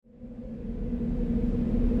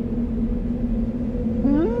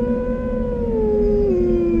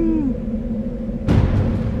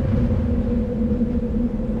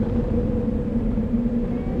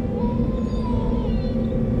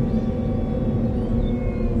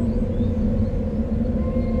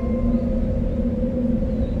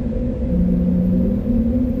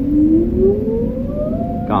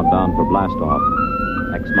blast off.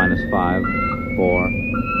 X minus 5, 4,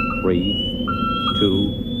 3,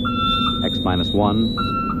 2, X minus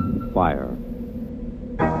 1, fire.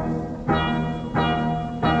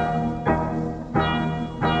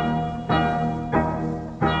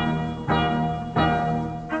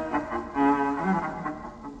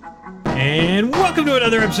 And welcome to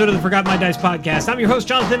another episode of the Forgot My Dice podcast. I'm your host,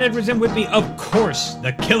 Jonathan Edwards, and with me, of course,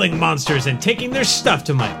 the killing monsters and taking their stuff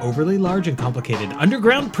to my overly large and complicated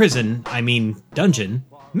underground dungeon,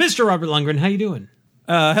 Mr. Robert Lundgren. How you doing?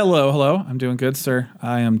 Hello. I'm doing good, sir.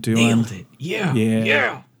 I am doing... Nailed it.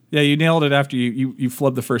 Yeah. Yeah, you nailed it after you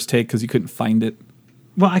flubbed the first take because you couldn't find it.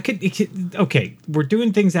 Well, okay, we're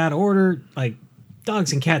doing things out of order, like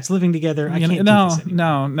dogs and cats living together. I can't do this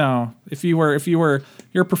anymore. No. If you're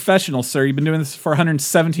a professional, sir. You've been doing this for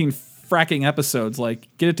 117 fracking episodes. Like,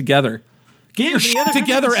 get it together. Get your shit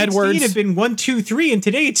together, Edwards. It have been 1, 2, 3, and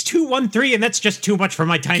today it's 2, 1, 3, and that's just too much for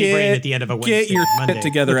my tiny brain at the end of a Wednesday. Get your shit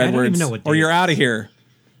together, Edwards, I don't even know what or you're out of here.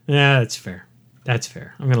 Yeah, that's fair. That's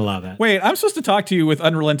fair. I'm going to allow that. Wait, I'm supposed to talk to you with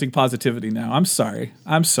unrelenting positivity now. I'm sorry.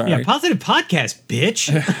 Yeah, positive podcast,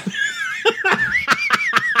 bitch.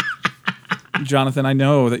 Jonathan, I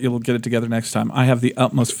know that you'll get it together next time. I have the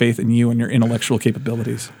utmost faith in you and your intellectual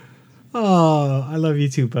capabilities. Oh, I love you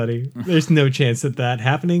too, buddy. There's no chance of that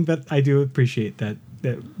happening, but I do appreciate that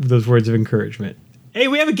those words of encouragement. Hey,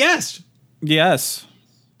 we have a guest. Yes.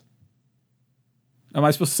 Am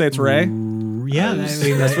I supposed to say it's Ray? Yeah, that's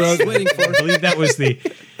what I was waiting for. I believe that was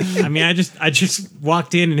I just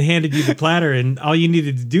walked in and handed you the platter, and all you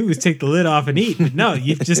needed to do was take the lid off and eat. But no,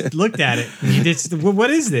 you just looked at it. And you just, what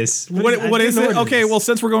is this? What is it? Okay, well,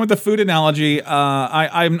 since we're going with the food analogy,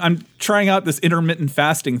 I'm trying out this intermittent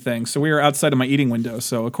fasting thing. So we were outside of my eating window.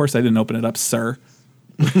 So of course I didn't open it up, sir.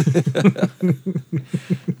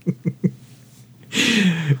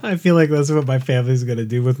 I feel like that's what my family's going to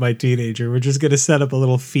do with my teenager. We're just going to set up a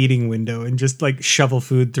little feeding window and just like shovel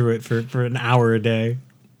food through it for an hour a day.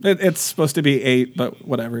 It's supposed to be 8, but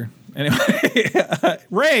whatever. Anyway,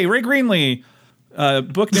 Ray Greenlee,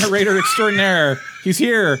 book narrator extraordinaire. He's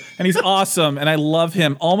here and he's awesome. And I love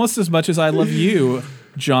him almost as much as I love you,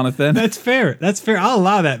 Jonathan. That's fair. I'll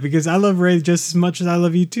allow that because I love Ray just as much as I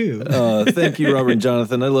love you too. Thank you, Robert and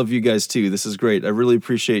Jonathan. I love you guys too. This is great. I really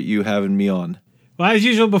appreciate you having me on. Well, as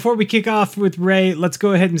usual, before we kick off with Ray, let's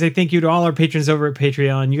go ahead and say thank you to all our patrons over at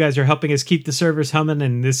Patreon. You guys are helping us keep the servers humming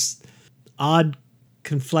and this odd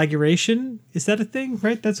conflagration. Is that a thing,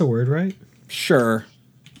 right? That's a word, right? Sure.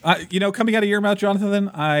 Coming out of your mouth, Jonathan,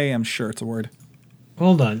 I am sure it's a word.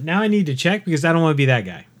 Hold on. Now I need to check because I don't want to be that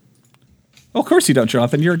guy. Oh, of course you don't,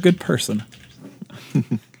 Jonathan. You're a good person.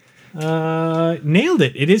 Nailed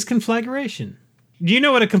it. It is conflagration. Do you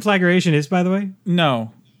know what a conflagration is, by the way?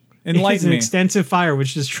 No. Enlighten me. It's an me. extensive fire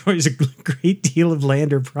which destroys a great deal of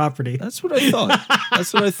land or property. That's what I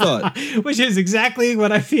thought. Which is exactly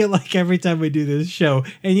what I feel like every time we do this show.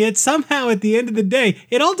 And yet somehow at the end of the day,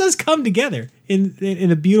 it all does come together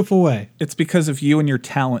in a beautiful way. It's because of you and your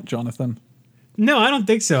talent, Jonathan. No, I don't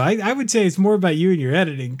think so. I would say it's more about you and your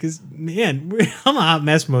editing because, man, I'm a hot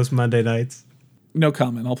mess most Monday nights. No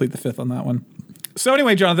comment. I'll plead the fifth on that one. So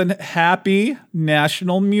anyway, Jonathan, happy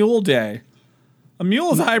National Mule Day. A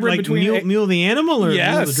mule is a hybrid between... Mule the animal or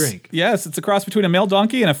mule the drink? Yes, it's a cross between a male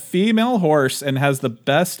donkey and a female horse and has the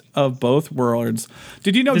best of both worlds.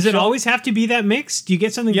 Did you know... Does it always have to be that mix? Do you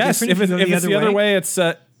get something different if it's the other way? It's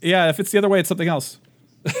if it's the other way, it's something else.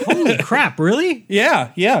 Holy crap, really?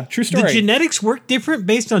 Yeah, true story. The genetics work different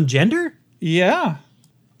based on gender? Yeah.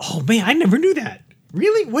 Oh, man, I never knew that.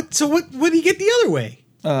 Really? What do you get the other way?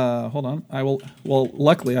 Hold on. I will... Well,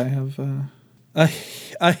 luckily, I have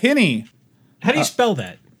a hinny. How do you spell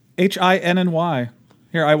that? Hinny.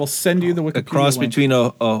 Here, I will send you the Wikipedia A cross link. between a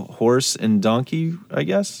horse and donkey, I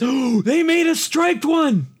guess? They made a striped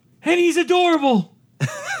one! And he's adorable!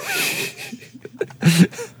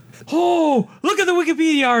 Oh, look at the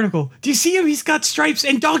Wikipedia article. Do you see him? He's got stripes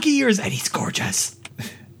and donkey ears, and he's gorgeous.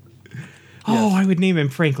 Oh, I would name him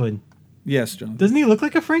Franklin. Yes, Jonathan. Doesn't he look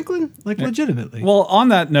like a Franklin? Legitimately. Well, on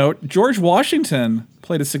that note, George Washington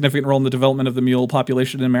played a significant role in the development of the mule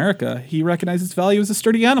population in America. He recognized its value as a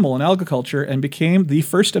sturdy animal in agriculture and became the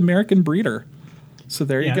first American breeder. So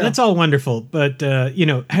there you go. That's all wonderful. But,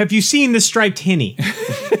 have you seen the striped hinny?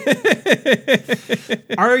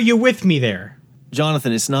 Are you with me there?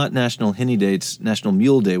 Jonathan, it's not National Hinny Day, it's National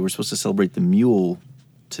Mule Day. We're supposed to celebrate the mule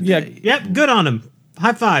today. Yep, good on him.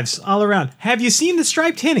 High fives all around. Have you seen the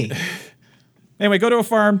striped hinny? Anyway, go to a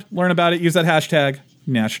farm, learn about it, use that hashtag,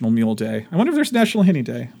 National Mule Day. I wonder if there's National Hinny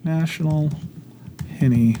Day. National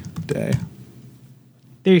Hinny Day.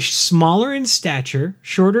 They're smaller in stature,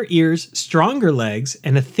 shorter ears, stronger legs,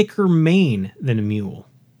 and a thicker mane than a mule.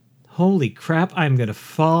 Holy crap, I'm going to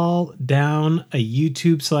fall down a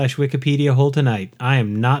YouTube/Wikipedia hole tonight. I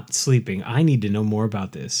am not sleeping. I need to know more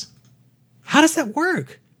about this. How does that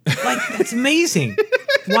work? Like, that's amazing.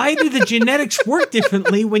 Why do the genetics work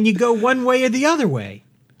differently when you go one way or the other way?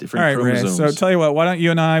 All right, Ray, so tell you what, why don't you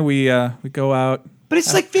and I, we go out, but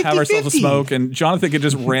it's like 50-50. Have ourselves a smoke, and Jonathan could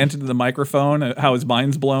just rant into the microphone how his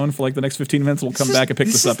mind's blown for like the next 15 minutes. We'll come back and pick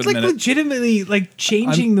this up in a minute. This is legitimately like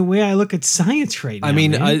changing the way I look at science right now. I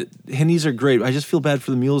mean, hennies are great. I just feel bad for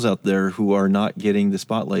the mules out there who are not getting the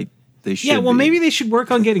spotlight they should. Yeah, well, be. maybe they should work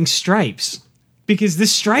on getting stripes, because the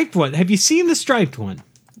striped one. Have you seen the striped one?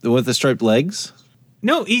 The one with the striped legs?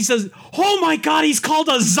 No, he says, "Oh my God, he's called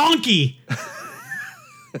a zonkey."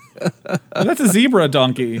 That's a zebra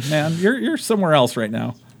donkey, man. You're somewhere else right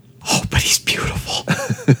now. Oh, but he's beautiful.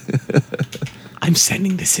 I'm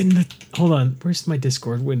sending this in the... Hold on. Where's my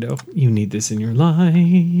Discord window? You need this in your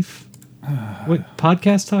life. What,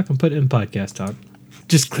 podcast talk? I'm putting in podcast talk.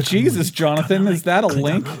 Just click Jesus, Jonathan, is that a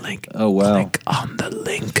link? Oh, wow. Click on the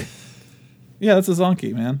link. Yeah, that's a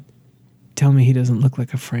zonkey, man. Tell me he doesn't look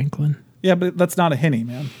like a Franklin. Yeah, but that's not a henny,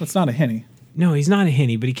 man. That's not a henny. No, he's not a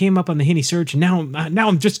henny, but he came up on the henny search, and now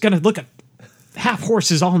I'm just going to look at half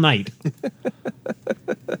horses all night.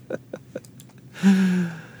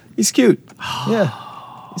 He's cute. Yeah.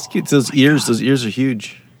 He's cute. Those ears are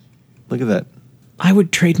huge. Look at that. I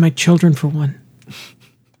would trade my children for one.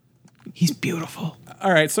 He's beautiful.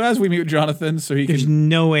 All right, so as we mute Jonathan, so he There's can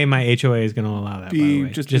no way my HOA is going to allow that, by the way.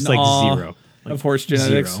 just like in zero. Like of horse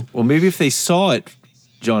genetics. zero. Well, maybe if they saw it,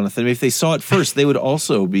 Jonathan, if they saw it first, they would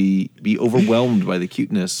also be overwhelmed by the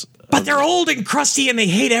cuteness. But they're old and crusty and they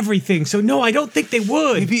hate everything. So no, I don't think they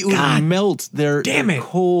would. Maybe it would melt their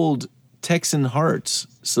cold Texan hearts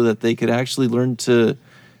so that they could actually learn to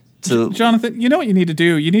Jonathan, you know what you need to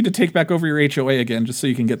do? You need to take back over your HOA again just so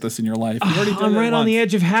you can get this in your life. You already did I'm it right on once. the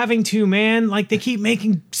edge of having to, man. Like, they keep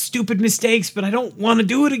making stupid mistakes, but I don't want to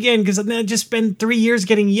do it again because then I just spend 3 years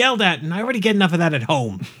getting yelled at, and I already get enough of that at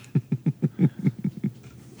home.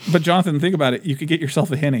 But Jonathan, think about it. You could get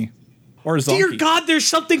yourself a henny or a zonkey. Dear God, there's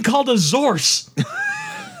something called a Zorse.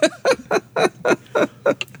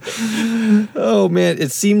 Oh man,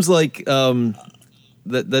 it seems like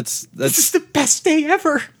that's This is the best day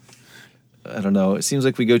ever. I don't know. It seems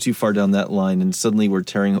like we go too far down that line, and suddenly we're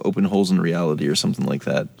tearing open holes in reality or something like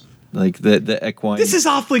that. Like the equine. This is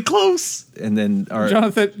awfully close. And then our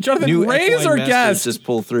Jonathan, new Ray's equine our masters guest. just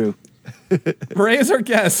pull through. Ray's our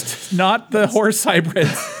guest, not the horse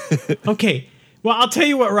hybrids. Okay. Well, I'll tell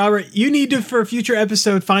you what, Robert. You need to, for a future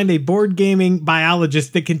episode, find a board gaming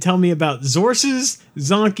biologist that can tell me about Zorses,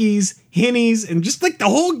 Zonkies, Hennies, and just like the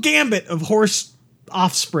whole gambit of horse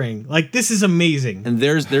offspring. Like, this is amazing. And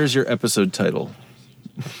there's your episode title.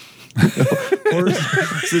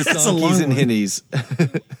 Horses, donkeys, and hennies.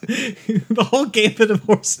 The whole gambit of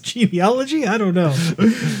horse genealogy? I don't know.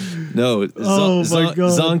 No, my God.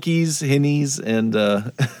 zonkies, hennies, and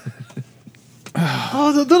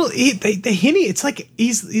Oh, the little the henny. It's like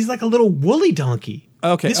he's like a little woolly donkey.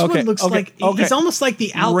 Okay, this one looks like he's almost like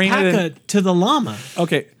the alpaca to the llama.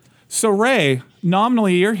 Okay, so Ray,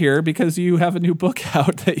 nominally you're here because you have a new book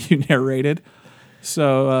out that you narrated.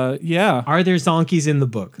 So yeah, Are there zonkies in the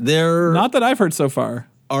book? there not that I've heard so far.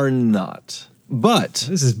 are not. But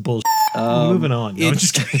This is bullshit. Moving on. No, I'm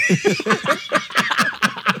just kidding.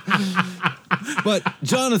 but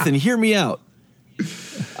Jonathan, hear me out.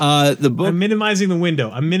 The book. I'm minimizing the window.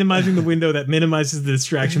 I'm minimizing the window that minimizes the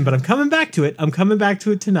distraction, but I'm coming back to it. I'm coming back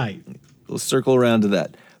to it tonight. We'll circle around to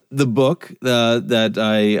that. The book that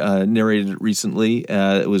I narrated recently,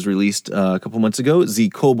 it was released a couple months ago, The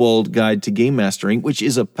Kobold Guide to Game Mastering, which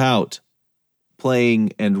is about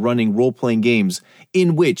playing and running role-playing games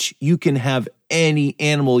in which you can have any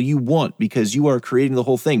animal you want because you are creating the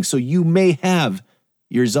whole thing. So you may have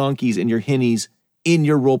your zonkies and your hennies in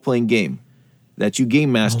your role-playing game that you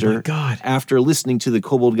game master after listening to The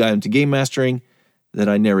Kobold Guide to Game Mastering that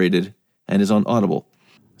I narrated and is on Audible.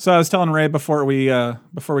 So I was telling Ray before we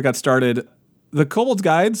got started, the Kobold's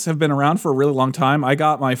Guides have been around for a really long time. I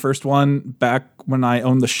got my first one back when I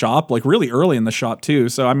owned the shop, like really early in the shop too.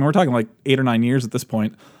 So I mean, we're talking like 8 or 9 years at this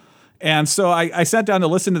point. And so I sat down to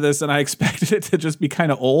listen to this, and I expected it to just be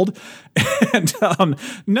kind of old. And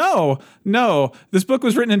no, this book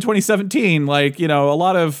was written in 2017. Like, you know, a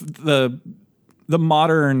lot of the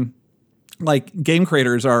modern like game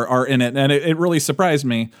creators are in it, and it really surprised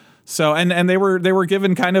me. So and they were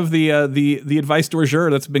given kind of the advice du jour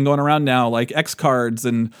that's been going around now, like X cards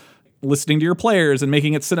and listening to your players and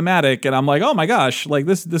making it cinematic, and I'm like, oh my gosh, like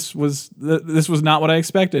this was not what I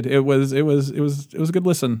expected. It was a good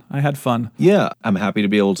listen. I had fun. Yeah, I'm happy to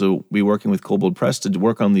be able to be working with Kobold Press to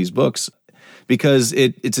work on these books because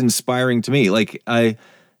it's inspiring to me. Like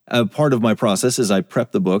part of my process is I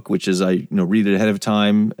prep the book, which is I read it ahead of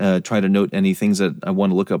time, try to note any things that I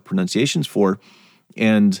want to look up pronunciations for,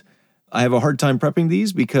 and I have a hard time prepping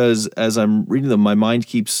these because as I'm reading them, my mind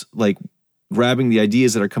keeps like grabbing the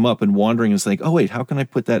ideas that are come up and wandering and it's like, oh wait, how can I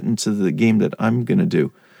put that into the game that I'm going to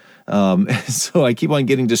do? So I keep on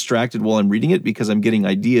getting distracted while I'm reading it because I'm getting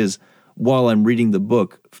ideas while I'm reading the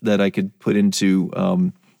book that I could put into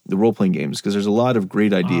the role-playing games because there's a lot of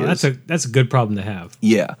great ideas. That's a good problem to have.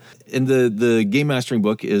 Yeah. And the game mastering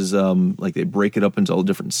book is like they break it up into all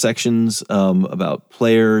different sections about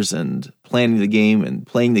players and planning the game and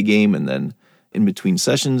playing the game and then in between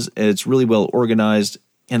sessions. It's really well organized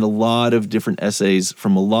and a lot of different essays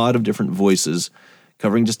from a lot of different voices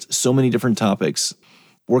covering just so many different topics.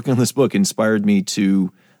 Working on this book inspired me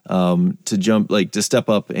to step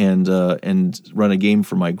up and run a game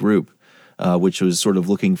for my group, which was sort of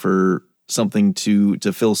looking for something to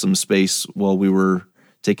fill some space while we were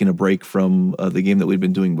taking a break from the game that we'd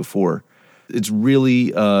been doing before. It's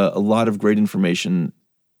really a lot of great information.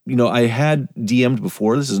 I had DM'd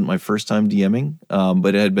before. This isn't my first time DMing,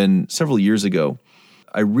 but it had been several years ago.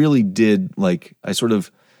 I really did, I sort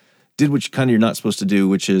of did what you're not supposed to do,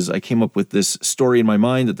 which is I came up with this story in my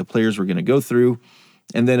mind that the players were going to go through.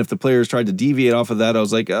 And then if the players tried to deviate off of that, I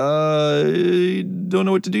was like, don't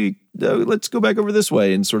know what to do. Let's go back over this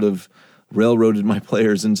way, and sort of railroaded my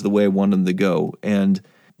players into the way I wanted them to go. And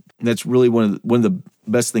that's really one of the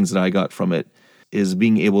best things that I got from it is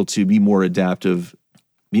being able to be more adaptive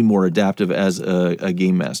as a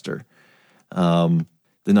game master. The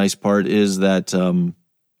nice part is that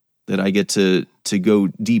I get to go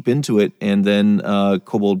deep into it, and then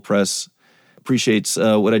Kobold Press appreciates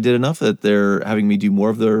what I did enough that they're having me do more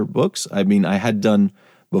of their books. I mean, I had done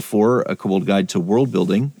before a Kobold Guide to World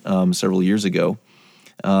Building several years ago,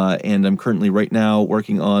 and I'm currently right now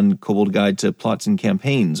working on Kobold Guide to Plots and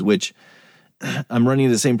Campaigns, which I'm running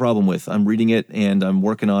the same problem with. I'm reading it, and I'm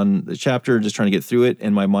working on the chapter, just trying to get through it,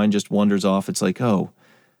 and my mind just wanders off. It's like, oh,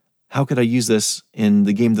 how could I use this in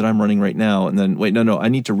the game that I'm running right now? And then, wait, no, I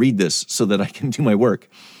need to read this so that I can do my work.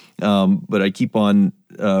 But I keep on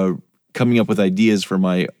coming up with ideas for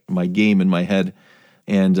my game in my head.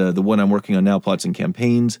 And the one I'm working on now, Plots and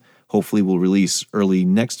Campaigns, hopefully will release early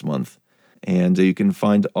next month. And you can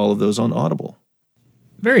find all of those on Audible.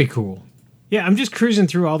 Very cool. Yeah, I'm just cruising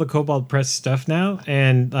through all the Kobold Press stuff now.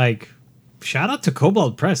 And, shout out to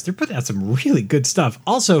Kobold Press. They're putting out some really good stuff.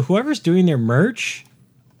 Also, whoever's doing their merch...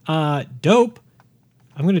 dope.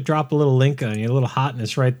 I'm going to drop a little link on you, a little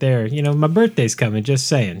hotness right there. My birthday's coming, just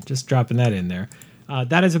saying. Just dropping that in there.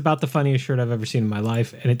 That is about the funniest shirt I've ever seen in my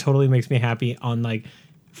life, and it totally makes me happy on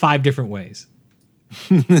 5 different ways.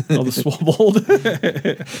 Oh, the Swobold.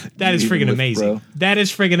 That is friggin' amazing. Bro. That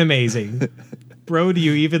is friggin' amazing. Bro, do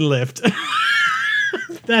you even lift?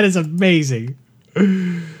 That is amazing.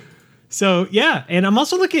 So, yeah, and I'm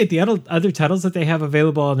also looking at the other titles that they have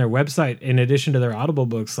available on their website in addition to their Audible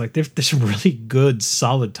books. There's some really good,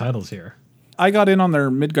 solid titles here. I got in on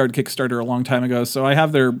their Midgard Kickstarter a long time ago, so I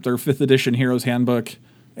have their 5th edition Heroes Handbook.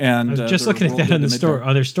 And I was just looking at that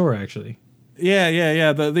on their store, actually.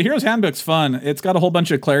 Yeah. The Heroes Handbook's fun. It's got a whole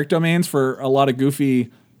bunch of cleric domains for a lot of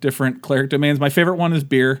goofy, different cleric domains. My favorite one is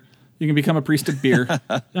beer. You can become a priest of beer.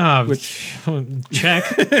 Which check.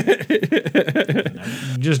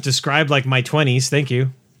 Just described my 20s. Thank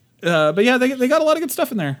you. But yeah, they got a lot of good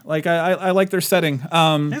stuff in there. I like their setting. They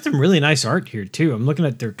have some really nice art here too. I'm looking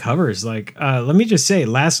at their covers. Let me just say,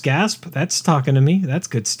 Last Gasp. That's talking to me. That's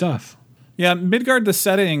good stuff. Yeah, Midgard, the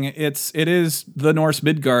setting, it is the Norse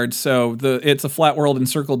Midgard. So it's a flat world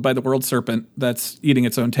encircled by the world serpent that's eating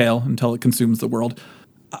its own tail until it consumes the world.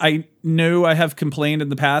 I know I have complained in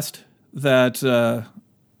the past that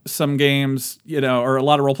some games, or a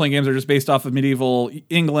lot of role-playing games are just based off of medieval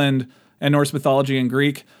England and Norse mythology and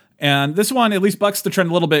Greek. And this one at least bucks the trend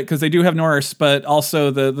a little bit because they do have Norse, but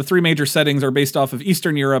also the 3 major settings are based off of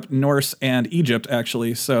Eastern Europe, Norse, and Egypt,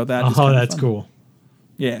 actually. So that's cool.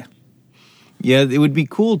 Yeah. Yeah, it would be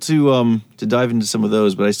cool to dive into some of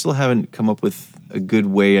those, but I still haven't come up with a good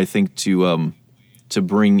way, I think, to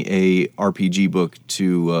bring a RPG book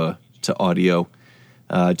to audio.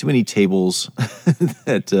 Too many tables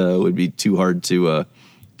that would be too hard to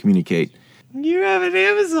communicate. You have an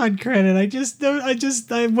Amazon credit.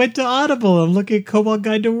 I went to Audible. I'm looking at Kobold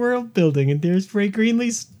Guide to World Building, and there's Ray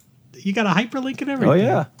Greenlee's. You got a hyperlink and everything. Oh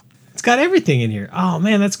yeah. It's got everything in here. Oh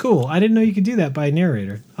man, that's cool. I didn't know you could do that by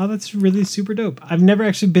narrator. Oh, that's really super dope. I've never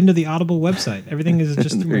actually been to the Audible website. Everything is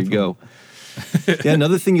just There you go. Yeah,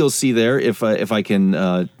 another thing you'll see there, if I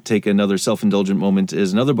can take another self-indulgent moment,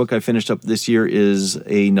 is another book I finished up this year is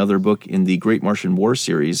another book in the Great Martian War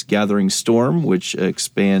series, Gathering Storm, which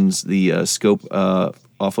expands the scope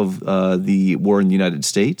off of the war in the United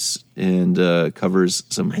States and covers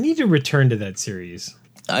some. I need to return to that series.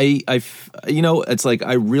 It's like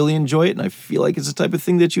I really enjoy it, and I feel like it's the type of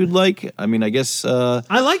thing that you'd like. I mean, I guess I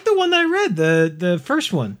like the one that I read, the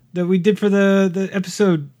first one that we did for the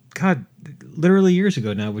episode. God, literally years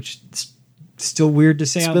ago now, which is still weird to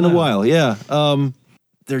say. It's out been loud. a while, yeah.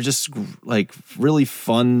 They're just like really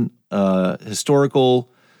fun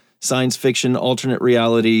historical science fiction alternate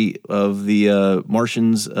reality of the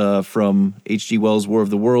Martians from H.G. Wells' War of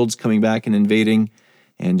the Worlds coming back and invading.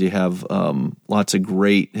 And you have lots of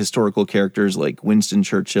great historical characters like Winston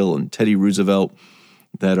Churchill and Teddy Roosevelt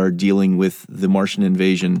that are dealing with the Martian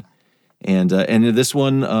invasion. And in this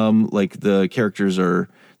one, like the characters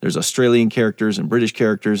there's Australian characters and British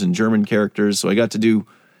characters and German characters. So I got to do, it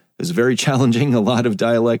was very challenging, a lot of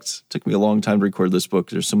dialects. It took me a long time to record this book.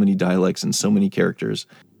 There's so many dialects and so many characters.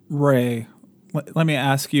 Ray, let me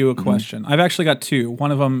ask you a question. I've actually got two.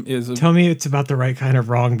 One of them is... Tell me it's about the right kind of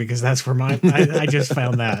wrong, because that's where I just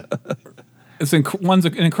found that. One's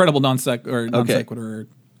an incredible non sequitur. Okay.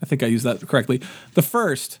 I think I used that correctly. The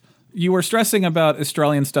first... You were stressing about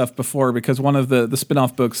Australian stuff before because one of the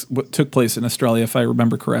spin-off books took place in Australia, if I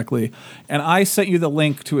remember correctly. And I sent you the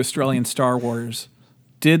link to Australian Star Wars.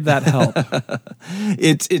 Did that help?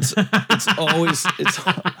 It's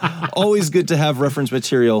always good to have reference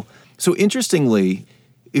material. So interestingly,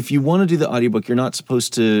 if you want to do the audiobook, you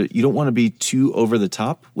don't want to be too over the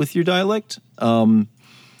top with your dialect.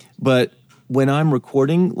 But when I'm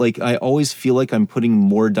recording, like I always feel like I'm putting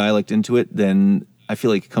more dialect into it than I feel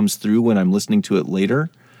like it comes through when I'm listening to it later.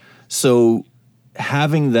 So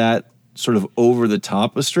having that sort of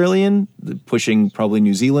over-the-top Australian, pushing probably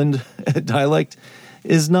New Zealand dialect,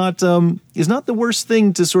 is not the worst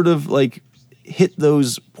thing to sort of like hit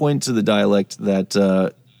those points of the dialect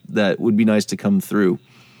that would be nice to come through.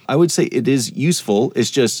 I would say it is useful. It's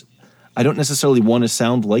just I don't necessarily want to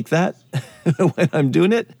sound like that when I'm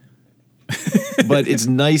doing it. But it's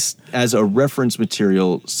nice as a reference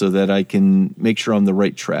material so that I can make sure I'm the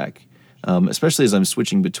right track, especially as I'm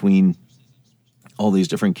switching between all these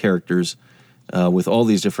different characters with all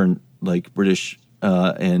these different like British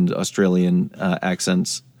and Australian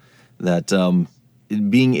accents. That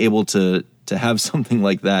being able to have something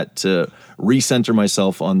like that to recenter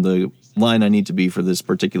myself on the line I need to be for this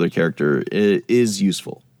particular character is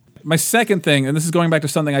useful. My second thing, and this is going back to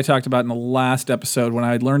something I talked about in the last episode when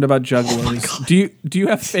I had learned about jugglers. Do you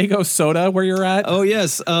have Faygo soda where you're at? Oh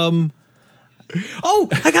yes. Oh,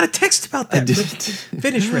 I got a text about that.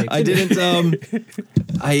 Finish, Ray. I didn't.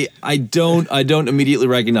 I don't immediately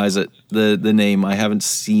recognize it. The name. I haven't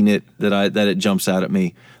seen it that it jumps out at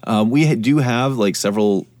me. We do have like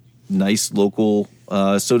several nice local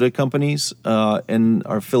soda companies in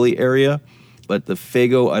our Philly area. But the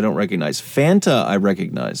Faygo I don't recognize. Fanta I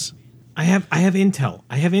recognize. I have Intel.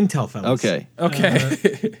 I have Intel, fellas. Okay.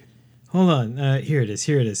 Hold on. Here it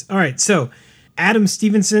is. All right. So Adam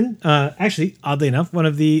Stevenson, actually, oddly enough, one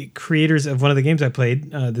of the creators of one of the games I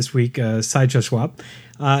played this week, Sideshow Swap,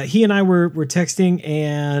 he and I were texting,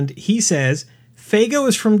 and he says, Faygo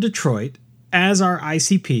is from Detroit, as are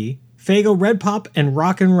ICP. Faygo, Red Pop, and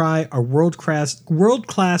Rock and Rye are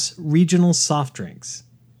world-class regional soft drinks.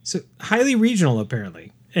 So highly regional,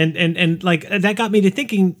 apparently, and like that got me to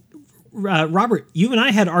thinking. Robert, you and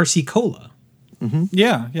I had RC Cola. Mm-hmm.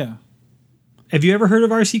 Yeah. Have you ever heard of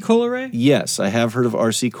RC Cola, Ray? Yes, I have heard of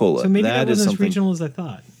RC Cola. So maybe that wasn't as regional as I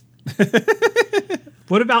thought.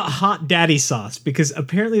 What about Hot Daddy Sauce? Because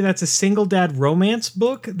apparently that's a single dad romance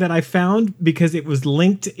book that I found because it was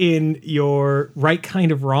linked in your Right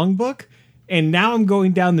Kind of Wrong book. And now I'm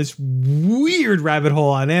going down this weird rabbit hole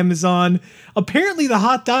on Amazon. Apparently, the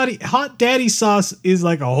Hot Daddy Sauce is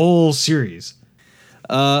like a whole series.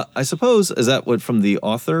 I suppose, is that what from the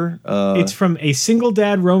author? It's from a single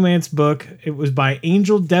dad romance book. It was by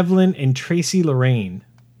Angel Devlin and Tracy Lorraine.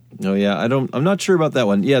 Oh yeah, I'm not sure about that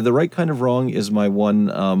one. Yeah, The Right Kind of Wrong is my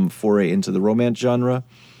one foray into the romance genre.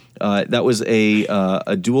 That was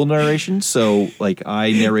a dual narration. So like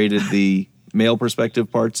I narrated the male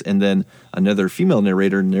perspective parts, and then another female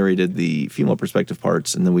narrator narrated the female perspective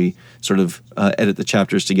parts, and then we sort of edit the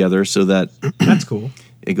chapters together so that that's cool.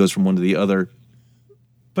 It goes from one to the other.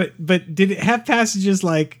 But did it have passages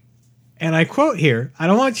like, and I quote here, I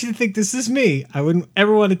don't want you to think this is me. I wouldn't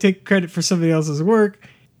ever want to take credit for somebody else's work.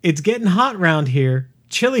 It's getting hot round here.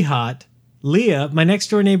 Chilly hot. Leah, my next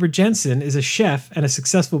door neighbor Jensen, is a chef and a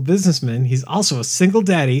successful businessman. He's also a single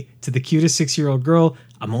daddy to the cutest 6-year-old girl.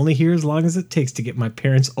 I'm only here as long as it takes to get my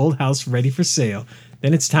parents' old house ready for sale.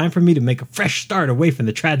 Then it's time for me to make a fresh start away from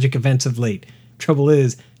the tragic events of late. Trouble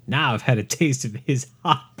is, now I've had a taste of his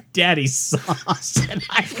hot daddy sauce, and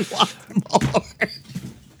I want more.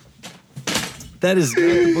 That is not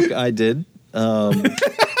the book I did.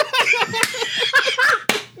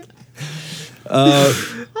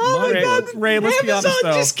 Ray, let's be honest, Amazon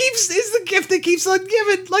though. just is the gift that keeps on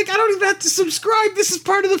giving. Like, I don't even have to subscribe. This is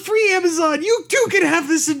part of the free Amazon. You too can have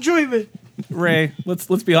this enjoyment. Ray, let's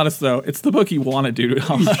be honest, though. It's the book you want to do.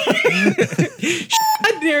 I'd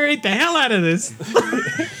narrate the hell out of this.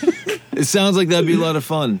 It sounds like that'd be a lot of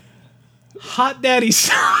fun. Hot daddy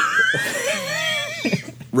sauce.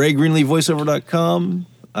 RayGreenleeVoiceover.com.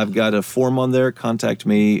 I've got a form on there. Contact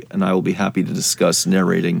me, and I will be happy to discuss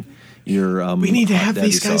narrating your. We need to Hot have Daddy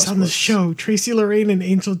these guys Sauce on the books. show. Tracy Lorraine and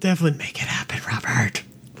Angel Devlin. Make it happen, Robert.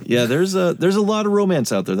 Yeah, there's a lot of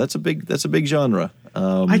romance out there. That's a big genre.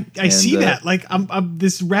 I see that. Like, I'm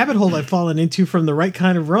this rabbit hole I've fallen into from The Right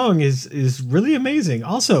Kind of Wrong is really amazing.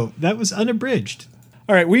 Also, that was unabridged.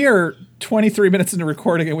 All right, we are 23 minutes into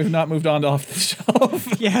recording, and we've not moved on to Off the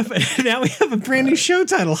Shelf. Yeah, but now we have a brand new show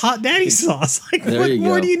title, Hot Daddy Sauce. Like, There what you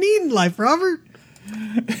more go. do you need in life, Robert?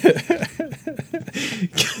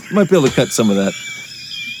 Might be able to cut some of that.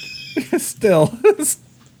 Still.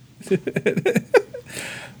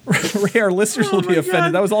 Ray, our listeners will be my offended.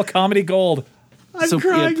 God. That was all comedy gold. I'm So, yeah,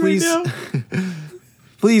 crying please- right now.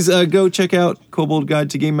 Please go check out Kobold Guide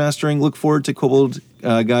to Game Mastering. Look forward to Kobold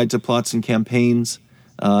Guide to Plots and Campaigns.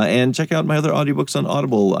 And check out my other audiobooks on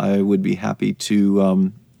Audible. I would be happy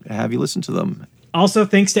to have you listen to them. Also,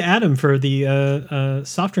 thanks to Adam for the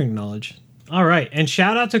soft drink knowledge. All right, and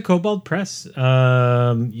shout out to Cobalt Press.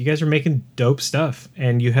 You guys are making dope stuff,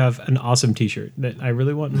 and you have an awesome T-shirt that I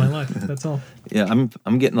really want in my life. That's all. Yeah,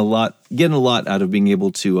 I'm getting a lot out of being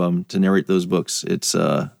able to narrate those books. It's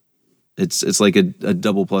like a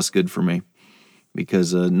double plus good for me,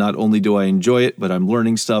 because not only do I enjoy it, but I'm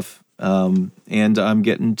learning stuff, and I'm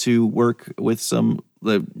getting to work with some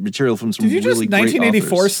material from some Did you just really great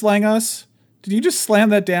 1984 authors. slang us? Did you just slam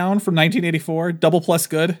that down from 1984? Double plus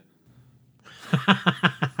good?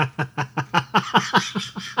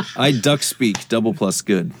 I duck speak double plus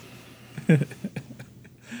good.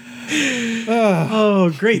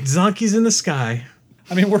 Oh, great! Zonkies in the sky.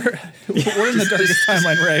 I mean, we're in the darkest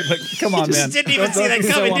timeline, Ray, but come on, man. Just didn't even see that Don't be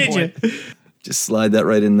so coming, on did point. you? Just slide that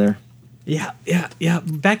right in there. Yeah.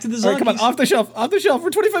 Back to the Zonkies. All right, come on, off the shelf. We're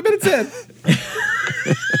 25 minutes in.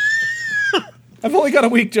 I've only got a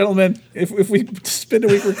week, gentlemen. If we spend a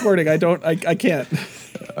week recording, I can't.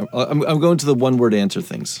 I'm going to the one-word answer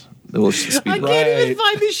things. We'll speed I run. can't even Right.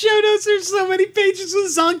 find the show notes. There's so many pages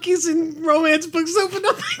with Zonkies and romance books open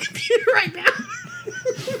on my computer right now.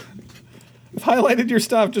 I've highlighted your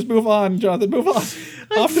stuff. Just move on, Jonathan. Move on.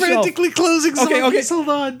 I'm Off the shelf. frantically closing Zonkies. Okay. Hold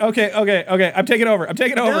on. Okay. I'm taking over. No,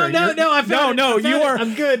 You're- I found it. I found you it. are.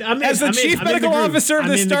 I'm good. I'm in. As the I'm in. chief I'm in the medical groove. officer of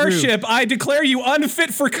I'm the in groove. starship, I declare you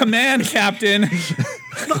unfit for command, Captain.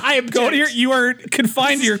 I object. Go to you are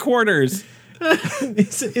confined to your quarters.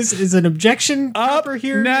 Is an objection Up proper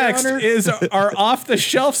here? next Your Honor? is our off the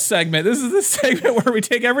shelf segment. This is the segment where we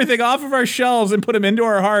take everything off of our shelves and put them into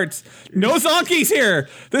our hearts. No zonkies here.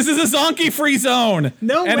 This is a zonky free zone.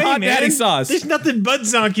 no and way, hot man. daddy sauce. There's nothing but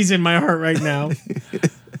Zonkies in my heart right now.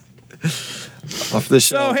 Off the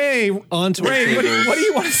So shelf. hey, onto our Ray, what tables do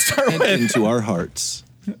you want to start and with? into our hearts.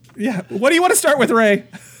 Yeah, what do you want to start with, Ray?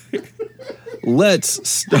 Let's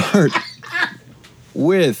start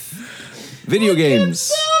with video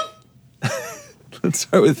games. Let's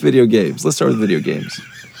start with video games.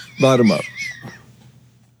 Bottom up.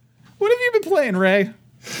 What have you been playing, Ray?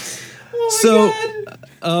 So,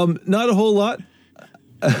 not a whole lot.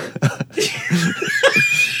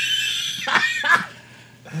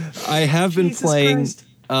 I have been Jesus playing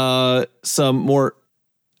Christ. some more.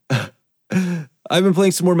 I've been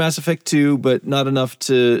playing some more Mass Effect 2, but not enough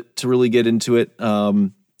to really get into it.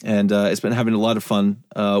 And it's been having a lot of fun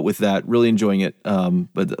with that. Really enjoying it.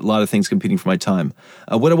 But a lot of things competing for my time.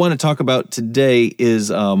 What I want to talk about today is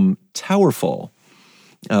Towerfall,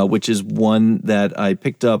 which is one that I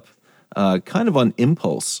picked up kind of on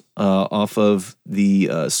impulse off of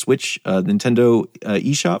the Switch Nintendo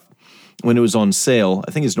eShop when it was on sale.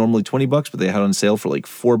 I think it's normally $20, but they had it on sale for like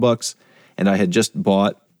 $4. And I had just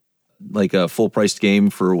bought like a full priced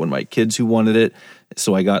game for one of my kids who wanted it.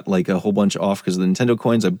 So I got like a whole bunch off because of the Nintendo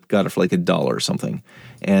coins. I got it for like $1 or something.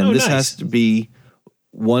 And Oh, this nice. has to be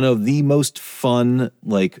one of the most fun,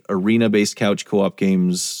 like, arena-based couch co-op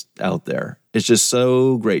games out there. It's just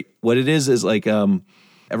so great. What it is like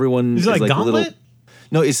everyone Is it like Gauntlet? a little.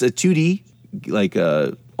 No, it's a 2D, like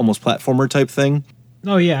almost platformer type thing.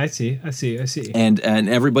 Oh yeah, I see. And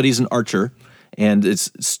everybody's an archer, and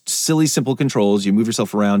it's silly, simple controls. You move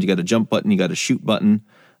yourself around. You got a jump button. You got a shoot button,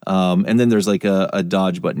 and then there's like a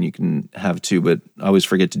dodge button you can have too. But I always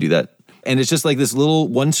forget to do that. And it's just like this little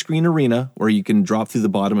one-screen arena where you can drop through the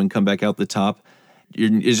bottom and come back out the top.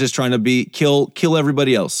 It's just trying to kill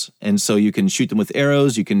everybody else, and so you can shoot them with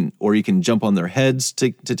arrows. You can jump on their heads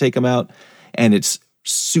to take them out, and it's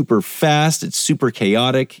super fast. It's super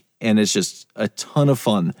chaotic, and it's just a ton of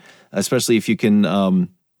fun, especially if you can,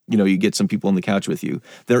 you get some people on the couch with you.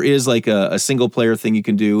 There is like a single player thing you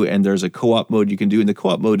can do, and there's a co-op mode you can do, and the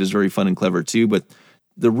co-op mode is very fun and clever too. But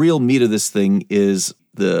the real meat of this thing is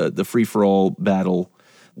the free-for-all battle,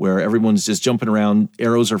 where everyone's just jumping around,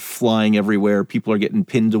 arrows are flying everywhere, people are getting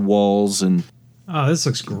pinned to walls, and this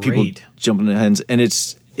looks great. People jumping in hands, and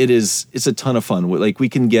it's a ton of fun. Like, we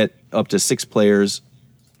can get up to 6 players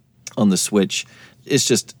on the Switch. It's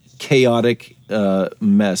just chaotic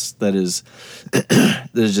mess that is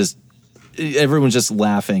there's just everyone's just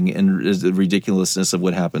laughing and the ridiculousness of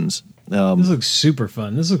what happens. This looks super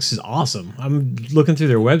fun. This looks awesome. I'm looking through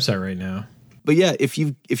their website right now. But yeah, if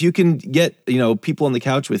you can get people on the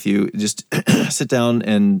couch with you, just sit down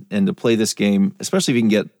and to play this game, especially if you can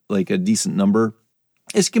get like a decent number,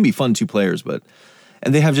 it can be fun 2 players.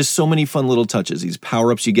 And they have just so many fun little touches. These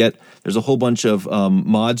power ups you get. There's a whole bunch of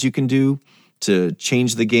mods you can do to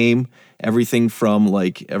change the game. Everything from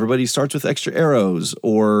like everybody starts with extra arrows,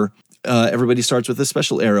 or everybody starts with a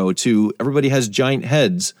special arrow, to everybody has giant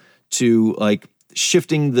heads, to like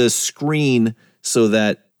shifting the screen so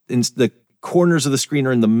that the corners of the screen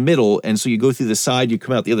are in the middle, and so you go through the side, you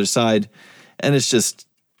come out the other side, and it's just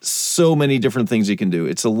so many different things you can do.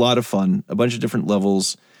 It's a lot of fun, a bunch of different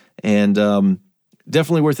levels, and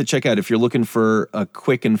definitely worth a check out if you're looking for a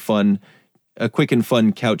quick and fun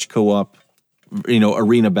couch co-op,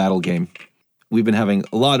 arena battle game. We've been having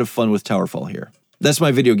a lot of fun with Towerfall here. That's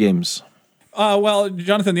my video games. Well,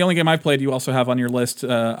 Jonathan, the only game I've played you also have on your list.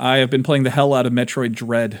 I have been playing the hell out of Metroid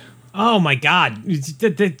Dread. Oh my god,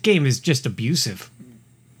 that game is just abusive.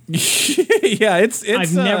 Yeah, it's.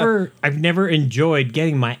 I've never enjoyed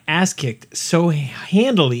getting my ass kicked so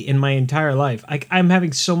handily in my entire life. I'm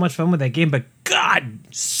having so much fun with that game, but God,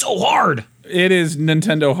 so hard. It is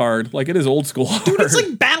Nintendo hard, like it is old school hard. Dude, it's like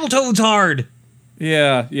Battletoads hard.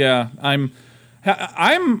 Yeah. I'm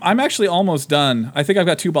actually almost done. I think I've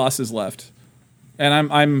got 2 bosses left.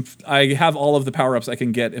 And I have all of the power-ups I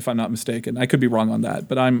can get, if I'm not mistaken. I could be wrong on that,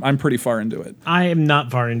 but I'm pretty far into it. I am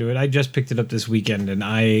not far into it. I just picked it up this weekend, and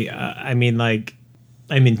I'm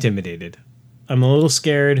intimidated. I'm a little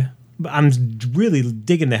scared, but I'm really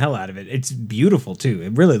digging the hell out of it. It's beautiful too.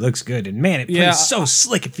 It really looks good, and man, it plays so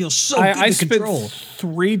slick. It feels so good to control. I spent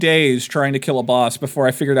 3 days trying to kill a boss before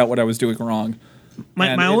I figured out what I was doing wrong.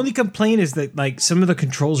 My only complaint is that like some of the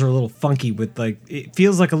controls are a little funky. With like, it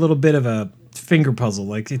feels like a little bit of a finger puzzle.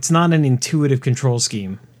 Like, it's not an intuitive control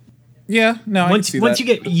scheme. Yeah, no. Once you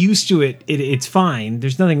get used to it, it's fine.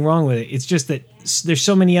 There's nothing wrong with it. It's just that there's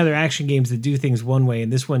so many other action games that do things one way,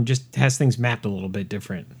 and this one just has things mapped a little bit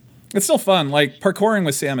different. It's still fun. Like, parkouring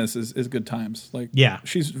with Samus is good times. Like, yeah,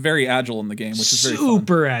 she's very agile in the game, which is very fun.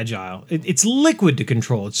 Super agile. It's liquid to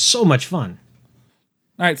control. It's so much fun.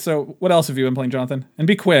 All right, so what else have you been playing, Jonathan? And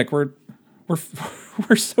be quick. We're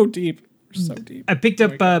so deep. We're so deep. I picked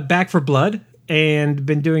up Back 4 Blood and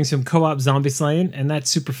been doing some co-op zombie slaying, and that's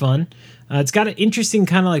super fun. It's got an interesting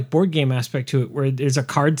kind of like board game aspect to it, where there's a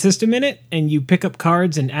card system in it, and you pick up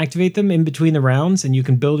cards and activate them in between the rounds, and you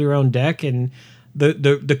can build your own deck. And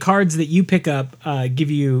the cards that you pick up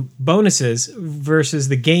give you bonuses, versus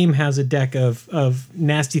the game has a deck of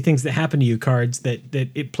nasty things that happen to you cards that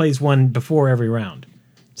it plays one before every round.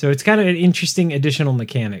 So it's kind of an interesting additional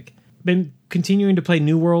mechanic. Been continuing to play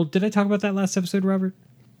New World. Did I talk about that last episode, Robert?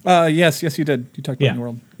 Yes, you did. You talked about New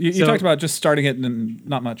World. You talked about just starting it and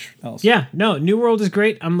not much else. Yeah, no, New World is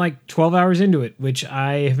great. I'm like 12 hours into it, which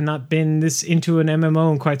I have not been this into an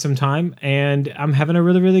MMO in quite some time, and I'm having a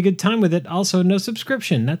really, really good time with it. Also, no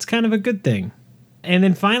subscription. That's kind of a good thing. And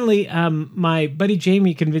then finally, my buddy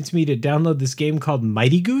Jamie convinced me to download this game called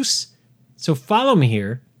Mighty Goose. So follow me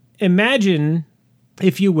here. Imagine,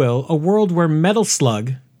 if you will, a world where Metal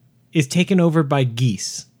Slug is taken over by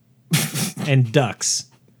geese and ducks.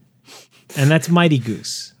 And that's Mighty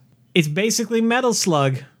Goose. It's basically Metal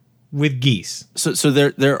Slug with geese. So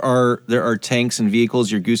there are tanks and vehicles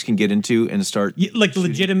your goose can get into and start like shooting.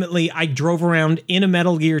 Legitimately, I drove around in a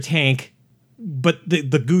Metal Gear tank but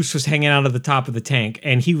the goose was hanging out of the top of the tank,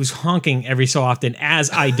 and he was honking every so often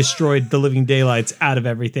as I destroyed the living daylights out of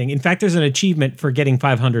everything. In fact, there's an achievement for getting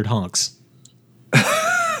 500 honks.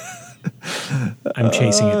 I'm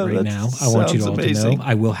chasing it right now. I want you all to know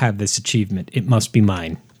I will have this achievement. It must be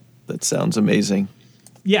mine. That sounds amazing.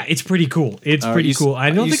 Yeah, it's pretty cool. It's pretty cool.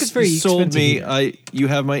 I don't think it's very expensive. You sold me. You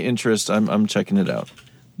have my interest. I'm checking it out.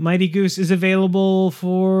 Mighty Goose is available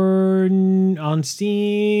on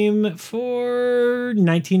Steam for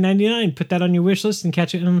 $19.99. Put that on your wish list and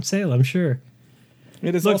catch it on sale, I'm sure.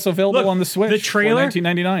 It is also available on the Switch the trailer, for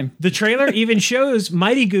 $19.99. The trailer even shows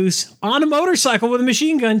Mighty Goose on a motorcycle with a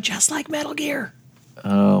machine gun, just like Metal Gear.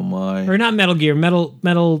 Oh, my. Or not Metal Gear, Metal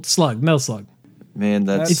Slug. That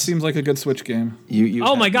Man, seems like a good Switch game.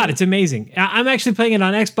 Oh my God, it's amazing. I'm actually playing it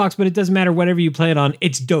on Xbox, but it doesn't matter whatever you play it on.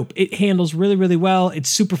 It's dope. It handles really, really well. It's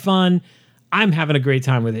super fun. I'm having a great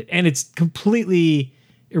time with it. And it's completely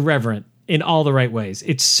irreverent in all the right ways.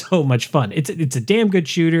 It's so much fun. It's a damn good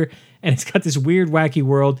shooter, and it's got this weird, wacky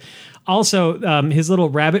world. Also, his little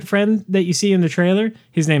rabbit friend that you see in the trailer,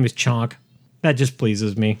 his name is Chonk. That just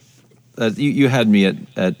pleases me. You had me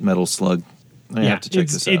at Metal Slug. I have to check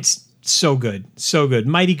this out. It's so good.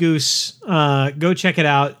 Mighty Goose, go check it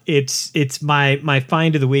out. It's my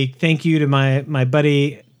find of the week. Thank you to my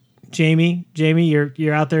buddy Jamie. Jamie,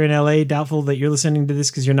 you're out there in LA. Doubtful that you're listening to this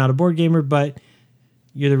because you're not a board gamer, but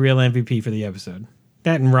you're the real MVP for the episode.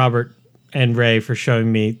 That and Robert and Ray for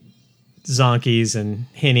showing me Zonkies and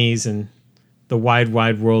Hinnies and the wide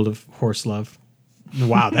world of horse love.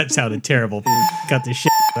 Wow, that sounded terrible. Got this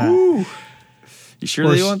shit. You sure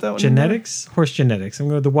that you want that one? Genetics? Horse genetics. I'm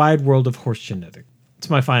going with the wide world of horse genetics.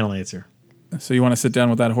 It's my final answer. So you want to sit down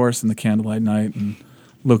with that horse in the candlelight night and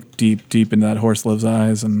look deep into that horse love's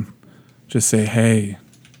eyes and just say, hey.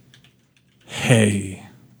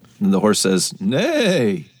 And the horse says,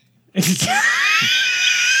 nay.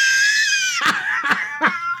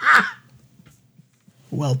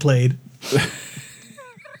 Well played.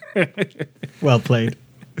 Well played.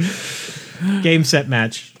 Game, set,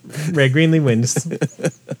 match. Ray Greenlee wins.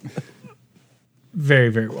 Very,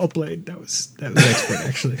 very well played. That was expert,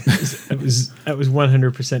 actually. That was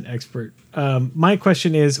 100% expert. My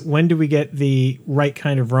question is, when do we get the right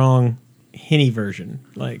kind of wrong Hinny version?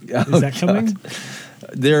 Like, is that coming?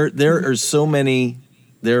 There are so many.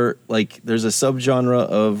 There's a subgenre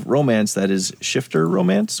of romance that is shifter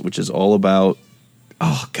romance, which is all about.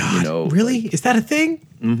 Oh God! Really? Is that a thing?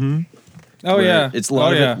 Mm-hmm. Oh yeah, it's a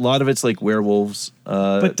lot of it's like werewolves.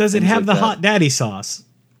 But does it have the hot daddy sauce?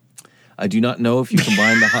 I do not know if you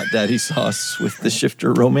combine the hot daddy sauce with the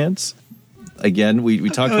shifter romance. Again, we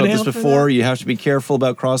talked about this before. You have to be careful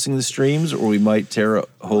about crossing the streams, or we might tear a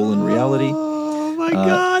hole in reality. Oh my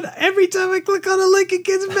God! Every time I click on a link, it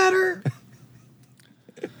gets better.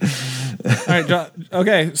 All right, John.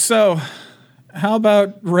 Okay, so how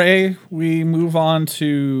about Ray? We move on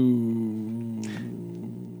to.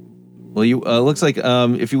 Well, you looks like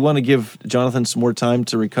if you want to give Jonathan some more time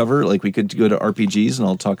to recover, like we could go to RPGs, and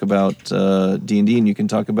I'll talk about D&D, and you can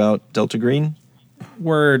talk about Delta Green.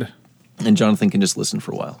 Word. And Jonathan can just listen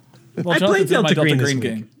for a while. Well, I played Delta Green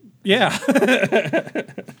game. Yeah.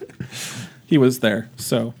 He was there,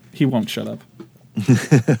 so he won't shut up.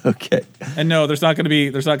 Okay. And no, there's not going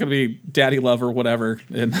to be daddy love or whatever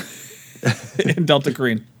in Delta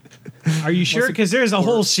Green. Are you sure? Because there's a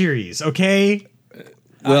whole series. Okay.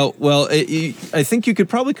 Well, I think you could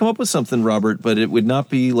probably come up with something, Robert, but it would not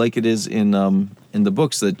be like it is in the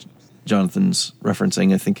books that Jonathan's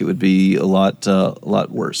referencing. I think it would be a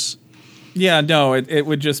lot worse. Yeah, no, it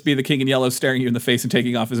would just be the King in Yellow staring you in the face and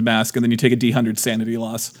taking off his mask, and then you take a D100 sanity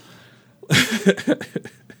loss. All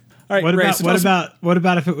right, what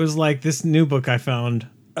about if it was like this new book I found,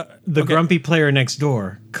 The Grumpy Player Next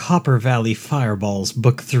Door, Copper Valley Fireballs,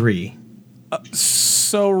 Book 3.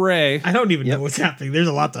 So, Ray, I don't even know what's happening. There's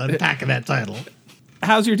a lot to unpack in that title.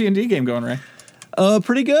 How's your D&D game going, Ray?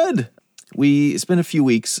 Pretty good. It's been a few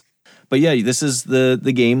weeks, but yeah, this is the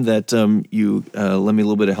game that you lent me a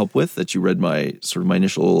little bit of help with. That you read my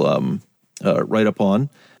initial write up on.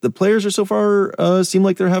 The players are so far seem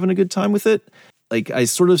like they're having a good time with it. Like I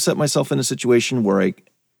sort of set myself in a situation where I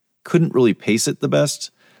couldn't really pace it the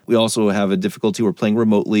best. We also have a difficulty. We're playing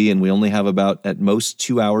remotely, and we only have about at most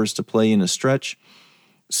 2 hours to play in a stretch.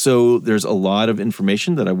 So there's a lot of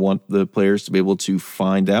information that I want the players to be able to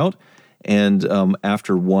find out. And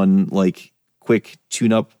after one quick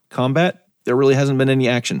tune-up combat, there really hasn't been any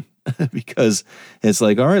action because it's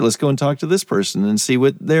like, all right, let's go and talk to this person and see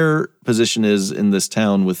what their position is in this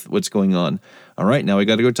town with what's going on. All right, now we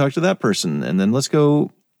got to go talk to that person, and then let's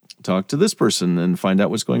go talk to this person and find out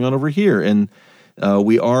what's going on over here. And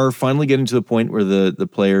We are finally getting to the point where the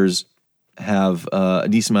players have a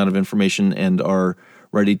decent amount of information and are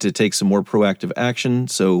ready to take some more proactive action.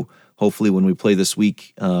 So hopefully when we play this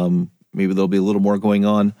week, maybe there'll be a little more going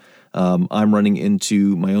on. I'm running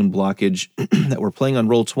into my own blockage that we're playing on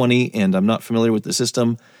Roll20, and I'm not familiar with the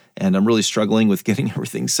system, and I'm really struggling with getting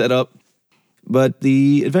everything set up. But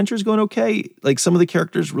the adventure is going okay. Like, some of the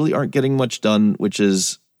characters really aren't getting much done, which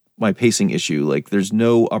is my pacing issue. Like, there's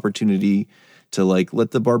no opportunity to, like,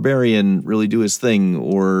 let the barbarian really do his thing,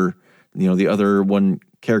 or, you know, the other one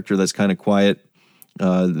character that's kind of quiet.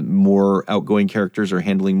 The more outgoing characters are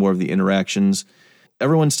handling more of the interactions.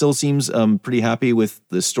 Everyone still seems pretty happy with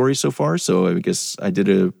the story so far, so I guess I did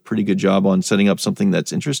a pretty good job on setting up something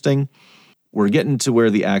that's interesting. We're getting to where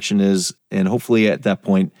the action is, and hopefully at that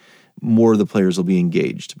point, more of the players will be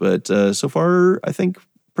engaged. But so far, I think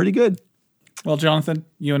pretty good. Well, Jonathan,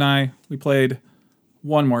 you and we played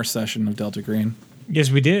one more session of Delta Green. Yes,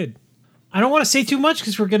 we did. I don't want to say too much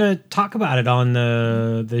because we're going to talk about it on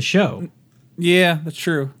the show. Yeah, that's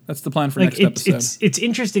true. That's the plan for next episode. It's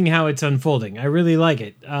interesting how it's unfolding. I really like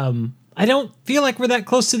it. I don't feel like we're that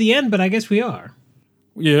close to the end, but I guess we are.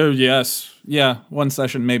 Yeah, one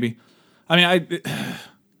session maybe. I mean,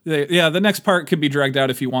 the next part could be dragged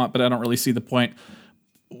out if you want, but I don't really see the point.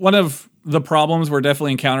 One of the problems we're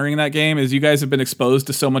definitely encountering in that game is you guys have been exposed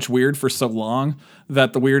to so much weird for so long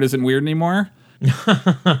that the weird isn't weird anymore.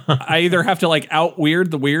 I either have to, like,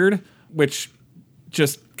 out-weird the weird, which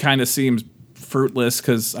just kind of seems fruitless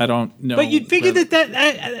because I don't know. But you'd figure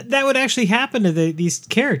that would actually happen to these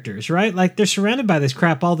characters, right? Like, they're surrounded by this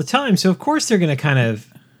crap all the time, so of course they're going to kind of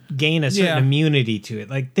gain a certain immunity to it.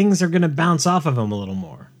 Like, things are going to bounce off of them a little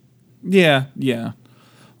more. Yeah.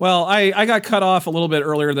 Well, I got cut off a little bit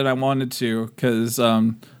earlier than I wanted to because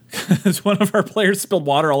one of our players spilled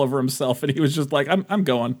water all over himself, and he was just like, I'm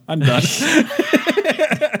going. I'm done.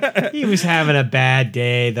 He was having a bad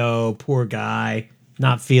day, though. Poor guy.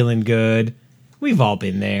 Not feeling good. We've all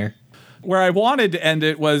been there. Where I wanted to end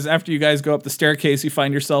it was after you guys go up the staircase, you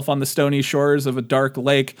find yourself on the stony shores of a dark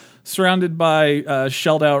lake surrounded by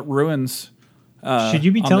shelled out ruins. Should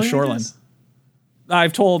you be telling the shoreline? Me this?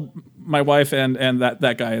 I've told my wife and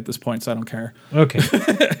that guy at this point, so I don't care. Okay.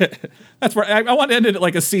 That's where I wanted to end it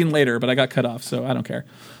like a scene later, but I got cut off, so I don't care.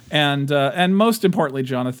 And most importantly,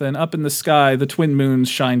 Jonathan, up in the sky, the twin moons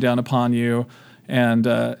shine down upon you, and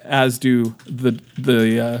as do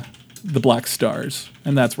the black stars,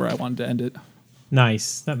 and that's where I wanted to end it.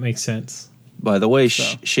 Nice. That makes sense. By the way,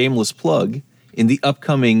 shameless plug, in the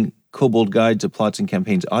upcoming Kobold Guide to Plots and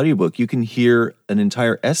Campaigns audiobook, you can hear an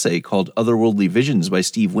entire essay called Otherworldly Visions by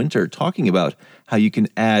Steve Winter talking about how you can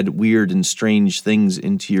add weird and strange things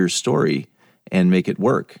into your story and make it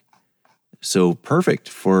work. So perfect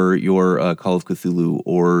for your Call of Cthulhu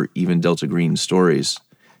or even Delta Green stories,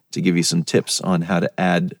 to give you some tips on how to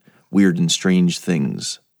add weird and strange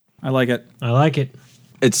things. I like it.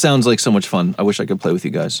 It sounds like so much fun. I wish I could play with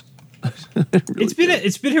you guys.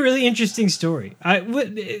 It's been a really interesting story.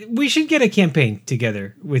 We should get a campaign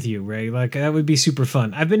together with you, Ray. Like, that would be super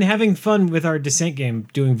fun. I've been having fun with our Descent game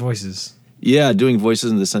doing voices. Yeah, doing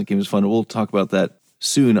voices in the Descent game is fun. We'll talk about that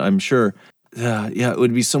soon, I'm sure. Yeah, it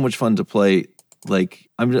would be so much fun to play. Like,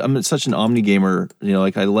 I'm such an omni gamer. You know,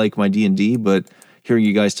 like, I like my D&D, but hearing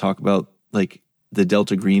you guys talk about, like, the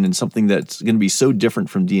Delta Green and something that's going to be so different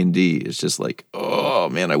from D&D is just like, oh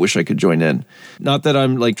man, I wish I could join in. Not that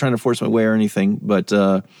I'm like trying to force my way or anything, but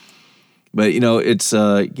you know, it's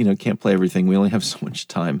can't play everything. We only have so much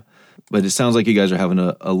time. But it sounds like you guys are having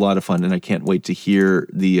a lot of fun, and I can't wait to hear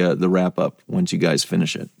the wrap up once you guys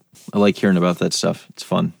finish it. I like hearing about that stuff. It's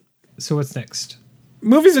fun. So what's next?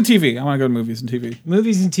 Movies and TV. I want to go to movies and TV.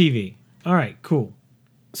 Movies and TV. All right, cool.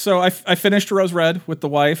 So I finished Rose Red with the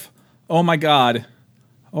wife. Oh my god.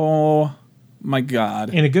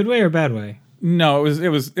 In a good way or bad way? No, it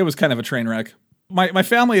was kind of a train wreck. My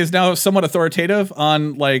family is now somewhat authoritative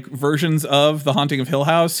on, like, versions of The Haunting of Hill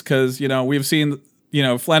House, because, you know, we've seen, you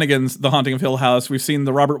know, Flanagan's The Haunting of Hill House. We've seen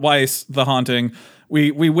the Robert Weiss The Haunting.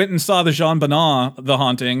 We went and saw the Jean Benoit The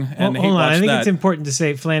Haunting, and hold on. I think it's important to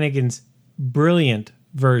say Flanagan's brilliant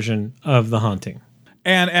version of The Haunting.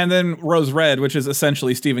 And then Rose Red, which is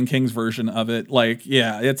essentially Stephen King's version of it. Like,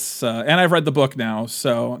 yeah, it's and I've read the book now,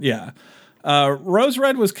 so yeah. Rose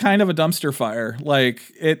Red was kind of a dumpster fire. Like,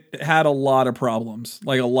 it had a lot of problems,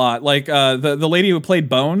 like a lot. Like the lady who played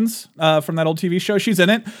Bones from that old TV show, she's in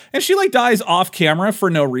it, and she, like, dies off camera for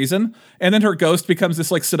no reason, and then her ghost becomes this,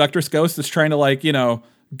 like, seductress ghost that's trying to, like, you know,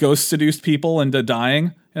 ghost seduce people into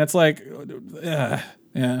dying, and it's like, yeah,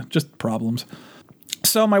 just problems.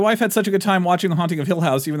 So my wife had such a good time watching The Haunting of Hill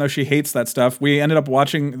House, even though she hates that stuff. We ended up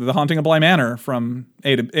watching The Haunting of Bly Manor from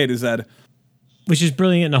A to Z. Which is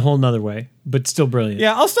brilliant in a whole nother way, but still brilliant.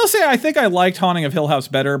 Yeah, I'll still say I think I liked Haunting of Hill House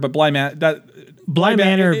better, but Bly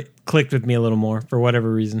Manor clicked with me a little more for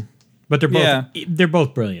whatever reason. But they're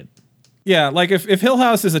both brilliant. Yeah, like if Hill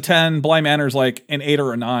House is a 10, Bly Manor's like an 8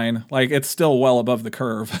 or a 9. Like it's still well above the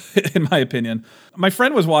curve, in my opinion. My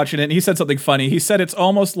friend was watching it and he said something funny. He said it's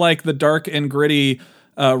almost like the dark and gritty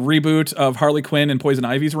reboot of Harley Quinn and Poison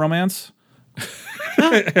Ivy's romance.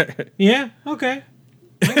 Yeah, okay.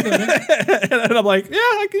 And I'm like,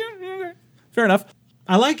 yeah, fair enough.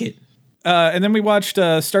 I like it. And then we watched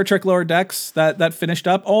Star Trek Lower Decks. That finished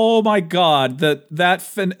up. Oh my god,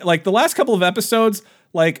 like the last couple of episodes,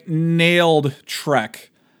 like nailed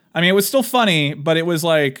Trek. I mean, it was still funny, but it was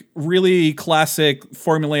like really classic,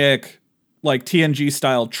 formulaic, like TNG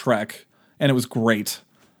style Trek, and it was great.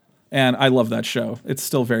 And I love that show. It's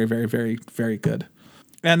still very, very, very, very good.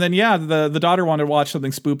 And then the daughter wanted to watch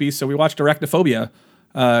something spoopy, so we watched Arachnophobia.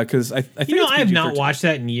 Because I think I have not watched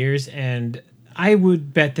that in years, and I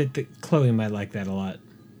would bet that Chloe might like that a lot.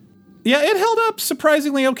 Yeah, it held up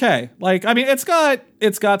surprisingly okay. Like, I mean, it's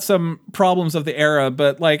got some problems of the era,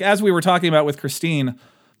 but like as we were talking about with Christine,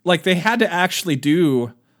 like they had to actually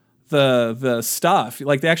do the stuff.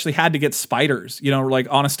 Like they actually had to get spiders, like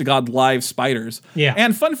honest to God live spiders. Yeah.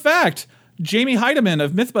 And fun fact, Jamie Heidemann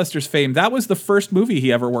of Mythbusters fame, that was the first movie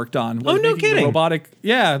he ever worked on. Oh, no kidding.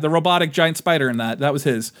 The robotic giant spider in that. That was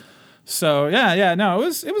his. So, no, it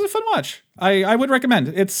was a fun watch. I would recommend.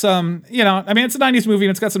 It's, I mean, it's a 90s movie and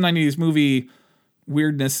it's got some 90s movie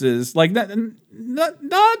weirdnesses. Like,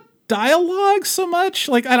 not dialogue so much.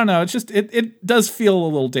 Like, I don't know. It's just, it does feel a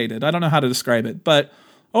little dated. I don't know how to describe it. But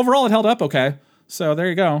overall, it held up okay. So, there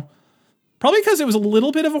you go. Probably because it was a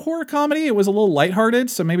little bit of a horror comedy. It was a little lighthearted,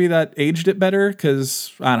 so maybe that aged it better,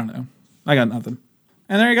 because, I don't know. I got nothing.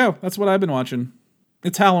 And there you go. That's what I've been watching.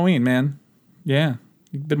 It's Halloween, man. Yeah.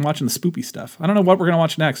 You've been watching the spoopy stuff. I don't know what we're going to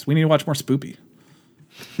watch next. We need to watch more spoopy.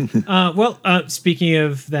 Speaking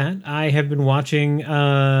of that, I have been watching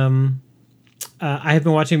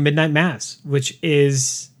Midnight Mass, which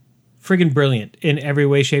is friggin' brilliant in every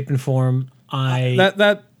way, shape, and form.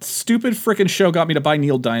 That stupid frickin' show got me to buy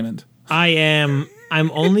Neil Diamond. I'm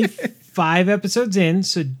only 5 episodes in,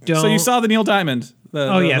 so don't. So you saw the Neil Diamond,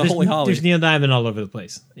 the Holy Holly. There's Neil Diamond all over the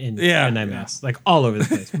place in Midnight Mass, like all over the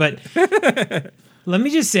place. But let me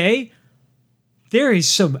just say, there is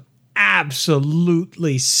some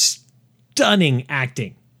absolutely stunning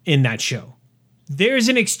acting in that show. There's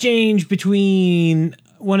an exchange between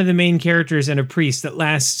one of the main characters and a priest that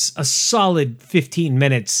lasts a solid 15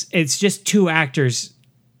 minutes. It's just 2 actors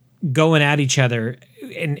going at each other,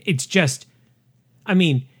 and it's just, I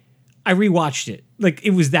mean, I rewatched it. Like,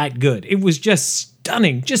 it was that good. It was just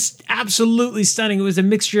stunning, just absolutely stunning. It was a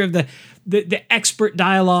mixture of the expert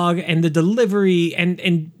dialogue and the delivery,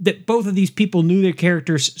 and that both of these people knew their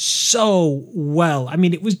characters so well. I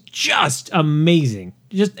mean, it was just amazing.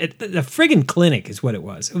 Just the friggin' clinic is what it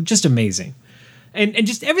was. It was just amazing. And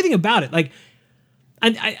just everything about it. Like,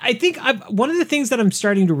 and I think one of the things that I'm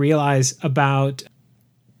starting to realize about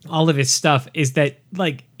all of his stuff is that,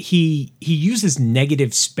 like, he uses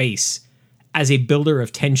negative space as a builder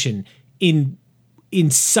of tension in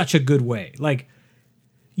such a good way. Like,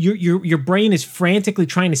 your brain is frantically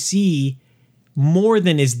trying to see more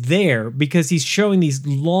than is there because he's showing these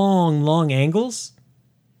long angles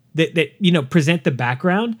that present the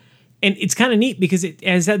background. And it's kind of neat because it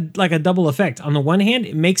has had like a double effect. On the one hand,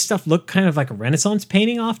 it makes stuff look kind of like a Renaissance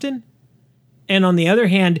painting often. And on the other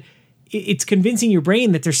hand, it's convincing your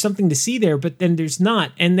brain that there's something to see there, but then there's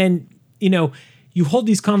not. And then, you hold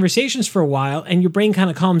these conversations for a while and your brain kind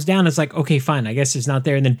of calms down. It's like, okay, fine, I guess it's not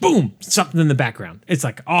there. And then boom, something in the background. It's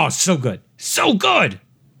like, oh, so good. So good.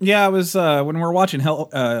 Yeah, it was when we're watching Hill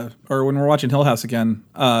House again,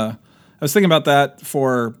 I was thinking about that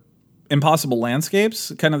for Impossible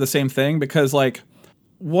Landscapes, kind of the same thing, because like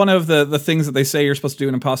one of the things that they say you're supposed to do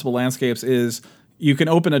in Impossible Landscapes is you can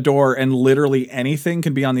open a door and literally anything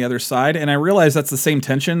can be on the other side. And I realize that's the same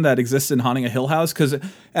tension that exists in Haunting a Hill House, because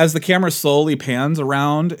as the camera slowly pans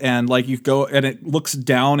around and like you go and it looks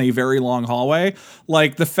down a very long hallway,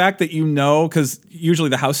 like the fact that because usually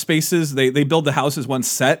the house spaces, they build the house as one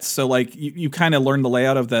set. So like you kind of learn the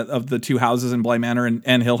layout of the 2 houses in Bly Manor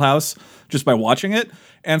and Hill House just by watching it.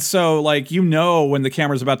 And so, like, when the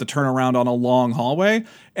camera's about to turn around on a long hallway,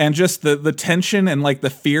 and just the tension and, like,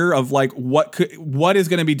 the fear of, like, what is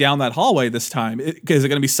going to be down that hallway this time? Is it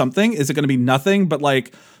going to be something? Is it going to be nothing? But,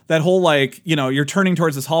 like, that whole, like, you're turning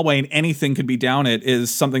towards this hallway and anything could be down it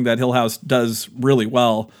is something that Hill House does really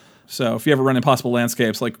well. So if you ever run Impossible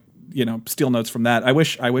Landscapes, like, steal notes from that. I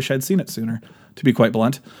wish I'd seen it sooner, to be quite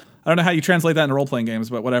blunt. I don't know how you translate that into role-playing games,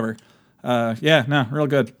 but whatever. Real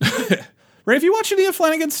good. Ray, have you watched any of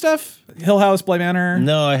Flanagan's stuff? Hill House, Bly Manor?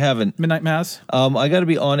 No, I haven't. Midnight Mass? I got to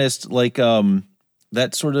be honest, like,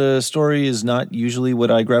 that sort of story is not usually what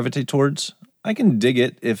I gravitate towards. I can dig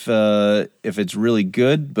it if it's really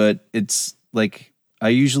good, but it's like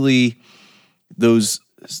those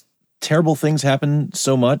terrible things happen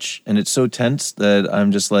so much and it's so tense that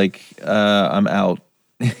I'm just like, I'm out.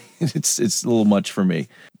 It's a little much for me,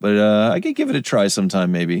 but I could give it a try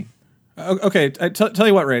sometime maybe. Okay, tell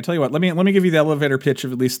you what, Ray. Tell you what. Let me give you the elevator pitch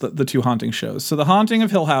of at least the two Haunting shows. So the Haunting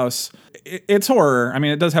of Hill House, it's horror. I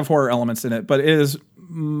mean, it does have horror elements in it, but it is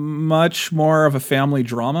much more of a family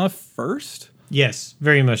drama first. Yes,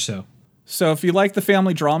 very much so. So if you like the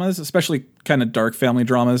family dramas, especially kind of dark family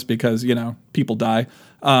dramas, because people die,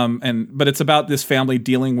 but it's about this family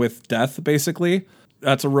dealing with death, basically.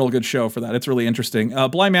 That's a real good show for that. It's really interesting.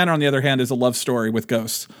 Bly Manor, on the other hand, is a love story with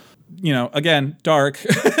ghosts. Again, dark,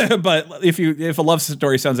 but if a love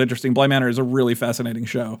story sounds interesting, Bly Manor is a really fascinating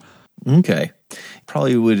show. Okay.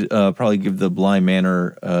 Probably would give the Bly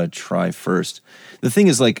Manor a try first. The thing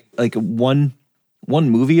is like one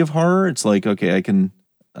movie of horror, it's like, okay, I can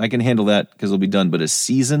handle that because it'll be done, but a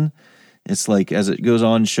season, it's like as it goes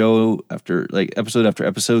on, show after like episode after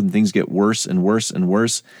episode, and things get worse and worse and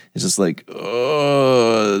worse. It's just like,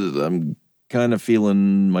 I'm kind of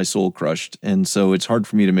feeling my soul crushed, and so it's hard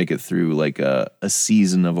for me to make it through like a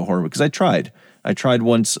season of a horror, because I tried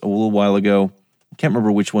once a little while ago. I can't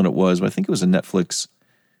remember which one it was, but I think it was a Netflix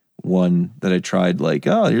one that I tried, like,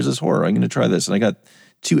 oh, here's this horror, I'm going to try this, and I got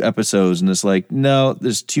 2 episodes, and it's like, no,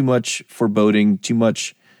 there's too much foreboding, too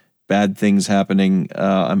much bad things happening.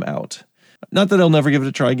 I'm out. Not that I'll never give it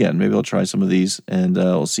a try again. Maybe I'll try some of these and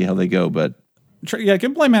we'll see how they go. But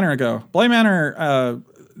give Bly Manor a go. Bly Manor,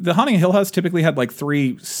 the Haunting of Hill House typically had like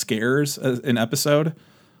 3 scares an episode,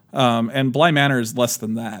 and Bly Manor is less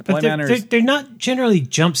than that. But they're not generally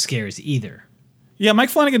jump scares either. Yeah,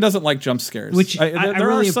 Mike Flanagan doesn't like jump scares, which I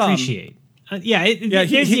really appreciate.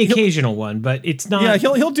 There's the occasional one, but it's not. Yeah,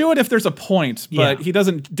 he'll do it if there's a point, but he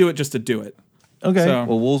doesn't do it just to do it. Okay. So,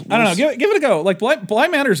 well, we'll I don't know. Give it a go. Like Bly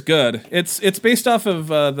Manor's good. It's based off of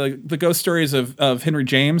the ghost stories of Henry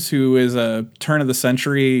James, who is a turn of the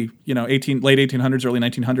century, late 1800s, early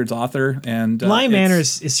 1900s author. And Bly Manor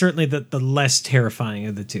is certainly the less terrifying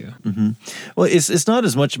of the two. Mm-hmm. Well, it's not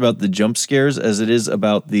as much about the jump scares as it is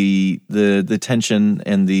about the tension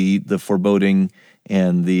and the foreboding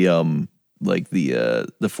and the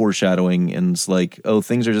foreshadowing, and it's like, oh,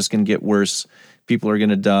 things are just going to get worse. People are going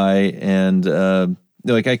to die, and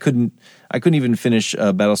I couldn't even finish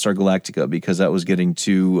Battlestar Galactica because that was getting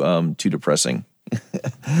too depressing.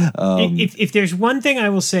 If there's one thing I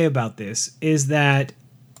will say about this, is that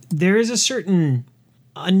there is a certain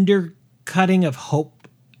undercutting of hope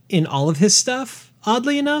in all of his stuff.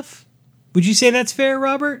 Oddly enough, would you say that's fair,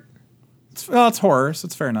 Robert? It's horror, so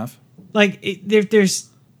it's fair enough. Like there's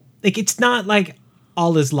it's not like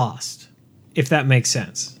all is lost, if that makes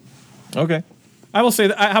sense. Okay. I will say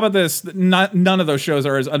that. How about this? None of those shows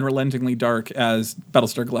are as unrelentingly dark as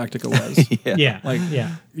Battlestar Galactica was.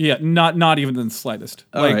 Yeah. Not even in the slightest.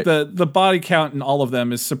 The body count in all of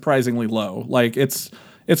them is surprisingly low. Like it's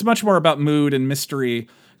much more about mood and mystery.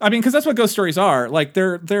 I mean, because that's what ghost stories are. Like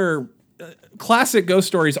they're classic ghost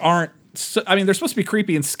stories aren't. I mean, they're supposed to be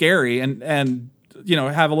creepy and scary and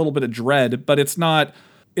have a little bit of dread, but it's not.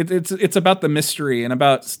 It's about the mystery and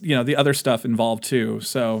about the other stuff involved too.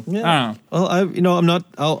 So yeah. I don't know. Well, I'm not.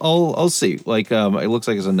 I'll see. Like it looks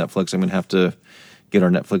like it's on Netflix. I'm gonna have to get our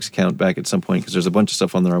Netflix account back at some point because there's a bunch of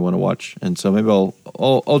stuff on there I want to watch, and so maybe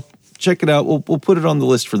I'll check it out. We'll put it on the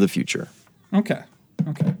list for the future. Okay.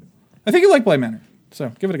 I think you like Bly Manor,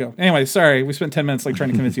 so give it a go. Anyway, sorry we spent 10 minutes trying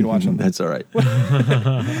to convince you to watch them. That's all right. All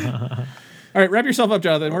right, wrap yourself up,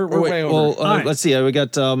 Jonathan. We're way over. Well, let's see. We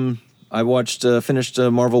got. I finished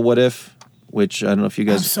Marvel What If, which I don't know if you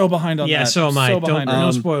guys. I'm so behind on that. Yeah, so am I.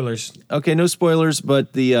 No spoilers. Okay, no spoilers, but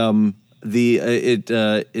it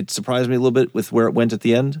surprised me a little bit with where it went at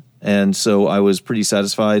the end, and so I was pretty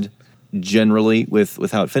satisfied generally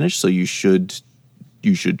with how it finished. So you should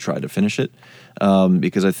try to finish it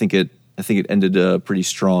because I think it ended pretty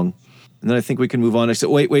strong. And then I think we can move on. I said,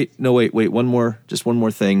 wait, one more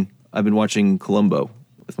thing. I've been watching Columbo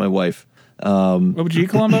with my wife. OG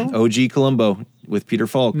Columbo? OG Columbo with Peter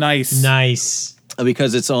Falk. Nice.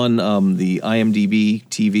 Because it's on the IMDb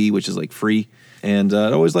TV, which is like free. And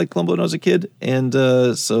I always liked Columbo when I was a kid. And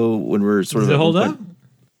so when we're sort Does of... it hold up?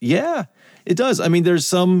 Yeah, it does. I mean,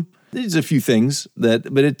 there's a few things but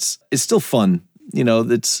it's still fun.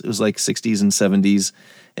 it was like 60s and 70s,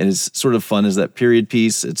 and it's sort of fun as that period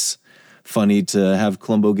piece. It's funny to have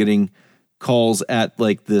Columbo getting calls at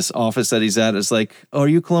like this office that he's at. It's like, oh, are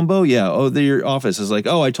you Columbo? Yeah. Oh, they're your office. It's like,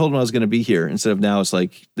 oh, I told him I was going to be here. Instead of now, it's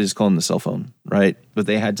like they just call him the cell phone, right? But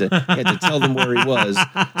they had to tell them where he was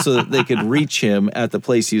so that they could reach him at the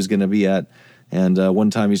place he was going to be at. And one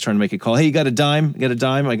time he's trying to make a call. Hey, you got a dime? You got a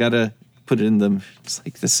dime? I got to put it in them. It's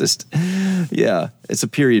like, this is, yeah, it's a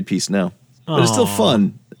period piece now. But it's still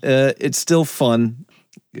fun. It's still fun.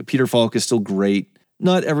 Peter Falk is still great.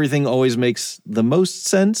 Not everything always makes the most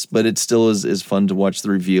sense, but it still is fun to watch the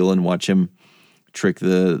reveal and watch him trick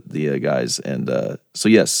the guys. And so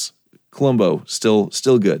yes, Columbo still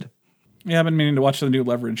good. Yeah, I've been meaning to watch the new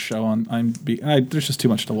Leverage show on IMDb. There's just too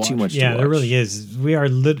much to watch. Yeah, there really is. We are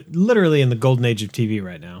literally in the golden age of TV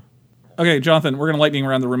right now. Okay, Jonathan, we're going to lightning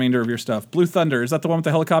around the remainder of your stuff. Blue Thunder, is that the one with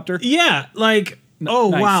the helicopter? Yeah, like...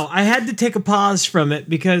 Oh, nice. Wow. I had to take a pause from it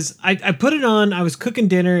because I put it on. I was cooking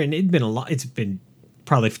dinner and it's been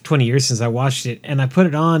probably 20 years since I watched it. And I put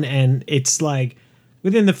it on and it's like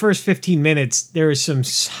within the first 15 minutes, there is some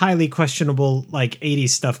highly questionable like 80s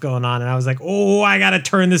stuff going on. And I was like, oh, I got to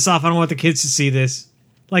turn this off. I don't want the kids to see this.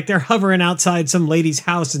 Like they're hovering outside some lady's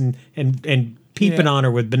house and peeping on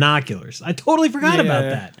her with binoculars. I totally forgot about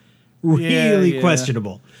that. Really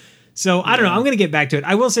questionable. So I don't know. I'm going to get back to it.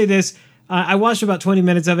 I will say this. I watched about 20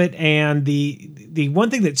 minutes of it, and the one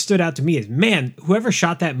thing that stood out to me is, man, whoever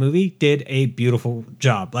shot that movie did a beautiful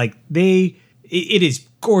job. Like it is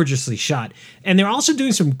gorgeously shot, and they're also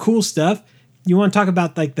doing some cool stuff. You want to talk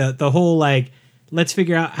about like the whole like let's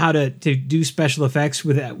figure out how to do special effects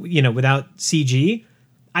without CG.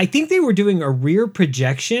 I think they were doing a rear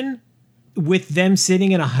projection with them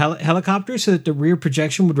sitting in a helicopter, so that the rear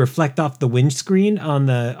projection would reflect off the windscreen on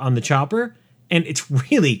the chopper, and it's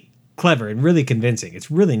really clever and really convincing. It's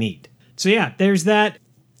really neat. So yeah, there's that.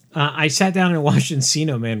 I sat down and watched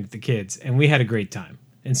Encino Man with the kids, and we had a great time.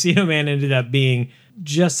 Encino Man ended up being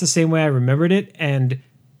just the same way I remembered it, and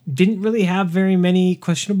didn't really have very many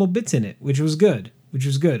questionable bits in it, which was good.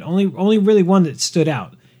 Only really one that stood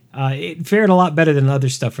out. It fared a lot better than other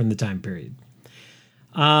stuff from the time period.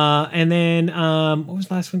 And then what was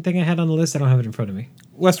the last one thing I had on the list? I don't have it in front of me.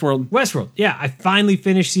 Westworld. Yeah, I finally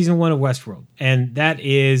finished season 1 of Westworld, and that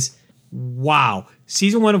is wow.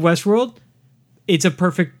 Season 1 of Westworld, it's a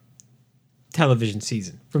perfect television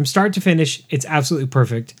season. From start to finish, it's absolutely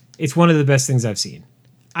perfect. It's one of the best things I've seen.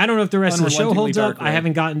 I don't know if the rest of the show holds up. Right? I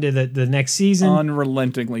haven't gotten to the next season.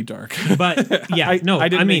 Unrelentingly dark. But yeah, I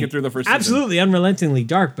didn't make it through the first season. Absolutely unrelentingly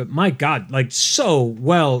dark, but my God, like so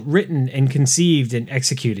well written and conceived and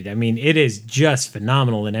executed. I mean, it is just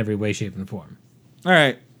phenomenal in every way, shape, and form. All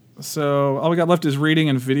right. So all we got left is reading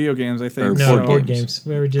and video games, I think. Board games.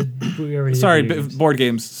 We already did board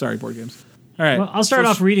games. Sorry, board games. All right. Well, I'll start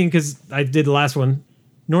off reading because I did the last one.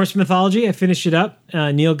 Norse mythology, I finished it up.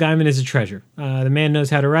 Neil Gaiman is a treasure. The man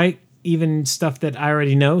knows how to write, even stuff that I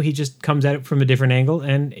already know. He just comes at it from a different angle,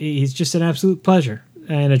 and he's just an absolute pleasure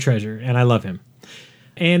and a treasure, and I love him.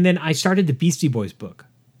 And then I started the Beastie Boys book,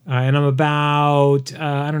 and I'm about,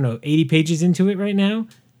 80 pages into it right now.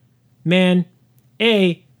 Man,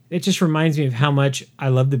 A, it just reminds me of how much I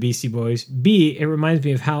love the Beastie Boys. B, it reminds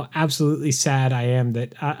me of how absolutely sad I am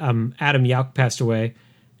that Adam Yauch passed away.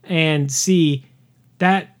 And C,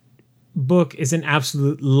 that book is an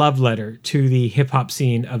absolute love letter to the hip-hop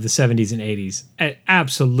scene of the 70s and 80s.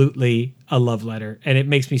 Absolutely a love letter, and it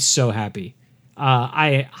makes me so happy.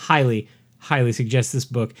 I highly, highly suggest this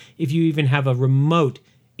book if you even have a remote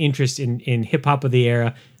interest in hip-hop of the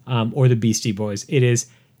era or the Beastie Boys. It is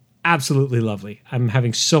absolutely lovely. I'm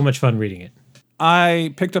having so much fun reading it.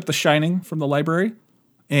 I picked up The Shining from the library,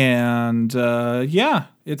 and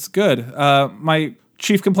it's good. My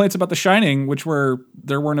chief complaints about The Shining, which were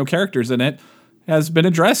there were no characters in it, has been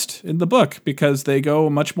addressed in the book because they go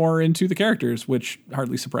much more into the characters, which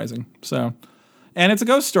hardly surprising. So, and it's a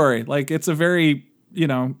ghost story. Like it's a very,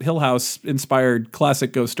 Hill House inspired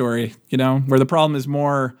classic ghost story, where the problem is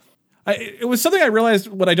more. It was something I realized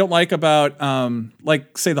what I don't like about,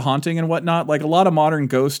 say The Haunting and whatnot. Like a lot of modern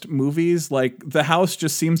ghost movies, like the house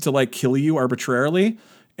just seems to like kill you arbitrarily.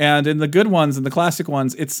 And in the good ones and the classic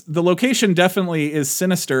ones, it's the location definitely is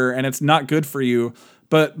sinister and it's not good for you.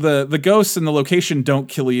 But the ghosts and the location don't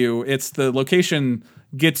kill you. It's the location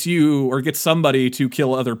gets you or gets somebody to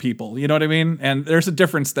kill other people. You know what I mean? And there's a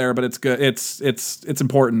difference there, but it's good. It's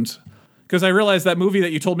important. Because I realized that movie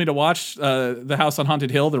that you told me to watch, The House on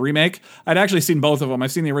Haunted Hill, the remake, I'd actually seen both of them.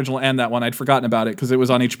 I've seen the original and that one. I'd forgotten about it because it was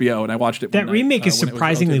on HBO and I watched it. That remake is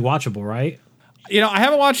surprisingly watchable, right? I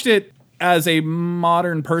haven't watched it as a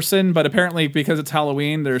modern person, but apparently because it's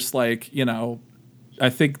Halloween, there's I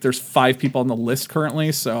think there's 5 people on the list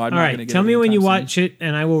currently, so I'm All not right, going to get tell it me when you anytime watch it,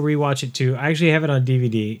 and I will rewatch it too. I actually have it on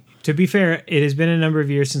DVD. To be fair, it has been a number of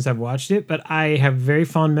years since I've watched it, but I have very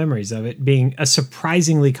fond memories of it being a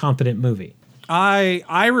surprisingly competent movie.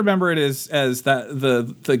 I remember it as that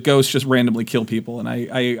the ghosts just randomly kill people, and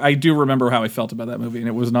I do remember how I felt about that movie, and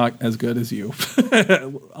it was not as good as you.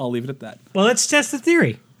 I'll leave it at that. Well, let's test the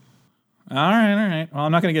theory. All right. Well,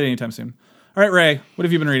 I'm not going to get it anytime soon. All right, Ray, what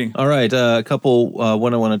have you been reading? All right, a couple.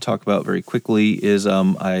 One I want to talk about very quickly is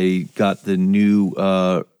I got the new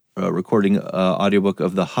recording audiobook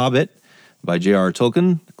of The Hobbit by J.R.R.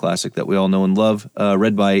 Tolkien, the classic that we all know and love,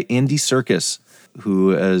 read by Andy Serkis,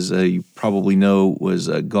 who, as you probably know, was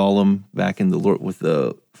Gollum back in the Lord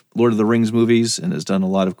of the Rings movies and has done a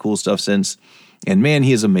lot of cool stuff since. And man,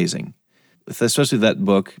 he is amazing, especially that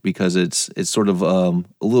book, because it's sort of a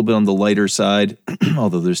little bit on the lighter side,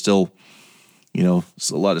 although there's still, a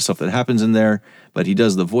lot of stuff that happens in there. But he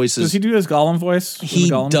does the voices. Does he do his Gollum voice? He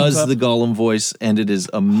does the Gollum voice, and it is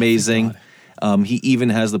amazing. He even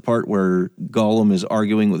has the part where Gollum is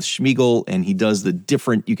arguing with Sméagol, and he does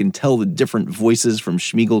you can tell the different voices from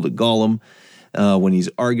Sméagol to Gollum when he's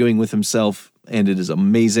arguing with himself, and it is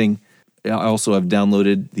amazing. I also have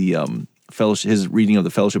downloaded the his reading of the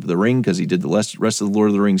Fellowship of the Ring, because he did the rest of the Lord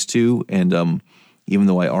of the Rings too, and even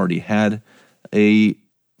though I already had a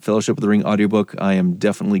Fellowship of the Ring audiobook, I am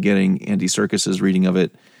definitely getting Andy Serkis's reading of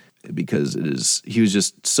it, because he was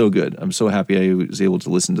just so good. I'm so happy I was able to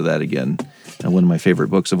listen to that again. One of my favorite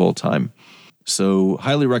books of all time. So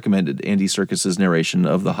highly recommended Andy Serkis's narration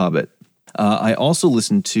of The Hobbit. I also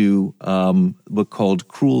listened to a book called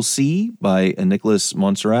Cruel Sea by Nicholas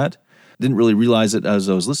Montserrat. Didn't really realize it as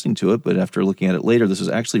I was listening to it, but after looking at it later, this was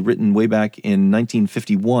actually written way back in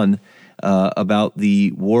 1951 about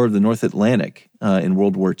the War of the North Atlantic in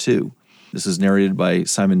World War II. This is narrated by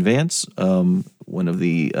Simon Vance, one of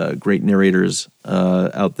the great narrators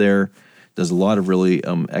out there. Does a lot of really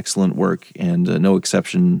excellent work, and no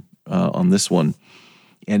exception on this one.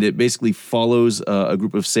 And it basically follows a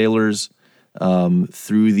group of sailors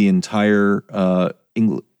through the entire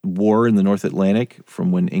war in the North Atlantic,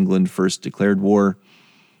 from when England first declared war,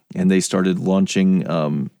 and they started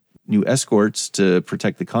launching new escorts to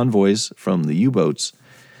protect the convoys from the U-boats.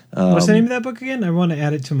 What's the name of that book again? I want to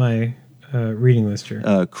add it to my reading list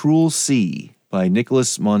here. Cruel Sea by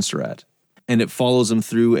Nicholas Montserrat. And it follows them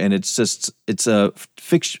through, and it's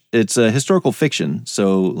a historical fiction.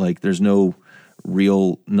 So like there's none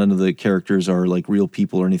of the characters are like real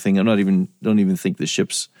people or anything. Don't even think the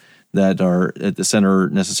ships that are at the center are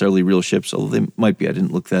necessarily real ships, although they might be. I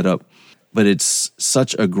didn't look that up. But it's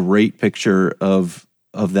such a great picture of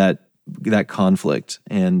that conflict,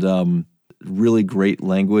 and really great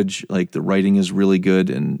language. Like the writing is really good,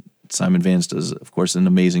 and Simon Vance does, of course, an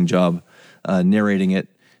amazing job narrating it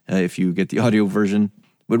if you get the audio version.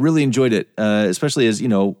 But really enjoyed it, especially as,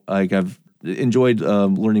 I've enjoyed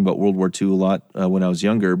learning about World War II a lot when I was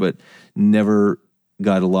younger, but never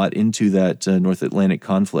got a lot into that North Atlantic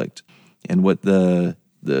conflict and what the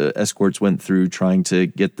escorts went through trying to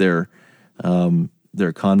get their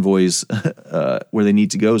convoys where they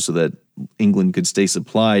need to go so that England could stay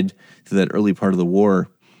supplied through that early part of the war.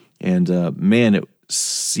 And man, it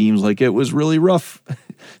seems like it was really rough,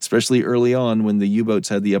 especially early on when the U-boats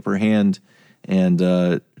had the upper hand, and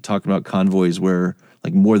talking about convoys where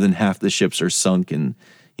like more than half the ships are sunk, and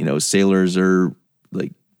sailors are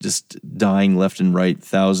like just dying left and right,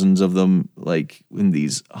 thousands of them, like in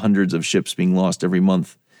these hundreds of ships being lost every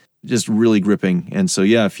month. Just really gripping. And so,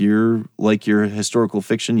 yeah, if you're like your historical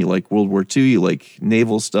fiction, you like World War II, you like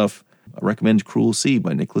naval stuff, I recommend Cruel Sea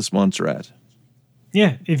by Nicholas Montserrat.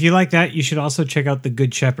 Yeah, if you like that, you should also check out The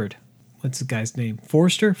Good Shepherd. What's the guy's name?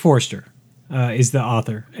 Forster is the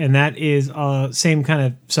author. And that is same kind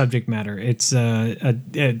of subject matter. It's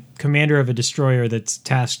a commander of a destroyer that's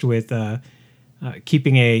tasked with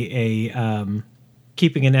keeping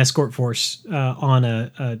keeping an escort force on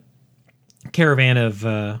a caravan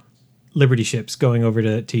of Liberty ships going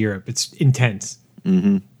over to Europe. It's intense.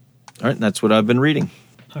 Mm-hmm. All right, that's what I've been reading.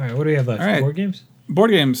 All right, what do we have left? All right. Board games?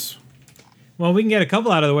 Board games. Well, we can get a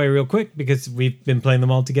couple out of the way real quick because we've been playing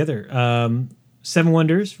them all together. Seven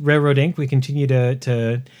Wonders, Railroad Ink. We continue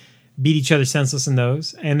to beat each other senseless in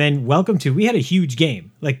those. And then Welcome to. We had a huge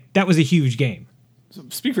game. Like, that was a huge game. So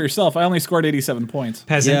speak for yourself. I only scored 87 points.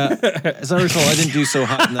 Peasant. Yeah, as I recall, I didn't do so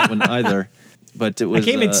hot in that one either. But it was. I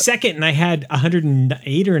came in second, and I had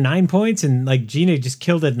 108 or 9 points, and like Gina just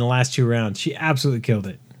killed it in the last 2 rounds. She absolutely killed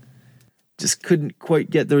it. Just couldn't quite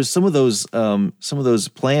get. There was some of those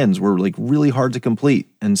plans were like really hard to complete,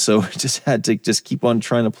 and so I just had to just keep on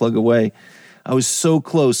trying to plug away. I was so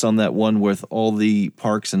close on that one with all the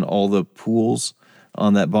parks and all the pools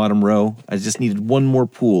on that bottom row. I just needed one more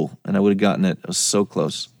pool, and I would have gotten it. I was so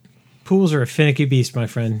close. Pools are a finicky beast, my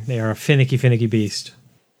friend. They are a finicky beast.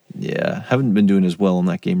 Yeah, haven't been doing as well in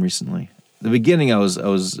that game recently. The beginning, I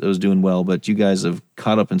was doing well, but you guys have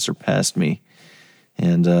caught up and surpassed me,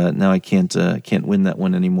 and now I can't win that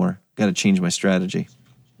one anymore. Got to change my strategy.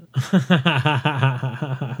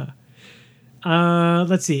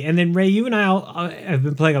 Let's see. And then, Ray, you and I have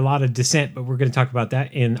been playing a lot of Descent, but we're going to talk about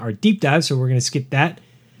that in our deep dive, so we're going to skip that.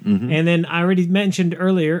 Mm-hmm. And then I already mentioned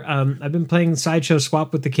earlier, I've been playing Sideshow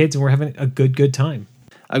Swap with the kids, and we're having a good time.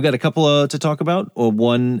 I've got a couple to talk about.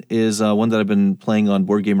 One is one that I've been playing on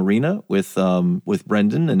Board Game Arena with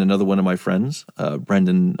Brendan and another one of my friends,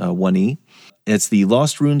 Brendan 1E. It's the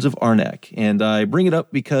Lost Ruins of Arnak, and I bring it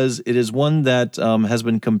up because it is one that has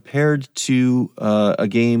been compared to a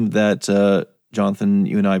game that Jonathan,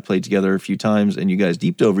 you and I played together a few times, and you guys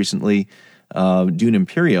deep dove recently, Dune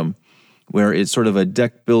Imperium, where it's sort of a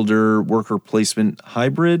deck builder worker placement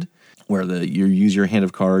hybrid, where you use your hand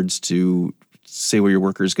of cards to say where your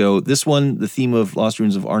workers go. This one, the theme of Lost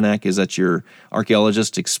Ruins of Arnak is that you're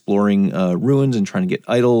archaeologist exploring ruins and trying to get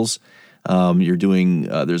idols. You're doing,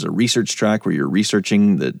 there's a research track where you're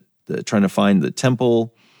researching trying to find the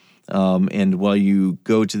temple. And while you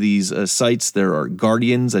go to these sites, there are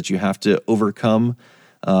guardians that you have to overcome.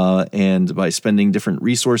 And by spending different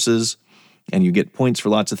resources, and you get points for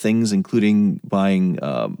lots of things, including buying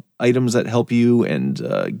items that help you and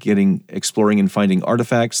exploring and finding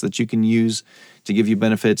artifacts that you can use to give you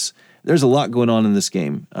benefits. There's a lot going on in this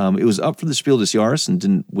game. It was up for the Spiel des Jahres and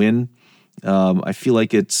didn't win. I feel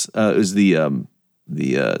like it was the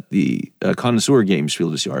connoisseur game Spiel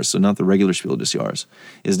des Jahres, so not the regular Spiel des Jahres.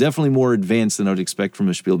 It's definitely more advanced than I would expect from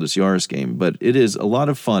a Spiel des Jahres game, but it is a lot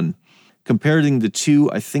of fun. Comparing the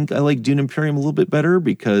two, I think I like Dune Imperium a little bit better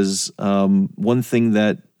because one thing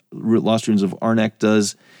that Lost Ruins of Arnak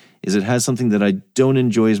does is it has something that I don't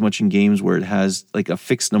enjoy as much in games where it has like a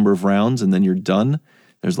fixed number of rounds and then you're done.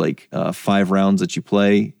 There's like 5 rounds that you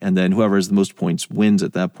play, and then whoever has the most points wins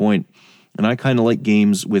at that point. And I kind of like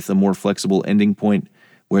games with a more flexible ending point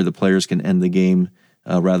where the players can end the game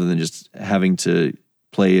rather than just having to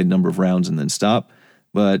play a number of rounds and then stop.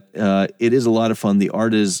 But it is a lot of fun. The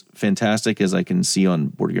art is fantastic, as I can see on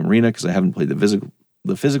Board Game Arena, because I haven't played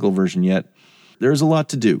the physical version yet. There's a lot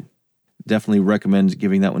to do. Definitely recommend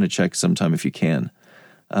giving that one a check sometime if you can.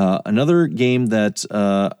 Another game that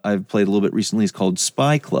I've played a little bit recently is called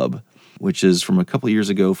Spy Club, which is from a couple years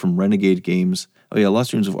ago from Renegade Games. Oh yeah,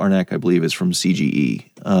 Lost Ruins of Arnak, I believe, is from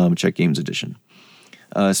CGE, Czech Games Edition.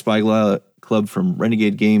 Spy Club from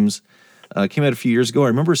Renegade Games came out a few years ago. I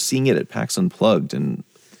remember seeing it at PAX Unplugged and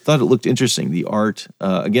thought it looked interesting. The art,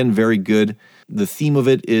 again, very good. The theme of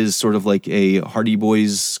it is sort of like a Hardy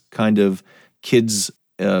Boys kind of kids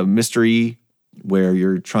mystery where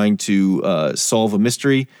you're trying to solve a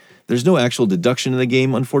mystery. There's no actual deduction in the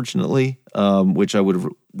game, unfortunately, which I would have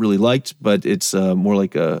really liked, but it's more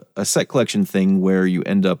like a set collection thing where you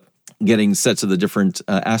end up getting sets of the different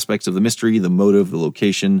aspects of the mystery, the motive, the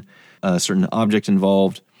location, a certain object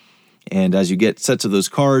involved. And as you get sets of those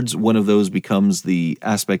cards, one of those becomes the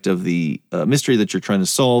aspect of the mystery that you're trying to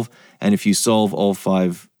solve. And if you solve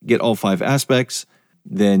get all 5 aspects,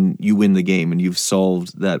 then you win the game and you've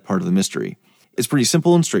solved that part of the mystery. It's pretty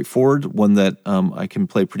simple and straightforward, one that I can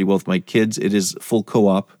play pretty well with my kids. It is full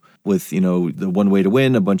co-op with, the one way to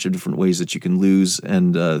win, a bunch of different ways that you can lose,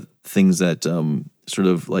 and things that sort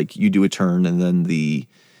of like you do a turn and then the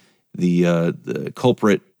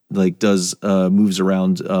culprit like does moves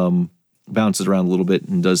around, bounces around a little bit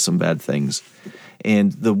and does some bad things.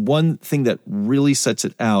 And the one thing that really sets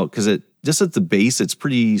it out, because it just at the base, it's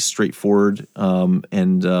pretty straightforward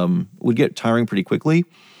and would get tiring pretty quickly.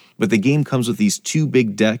 But the game comes with these 2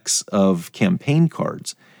 big decks of campaign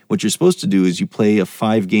cards. What you're supposed to do is you play a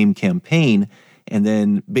 5-game campaign, and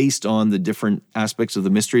then based on the different aspects of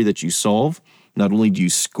the mystery that you solve, not only do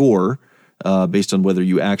you score based on whether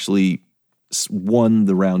you actually won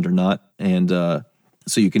the round or not, and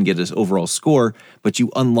so you can get an overall score, but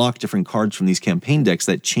you unlock different cards from these campaign decks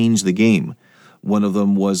that change the game. One of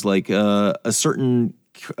them was like a certain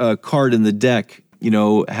card in the deck,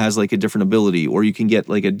 has like a different ability, or you can get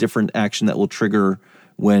like a different action that will trigger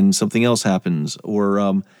when something else happens,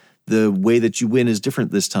 or the way that you win is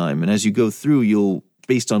different this time. And as you go through,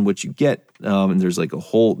 based on what you get, and there's like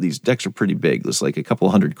these decks are pretty big. There's like a couple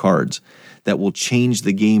hundred cards that will change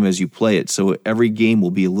the game as you play it. So every game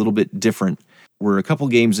will be a little bit different. We're a couple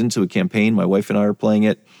games into a campaign. My wife and I are playing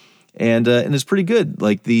it. And it's pretty good.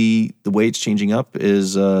 Like the way it's changing up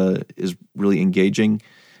is really engaging,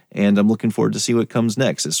 and I'm looking forward to see what comes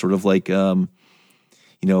next. It's sort of like,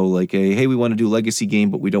 like hey, we want to do a legacy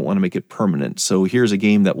game, but we don't want to make it permanent. So here's a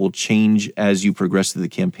game that will change as you progress through the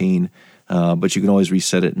campaign, but you can always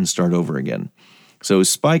reset it and start over again. So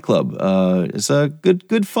Spy Club is a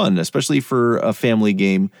good fun, especially for a family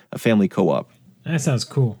game, a family co-op. That sounds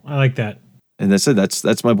cool. I like that. And that's it.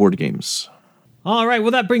 That's my board games. All right, well,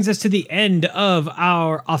 that brings us to the end of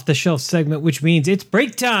our off-the-shelf segment, which means it's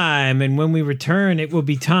break time. And when we return, it will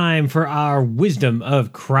be time for our Wisdom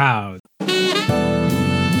of Crowd.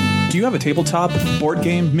 Do you have a tabletop, board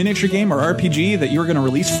game, miniature game, or RPG that you're going to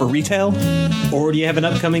release for retail? Or do you have an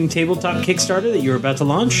upcoming tabletop Kickstarter that you're about to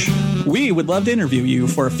launch? We would love to interview you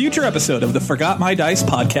for a future episode of the Forgot My Dice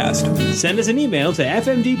podcast. Send us an email to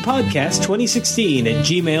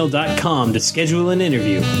fmdpodcast2016@gmail.com to schedule an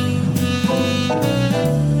interview.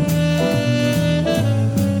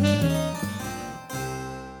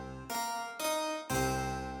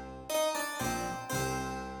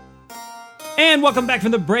 And welcome back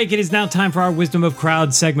from the break. It is now time for our Wisdom of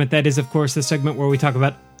Crowd segment. That is, of course, the segment where we talk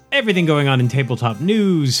about everything going on in tabletop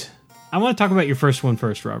news. I want to talk about your first one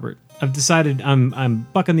first, Robert. I've decided I'm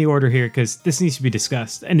bucking the order here because this needs to be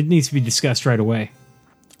discussed, and it needs to be discussed right away.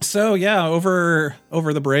 So, yeah, over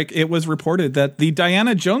the break, it was reported that the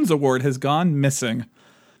Diana Jones Award has gone missing.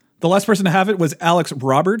 The last person to have it was Alex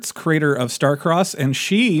Roberts, creator of Starcross, and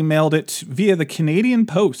she mailed it via the Canadian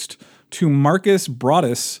Post to Marcus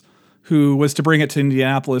Broadus, who was to bring it to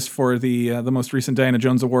Indianapolis for the most recent Diana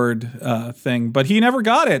Jones Award thing. But he never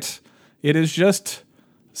got it. It is just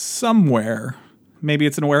somewhere. Maybe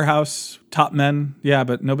it's in a warehouse, top men. Yeah,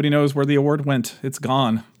 but nobody knows where the award went. It's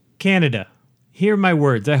gone. Canada, hear my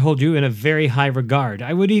words. I hold you in a very high regard.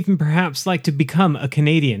 I would even perhaps like to become a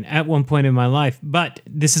Canadian at one point in my life. But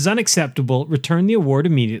this is unacceptable. Return the award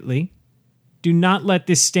immediately. Do not let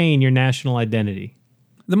this stain your national identity.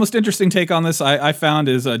 The most interesting take on this I found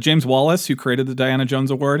is James Wallace, who created the Diana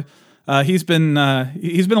Jones Award. He's been a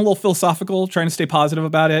little philosophical, trying to stay positive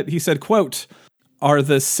about it. He said, quote, "Are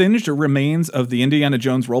the singed remains of the Indiana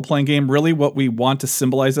Jones role-playing game really what we want to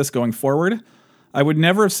symbolize us going forward? I would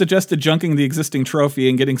never have suggested junking the existing trophy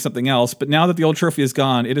and getting something else, but now that the old trophy is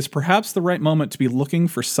gone, it is perhaps the right moment to be looking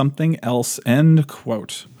for something else." End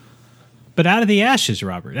quote. But out of the ashes,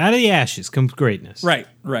 Robert, out of the ashes comes greatness. Right.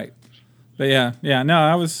 But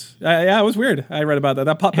no, it was weird. I read about that.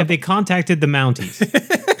 That popped Have up. they contacted the Mounties?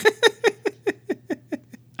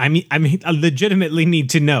 I mean, I legitimately need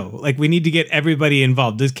to know. Like, we need to get everybody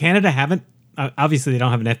involved. Does Canada have an? Obviously, they don't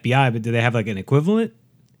have an FBI, but do they have like an equivalent?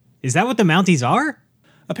 Is that what the Mounties are?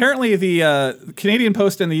 Apparently, the Canadian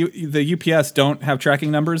Post and the UPS don't have tracking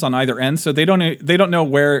numbers on either end, so they don't know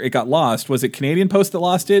where it got lost. Was it Canadian Post that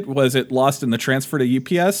lost it? Was it lost in the transfer to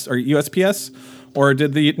UPS or USPS, or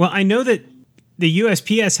did the? Well, I know that the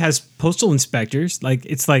USPS has postal inspectors. Like,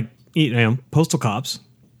 it's like, postal cops.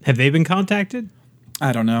 Have they been contacted?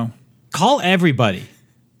 I don't know. Call everybody.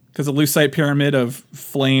 Because the Lucite pyramid of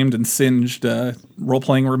flamed and singed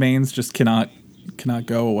role-playing remains just cannot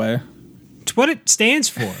go away. It's what it stands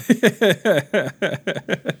for.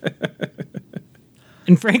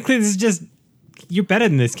 And frankly, this is just, you're better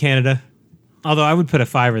than this, Canada. Although I would put a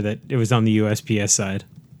 $5 that it was on the USPS side.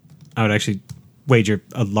 I would actually wager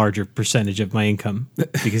a larger percentage of my income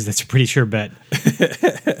because that's a pretty sure bet.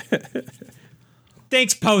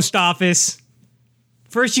 Thanks, Post Office.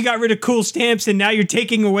 First you got rid of cool stamps, and now you're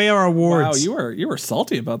taking away our awards. Wow, you were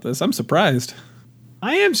salty about this. I'm surprised.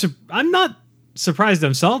 I'm not surprised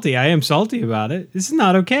I'm salty. I am salty about it. This is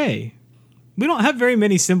not okay. We don't have very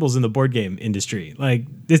many symbols in the board game industry. Like,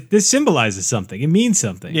 this symbolizes something. It means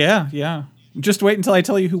something. Yeah. Just wait until I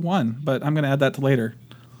tell you who won, but I'm going to add that to later.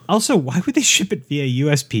 Also, why would they ship it via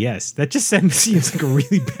USPS? That just seems like a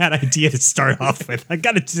really bad idea to start off with. I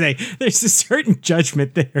gotta say, there's a certain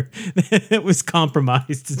judgment there that was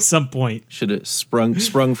compromised at some point. Should have sprung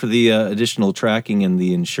for the additional tracking and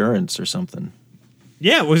the insurance or something.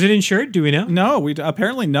 Yeah, was it insured? Do we know? No, we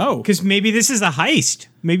apparently no. Because maybe this is a heist.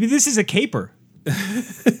 Maybe this is a caper. God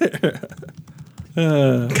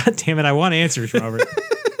damn it, I want answers, Robert.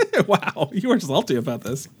 Wow, you were salty about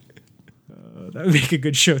this. That would make a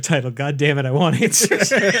good show title. God damn it, I want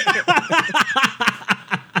answers. I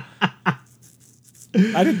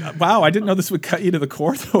didn't know this would cut you to the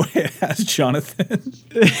core the way it has, Jonathan.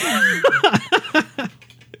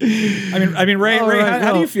 I mean, Ray,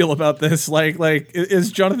 how do you feel about this? Like,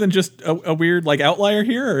 is Jonathan just a weird outlier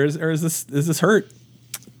here, or is this hurt?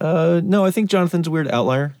 No, I think Jonathan's a weird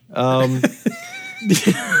outlier. I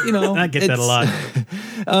get that a lot.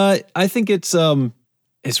 I think it's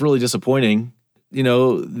really disappointing.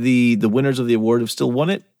 The winners of the award have still won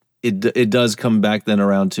it, it does come back then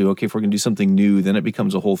around to, okay, if we're going to do something new, then it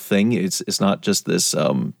becomes a whole thing. It's not just this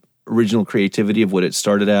original creativity of what it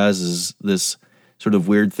started as is this sort of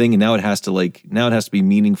weird thing, and now it has to be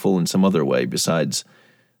meaningful in some other way besides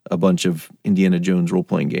a bunch of Indiana Jones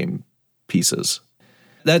role-playing game pieces.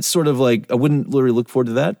 That's sort of like, I wouldn't literally look forward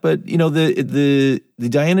to that, but the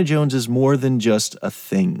Diana Jones is more than just a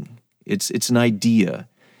thing. It's an idea.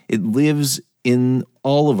 It lives in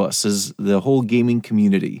all of us as the whole gaming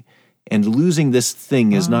community, and losing this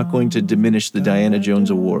thing is not going to diminish the Diana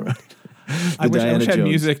Jones award. I wish I had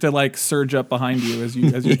music to like surge up behind you as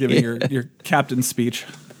you're giving your captain speech.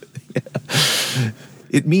 Yeah.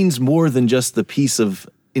 It means more than just the piece of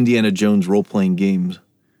Indiana Jones role-playing games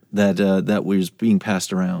that was being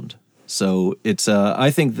passed around. So it's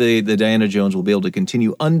I think the Diana Jones will be able to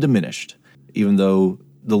continue undiminished, even though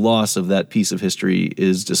the loss of that piece of history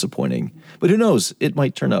is disappointing. But who knows? It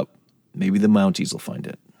might turn up. Maybe the Mounties will find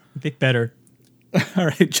it. I think better. All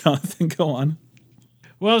right, Jonathan, go on.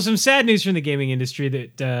 Well, some sad news from the gaming industry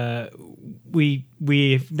that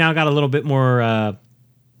we've now got a little bit more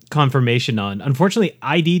confirmation on. Unfortunately,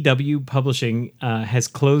 IDW Publishing has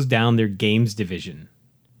closed down their games division.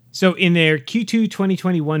 So in their Q2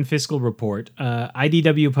 2021 fiscal report,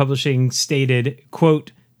 IDW Publishing stated,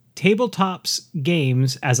 quote, "Tabletops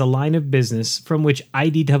games as a line of business from which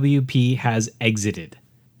IDWP has exited."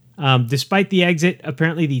 Despite the exit,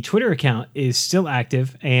 apparently the Twitter account is still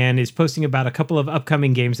active and is posting about a couple of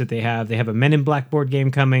upcoming games that they have. They have a Men in Black board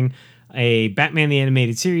game coming, a Batman the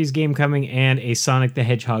Animated Series game coming, and a Sonic the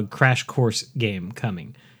Hedgehog Crash Course game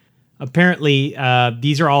coming. Apparently,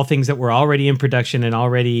 these are all things that were already in production and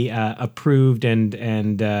already approved and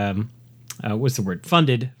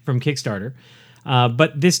funded from Kickstarter.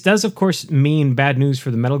 But this does, of course, mean bad news for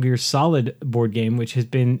the Metal Gear Solid board game, which has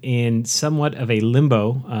been in somewhat of a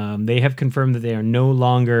limbo. They have confirmed that they are no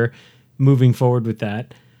longer moving forward with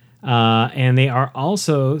that. And they are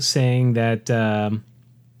also saying that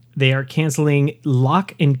they are canceling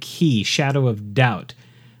Lock and Key Shadow of Doubt.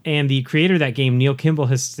 And the creator of that game, Neil Kimball,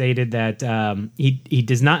 has stated that he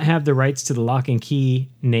does not have the rights to the Lock and Key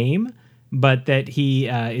name, but that he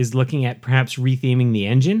is looking at perhaps retheming the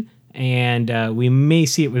engine. And we may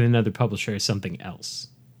see it with another publisher as something else.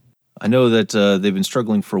 I know that they've been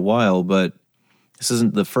struggling for a while, but this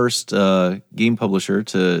isn't the first game publisher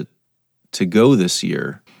to go this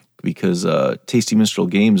year, because Tasty Minstrel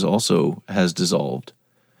Games also has dissolved.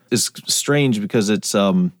 It's strange because it's,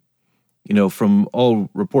 from all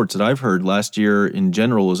reports that I've heard, last year in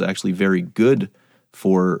general was actually very good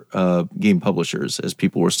for game publishers as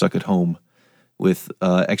people were stuck at home with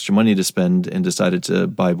extra money to spend and decided to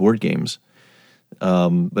buy board games.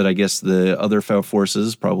 But I guess the other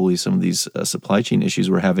forces, probably some of these supply chain issues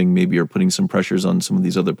we're having, maybe are putting some pressures on some of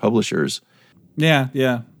these other publishers. Yeah.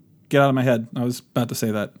 Get out of my head. I was about to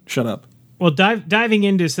say that. Shut up. Well, diving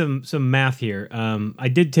into some math here, I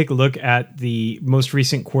did take a look at the most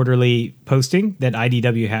recent quarterly posting that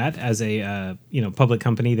IDW had as a public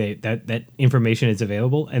company. That information is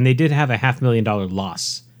available, and they did have a $500,000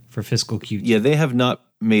 loss for fiscal Q2. Yeah, they have not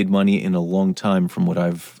made money in a long time from what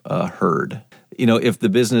I've heard. If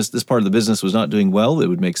this part of the business was not doing well, it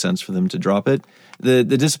would make sense for them to drop it. The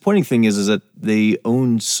disappointing thing is that they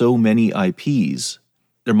own so many IPs.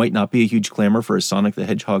 There might not be a huge clamor for a Sonic the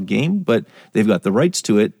Hedgehog game, but they've got the rights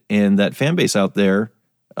to it, and that fan base out there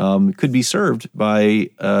could be served by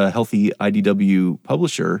a healthy IDW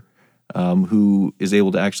publisher who is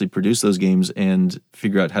able to actually produce those games and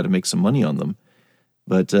figure out how to make some money on them.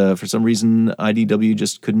 But for some reason, IDW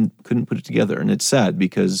just couldn't put it together, and it's sad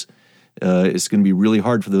because it's going to be really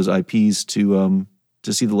hard for those IPs to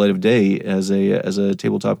see the light of day as a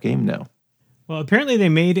tabletop game now. Well, apparently they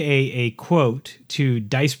made a quote to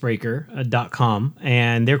Dicebreaker.com,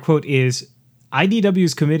 and their quote is, "IDW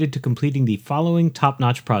is committed to completing the following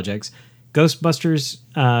top-notch projects: Ghostbusters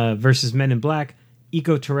versus Men in Black,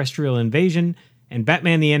 Eco-Terrestrial Invasion, and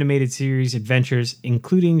Batman the Animated Series Adventures,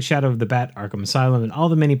 including Shadow of the Bat, Arkham Asylum, and all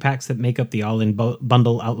the many packs that make up the all-in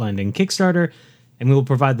bundle outlined in Kickstarter, and we will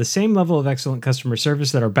provide the same level of excellent customer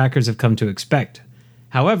service that our backers have come to expect.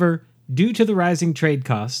 However, due to the rising trade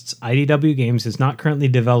costs, IDW Games is not currently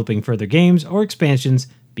developing further games or expansions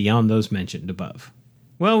beyond those mentioned above."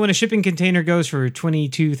 Well, when a shipping container goes for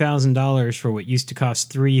 $22,000 for what used to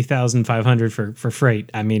cost $3,500 for freight,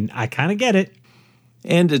 I mean, I kind of get it.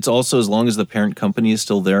 And it's also, as long as the parent company is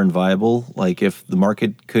still there and viable, like if the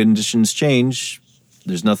market conditions change,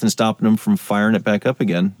 there's nothing stopping them from firing it back up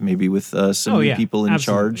again, maybe with some new people in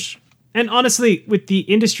charge. And honestly, with the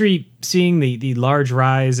industry seeing the large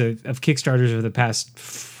rise of Kickstarters over the past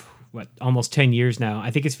almost 10 years now,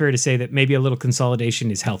 I think it's fair to say that maybe a little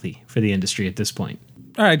consolidation is healthy for the industry at this point.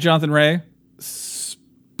 All right, Jonathan Ray.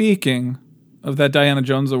 Speaking of that Diana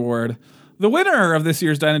Jones Award, the winner of this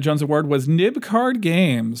year's Diana Jones Award was Nibcard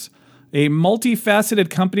Games, a multifaceted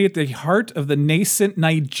company at the heart of the nascent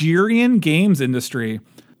Nigerian games industry.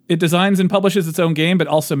 It designs and publishes its own game, but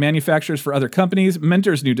also manufactures for other companies,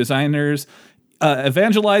 mentors new designers,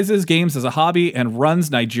 evangelizes games as a hobby, and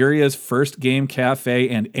runs Nigeria's first game cafe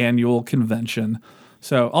and annual convention.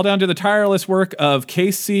 So all down to the tireless work of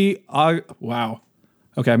KC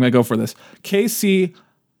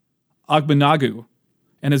Ogbunagu,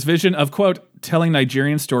 and his vision of, quote, telling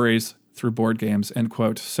Nigerian stories through board games, end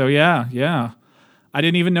quote. So yeah. I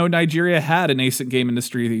didn't even know Nigeria had a nascent game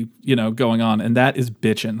industry, going on, and that is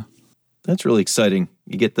bitchin'. That's really exciting.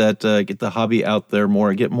 You get that, get the hobby out there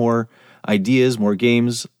more, get more ideas, more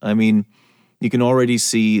games. I mean, you can already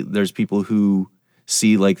see there's people who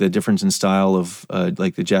see like the difference in style of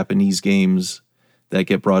like the Japanese games that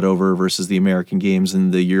get brought over versus the American games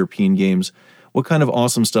and the European games. What kind of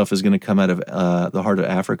awesome stuff is going to come out of the heart of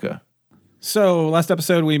Africa? So last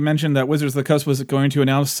episode, we mentioned that Wizards of the Coast was going to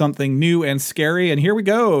announce something new and scary, and here we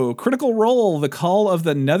go. Critical Role, The Call of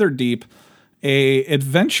the Netherdeep, a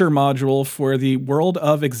adventure module for the world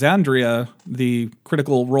of Exandria, the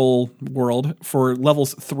Critical Role world, for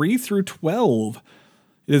levels 3 through 12.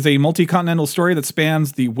 It is a multi-continental story that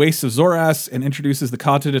spans the wastes of Zoras and introduces the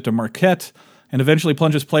continent of Marquette, and eventually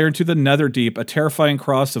plunges player into the Netherdeep, a terrifying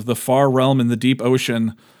cross of the far realm in the deep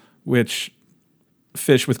ocean, which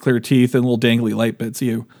fish with clear teeth and little dangly light bits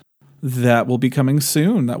you. That will be coming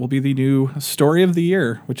soon. That will be the new story of the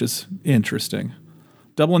year, which is interesting.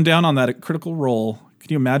 Doubling down on that at Critical Role. Can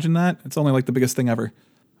you imagine that? It's only like the biggest thing ever.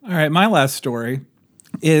 All right, my last story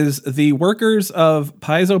is the workers of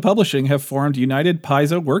Paizo Publishing have formed United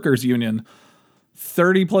Paizo Workers Union.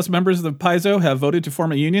 30 plus members of the Paizo have voted to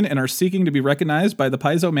form a union and are seeking to be recognized by the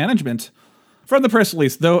Paizo management. From the press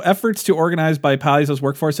release, though efforts to organize by Paizo's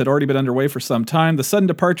workforce had already been underway for some time, the sudden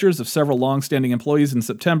departures of several long-standing employees in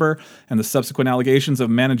September and the subsequent allegations of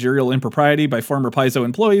managerial impropriety by former Paizo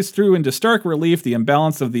employees threw into stark relief the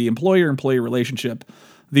imbalance of the employer-employee relationship.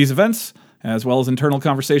 These events, as well as internal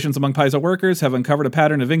conversations among Paizo workers, have uncovered a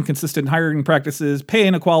pattern of inconsistent hiring practices, pay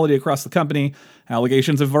inequality across the company,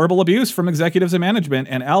 allegations of verbal abuse from executives and management,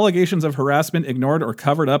 and allegations of harassment ignored or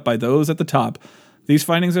covered up by those at the top. These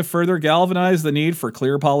findings have further galvanized the need for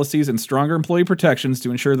clear policies and stronger employee protections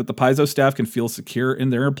to ensure that the Paizo staff can feel secure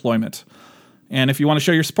in their employment. And if you want to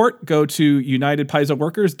show your support, go to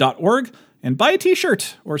unitedpaizoworkers.org and buy a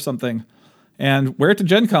t-shirt or something and wear it to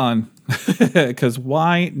Gen Con, because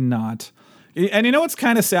why not? And you know what's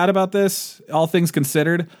kind of sad about this, all things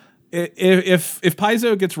considered? If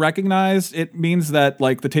Paizo gets recognized, it means that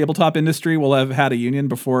like the tabletop industry will have had a union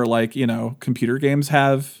before computer games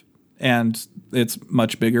have, and it's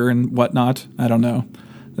much bigger and whatnot. I don't know.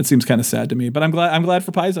 That seems kind of sad to me, but I'm glad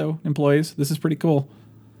for Paizo employees. This is pretty cool.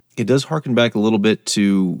 It does harken back a little bit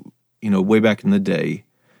to, way back in the day.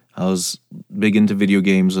 I was big into video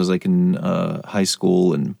games. I was like in high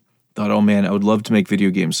school and thought, oh man, I would love to make video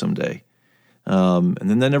games someday. And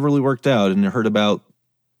then that never really worked out. And I heard about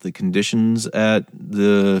the conditions at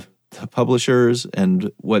the publishers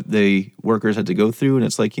and what workers had to go through. And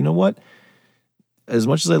it's like, you know what? As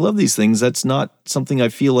much as I love these things, that's not something I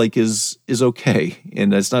feel like is okay.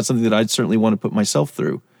 And that's not something that I'd certainly want to put myself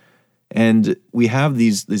through. And we have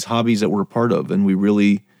these hobbies that we're a part of, and we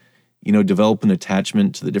really, develop an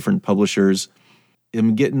attachment to the different publishers.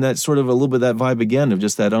 I'm getting that sort of a little bit of that vibe again of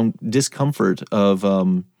just that discomfort of,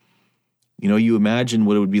 you imagine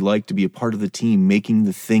what it would be like to be a part of the team making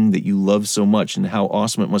the thing that you love so much and how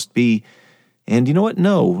awesome it must be. And you know what?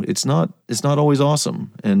 No, it's not always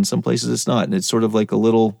awesome. And some places it's not. And it's sort of like a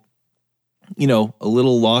little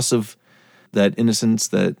loss of that innocence,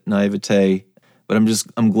 that naivete. But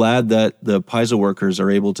I'm glad that the Paizo workers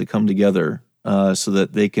are able to come together so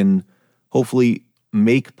that they can hopefully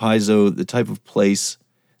make Paizo the type of place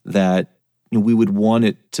that we would want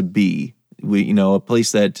it to be. A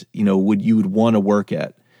place that, you would want to work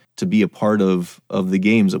at, to be a part of the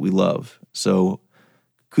games that we love. So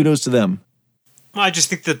kudos to them. Well, I just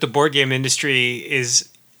think that the board game industry is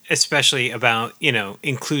especially about,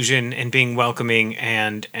 inclusion and being welcoming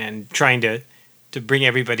and trying to bring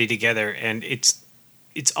everybody together. And it's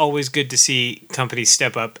always good to see companies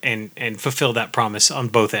step up and fulfill that promise on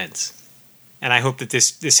both ends. And I hope that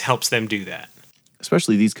this helps them do that.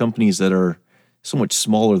 Especially these companies that are so much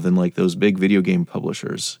smaller than like those big video game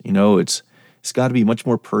publishers. It's got to be much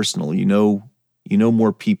more personal. You know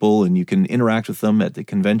more people, and you can interact with them at the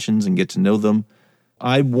conventions and get to know them.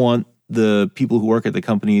 I want the people who work at the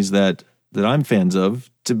companies that I'm fans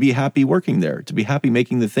of to be happy working there, to be happy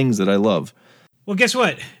making the things that I love. Well, guess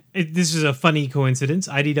what? This is a funny coincidence.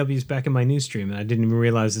 IDW is back in my news stream, and I didn't even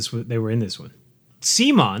realize they were in this one.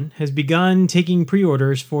 CMON has begun taking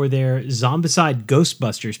pre-orders for their Zombicide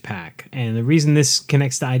Ghostbusters pack. And the reason this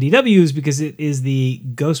connects to IDW is because it is the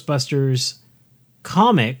Ghostbusters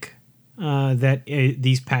comic that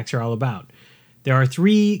these packs are all about. There are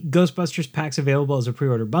 3 Ghostbusters packs available as a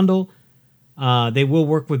pre-order bundle. They will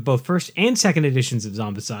work with both first and second editions of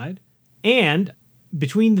Zombicide. And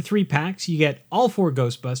between the 3 packs, you get all 4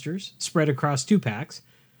 Ghostbusters spread across 2 packs.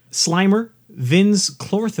 Slimer, Vince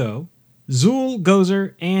Clortho, Zool,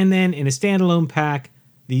 Gozer, and then in a standalone pack,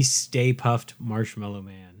 the Stay Puft Marshmallow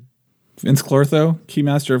Man. Vince Clortho,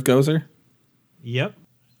 Keymaster of Gozer. Yep.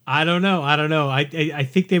 I don't know. I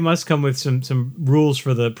think they must come with some rules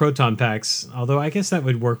for the proton packs, although I guess that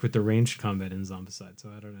would work with the ranged combat in Zombicide, so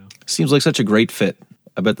I don't know. Seems like such a great fit.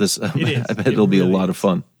 I bet this. It is. I bet it'll be a lot of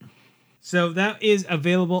fun. So that is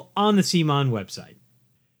available on the CMON website.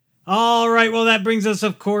 All right, well, that brings us,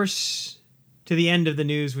 of course, to the end of the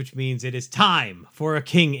news, which means it is time for A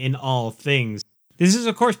King in All Things. This is,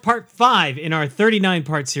 of course, part 5 in our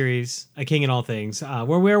 39-part series, A King in All Things,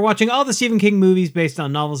 where we are watching all the Stephen King movies based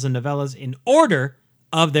on novels and novellas in order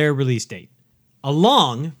of their release date,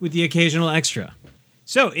 along with the occasional extra.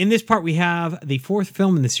 So, in this part, we have the 4th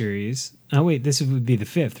film in the series. Oh, wait, this would be the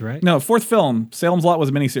 5th, right? No, 4th film. Salem's Lot was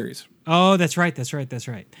a miniseries. Oh, that's right.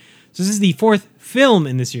 So this is the 4th film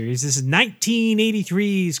in the series. This is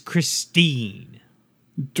 1983's Christine.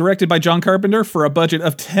 Directed by John Carpenter for a budget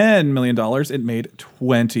of $10 million. It made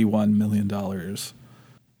 $21 million.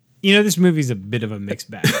 You know, this movie's a bit of a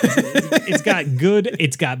mixed bag. It's got good,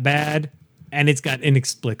 it's got bad, and it's got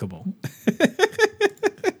inexplicable.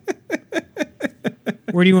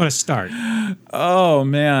 Where do you want to start? Oh,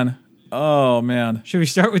 man. Should we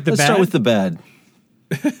start with the Let's bad? start with the bad.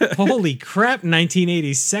 Holy crap,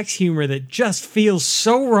 1980s sex humor that just feels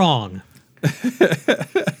so wrong.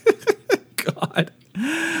 God.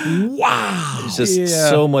 Wow. It's just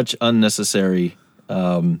so much unnecessary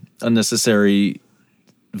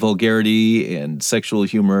vulgarity and sexual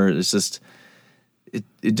humor. It's just, it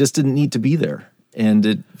just didn't need to be there. And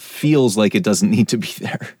it feels like it doesn't need to be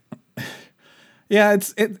there. Yeah,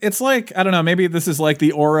 it's like, I don't know, maybe this is like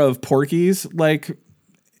the aura of Porky's, like,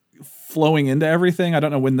 flowing into everything. I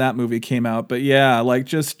don't know when that movie came out, but yeah, like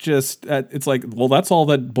just it's like, well, that's all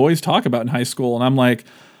that boys talk about in high school. And I'm like,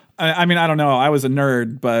 I mean, I don't know. I was a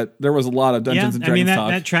nerd, but there was a lot of Dungeons and Dragons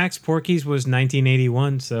talk. That tracks. Porky's was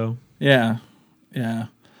 1981, so. Yeah. I mean,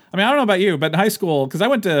 I don't know about you, but in high school, because I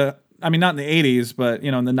went to, I mean, not in the 80s, but,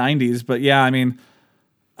 in the 90s. But yeah, I mean,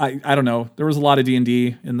 I don't know. There was a lot of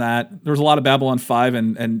D&D in that. There was a lot of Babylon 5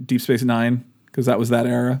 and Deep Space Nine, because that was that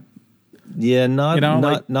era. Yeah, not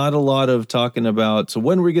a lot of talking about, so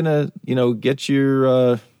when we're going to, get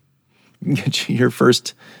your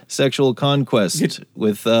first sexual conquest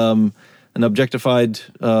with an objectified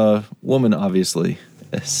woman, obviously.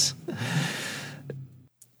 Yes.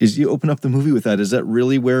 Is you open up the movie with that? Is that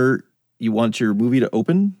really where you want your movie to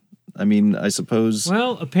open? I mean, I suppose.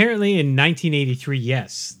 Well, apparently in 1983,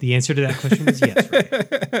 yes. The answer to that question was yes.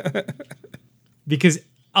 Right? Because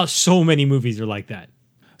so many movies are like that.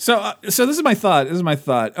 So this is my thought.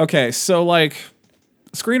 Okay, so like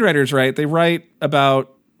screenwriters, right? They write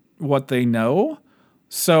about what they know.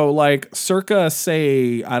 So like circa,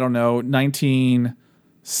 say, I don't know,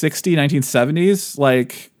 1960, 1970s,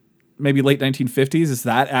 like maybe late 1950s. Is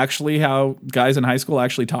that actually how guys in high school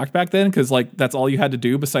actually talked back then? Because like that's all you had to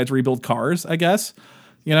do besides rebuild cars, I guess.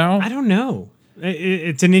 I don't know.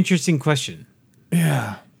 It's an interesting question.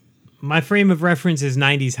 Yeah. My frame of reference is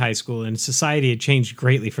 90s high school, and society had changed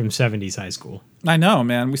greatly from 70s high school. I know,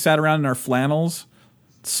 man. We sat around in our flannels,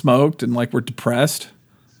 smoked, and like we're depressed.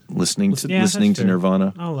 Listening to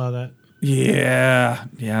Nirvana. I'll allow that. Yeah,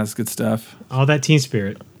 it's good stuff. All that teen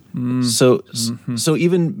spirit. So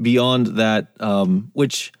even beyond that,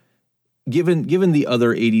 which given the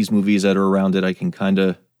other 80s movies that are around it, I can kind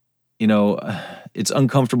of, it's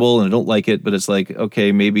uncomfortable and I don't like it, but it's like,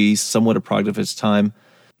 okay, maybe somewhat a product of its time.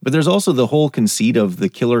 But there's also the whole conceit of the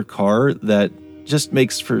killer car that just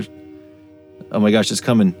makes for, oh my gosh, it's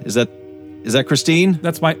coming. Is that Christine?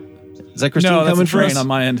 Is that Christine coming that's a for train us? On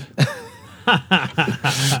my end.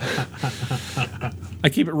 I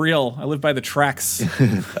keep it real. I live by the tracks.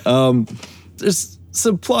 There's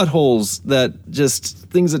some plot holes that just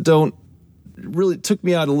things that don't really took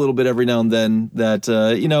me out a little bit every now and then. That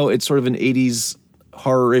it's sort of an 80s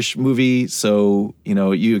horror-ish movie, so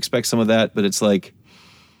you expect some of that, but it's like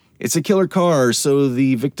it's a killer car, so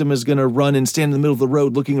the victim is going to run and stand in the middle of the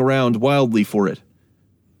road looking around wildly for it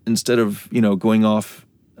instead of, going off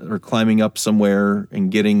or climbing up somewhere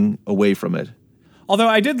and getting away from it. Although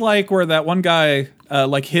I did like where that one guy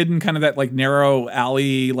hid in kind of that narrow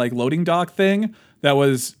alley loading dock thing that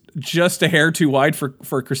was just a hair too wide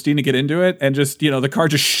for Christine to get into it, and just the car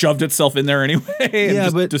just shoved itself in there anyway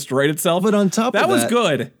and just destroyed itself. But on top of that, was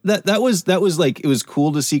good. That was it was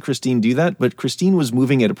cool to see Christine do that, but Christine was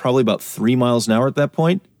moving at probably about 3 miles an hour at that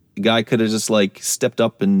point. The guy could have just stepped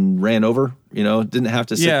up and ran over, didn't have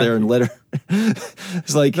to sit there and let her.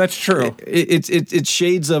 It's that's true. It's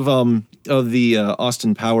shades of the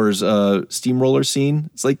Austin Powers steamroller scene.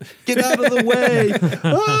 It's get out of the way.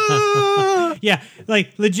 Ah! Yeah,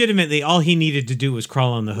 legitimately, all he needed to do was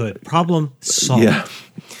crawl on the hood. Problem solved. Yeah.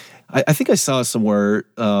 I think I saw somewhere,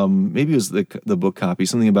 maybe it was the book copy,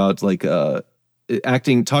 something about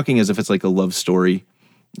talking as if it's a love story,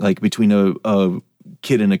 between a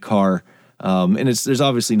kid in a car, and there's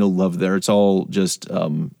obviously no love there. It's all just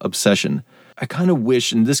obsession. I kind of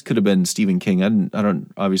wish, and this could have been Stephen King. I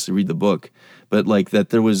don't obviously read the book, but that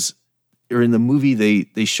there was, or in the movie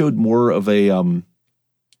they showed more of a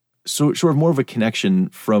sort of more of a connection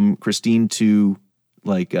from Christine to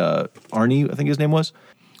Arnie, I think his name was,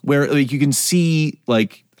 where you can see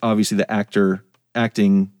obviously the actor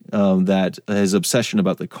acting that his obsession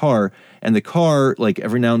about the car, and the car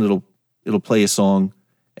every now and then it'll play a song,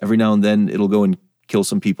 every now and then it'll go and kill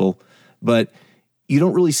some people, but you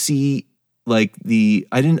don't really see I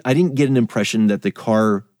didn't get an impression that the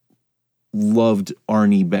car loved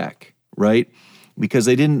Arnie back, right? Because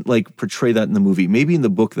they didn't portray that in the movie. Maybe in the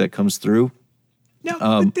book that comes through. No,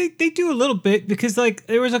 but they do a little bit, because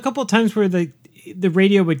there was a couple of times where the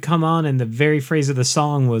radio would come on and the very phrase of the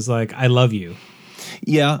song was I love you.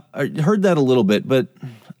 Yeah, I heard that a little bit, but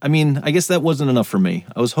I mean, I guess that wasn't enough for me.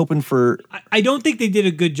 I was hoping for... I don't think they did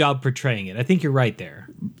a good job portraying it. I think you're right there.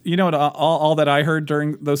 You know what? All that I heard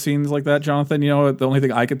during those scenes like that, Jonathan, the only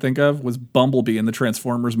thing I could think of was Bumblebee in the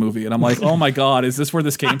Transformers movie. And I'm oh my God, is this where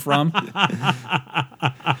this came from?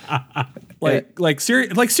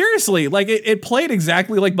 Seriously, it played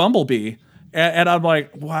exactly like Bumblebee. And I'm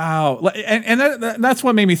wow. And that's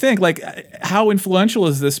what made me think, how influential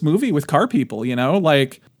is this movie with car people,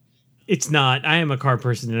 It's not. I am a car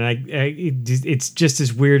person, and it's just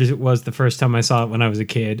as weird as it was the first time I saw it when I was a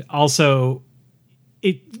kid. Also,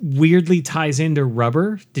 it weirdly ties into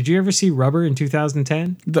Rubber. Did you ever see Rubber in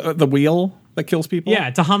 2010? The wheel that kills people? Yeah,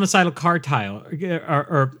 it's a homicidal car tire,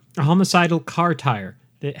 or a homicidal car tire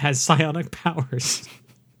that has psionic powers.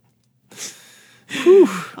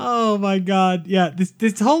 Oh my God! Yeah,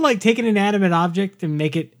 this whole take an inanimate object and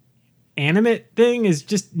make it animate thing is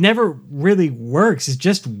just never really works. It's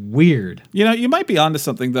just weird. You might be onto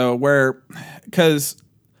something though, because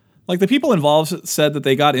the people involved said that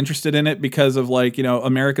they got interested in it because of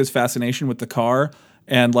America's fascination with the car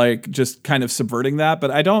and just kind of subverting that.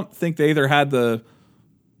 But I don't think they either had the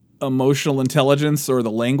emotional intelligence or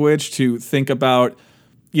the language to think about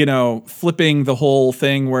flipping the whole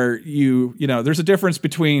thing where there's a difference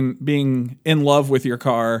between being in love with your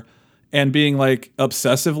car and being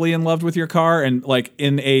obsessively in love with your car and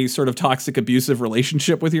in a sort of toxic abusive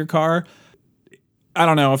relationship with your car. I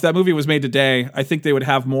don't know, if that movie was made today, I think they would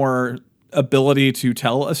have more ability to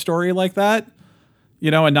tell a story like that,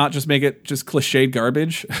 and not just make it just cliched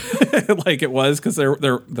garbage like it was, because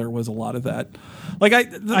there was a lot of that.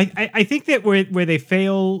 I think that where they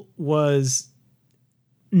fail was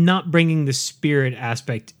not bringing the spirit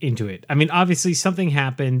aspect into it. I mean, obviously something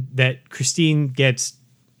happened that Christine gets,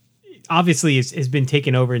 obviously has been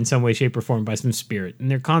taken over in some way, shape, or form by some spirit. And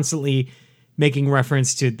they're constantly making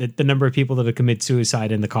reference to the number of people that have committed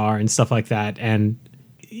suicide in the car and stuff like that. And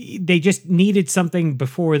they just needed something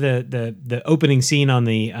before the opening scene on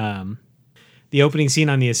the opening scene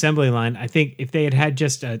on the assembly line. I think if they had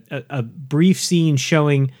just a brief scene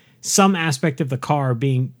showing some aspect of the car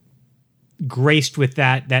being graced with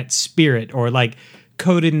that spirit, or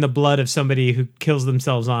coated in the blood of somebody who kills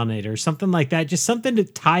themselves on it, or something like that, just something to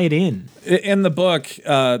tie it in. In the book,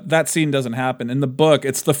 that scene doesn't happen. In the book,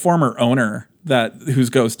 it's the former owner whose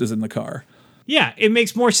ghost is in the car. Yeah, it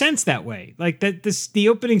makes more sense that way. The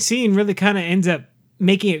opening scene really kind of ends up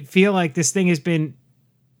making it feel like this thing has been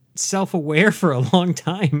self-aware for a long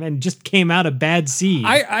time and just came out a bad seed.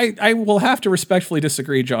 I will have to respectfully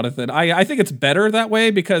disagree, Jonathan. I think it's better that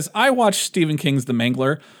way, because I watched Stephen King's The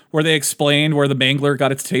Mangler, where they explained where the Mangler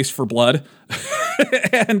got its taste for blood,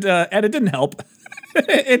 and it didn't help.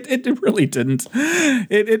 It really didn't.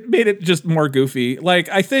 It made it just more goofy. Like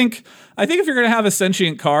I think if you're gonna have a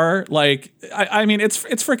sentient car, like I mean it's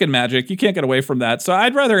freaking magic. You can't get away from that. So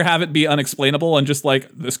I'd rather have it be unexplainable and just like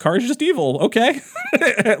this car is just evil. Okay,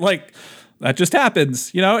 like that just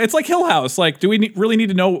happens. You know, it's like Hill House. Like, do we really need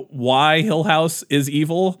to know why Hill House is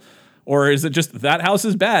evil? Or is it just that house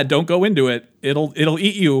is bad? Don't go into it. It'll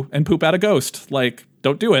eat you and poop out a ghost. Like,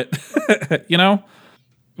 don't do it. You know?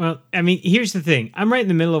 Well, I mean, here's the thing. I'm right in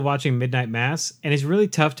the middle of watching Midnight Mass, and it's really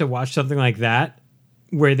tough to watch something like that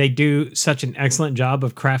where they do such an excellent job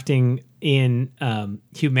of crafting in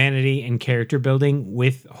humanity and character building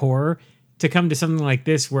with horror to come to something like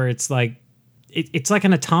this where it's like it's like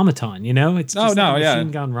an automaton, you know? It's just like a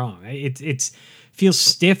machine gone wrong. It's feels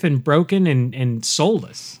stiff and broken and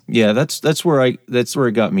soulless. Yeah, that's where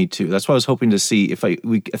it got me too. That's what I was hoping to see. I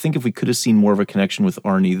think if we could have seen more of a connection with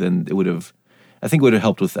Arnie, then it would have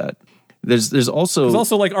helped with that. There's also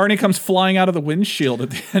like Arnie comes flying out of the windshield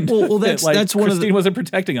at the end. Well, that's one Christine of the, wasn't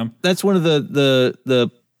protecting him. That's one of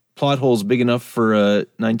the plot holes big enough for a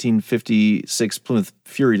 1956 Plymouth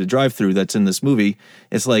Fury to drive through. That's in this movie.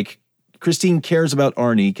 It's like Christine cares about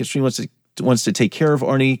Arnie. Christine wants to take care of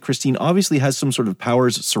Arnie. Christine obviously has some sort of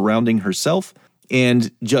powers surrounding herself.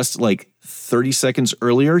 And just like 30 seconds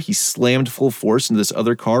earlier, he slammed full force into this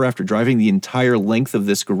other car after driving the entire length of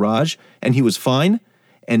this garage, and he was fine.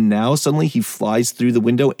 And now suddenly he flies through the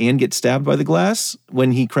window and gets stabbed by the glass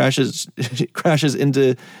when he crashes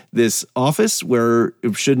into this office where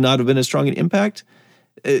it should not have been as strong an impact.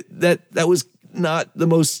 That was not the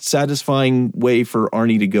most satisfying way for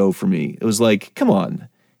Arnie to go for me. It was like, come on.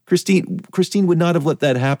 Christine would not have let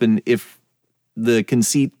that happen if the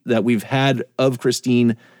conceit that we've had of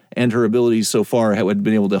Christine and her abilities so far had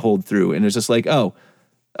been able to hold through. And it's just like, oh,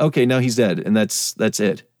 okay, now he's dead, and that's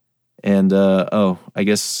it. And I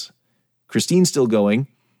guess Christine's still going,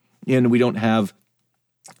 and we don't have,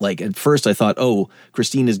 like, at first I thought, oh,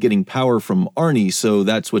 Christine is getting power from Arnie, so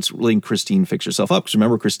that's what's letting Christine fix herself up. Because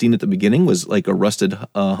remember, Christine at the beginning was like a rusted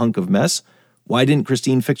hunk of mess. Why didn't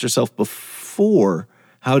Christine fix herself before?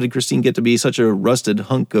 How did Christine get to be such a rusted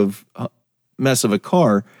hunk of mess of a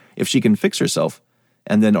car if she can fix herself?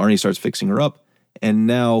 And then Arnie starts fixing her up, and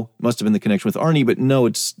now must have been the connection with Arnie, but no,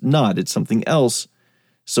 it's not. It's something else.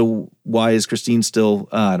 So why is Christine still?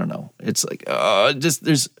 I don't know. It's like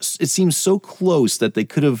it seems so close that they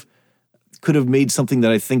could have made something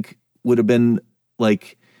that I think would have been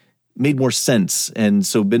like made more sense and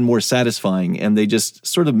so been more satisfying, and they just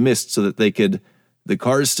sort of missed so that they could. The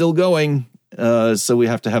car is still going, so we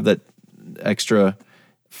have to have that extra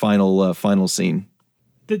final scene.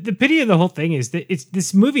 The pity of the whole thing is that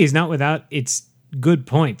this movie is not without its good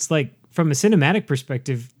points. Like from a cinematic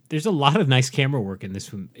perspective, there's a lot of nice camera work in this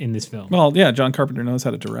film. Well, yeah, John Carpenter knows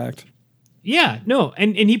how to direct. Yeah, no,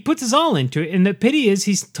 and he puts us all into it. And the pity is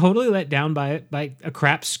he's totally let down by a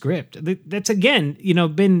crap script. That's again,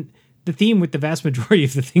 been the theme with the vast majority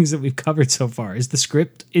of the things that we've covered so far. Is the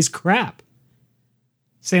script is crap.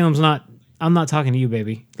 Salem's not. I'm not talking to you,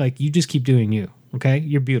 baby. Like you just keep doing you. Okay,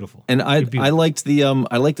 you're beautiful. And I liked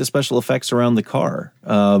the special effects around the car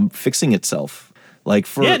fixing itself. Like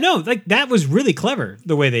that was really clever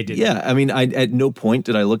the way they did it. Yeah, I mean, at no point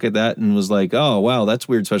did I look at that and was like, oh wow, that's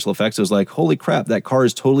weird special effects. It was like, holy crap, that car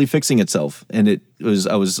is totally fixing itself, and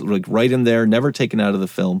I was like right in there, never taken out of the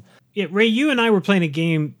film. Yeah, Ray, you and I were playing a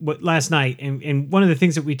game last night, and one of the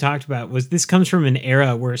things that we talked about was this comes from an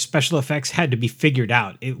era where special effects had to be figured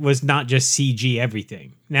out. It was not just CG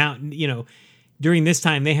everything. Now, during this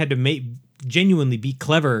time, they had to genuinely be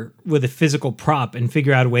clever with a physical prop and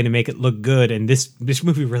figure out a way to make it look good. And this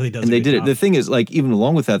movie really does. And they did it. The thing is, like, even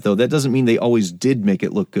along with that, though, that doesn't mean they always did make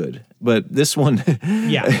it look good. But this one,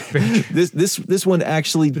 yeah, this one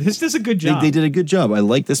actually, this does a good job. They did a good job. I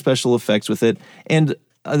like the special effects with it. And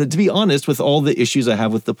to be honest, with all the issues I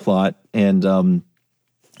have with the plot and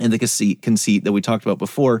the conceit that we talked about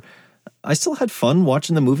before, I still had fun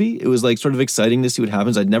watching the movie. It was like sort of exciting to see what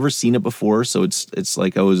happens. I'd never seen it before, so it's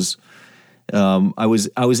like I was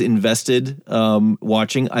invested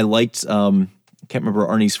watching. I liked can't remember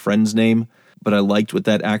Arnie's friend's name, but I liked what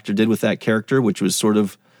that actor did with that character, which was sort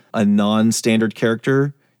of a non-standard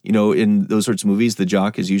character. In those sorts of movies, the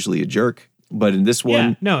jock is usually a jerk, but in this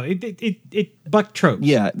one, it bucked tropes.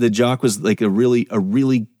 Yeah, the jock was like a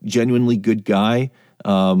really genuinely good guy.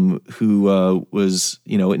 Who was,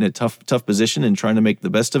 in a tough position and trying to make the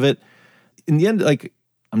best of it. In the end, like,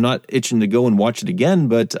 I'm not itching to go and watch it again,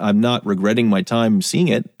 but I'm not regretting my time seeing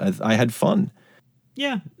it. I had fun.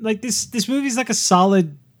 Yeah, like this movie's like a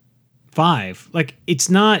solid 5. Like, it's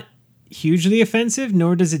not hugely offensive,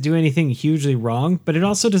 nor does it do anything hugely wrong, but it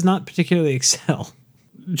also does not particularly excel.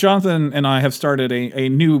 Jonathan and I have started a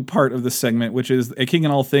new part of this segment, which is a King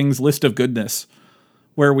in All Things list of goodness,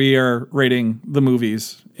 where we are rating the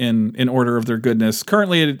movies in order of their goodness.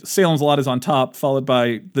 Currently, Salem's Lot is on top, followed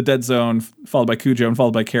by The Dead Zone, followed by Cujo, and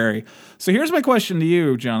followed by Carrie. So here's my question to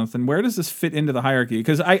you, Jonathan. Where does this fit into the hierarchy?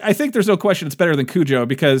 Because I think there's no question it's better than Cujo,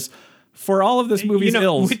 because for all of this movie's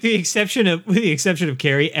ills... With the exception of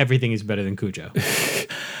Carrie, everything is better than Cujo.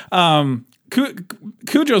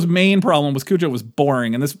 Cujo's main problem was Cujo was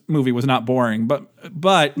boring, and this movie was not boring. But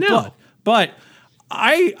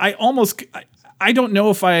I don't know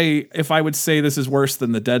if I would say this is worse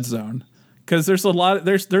than The Dead Zone, because there's a lot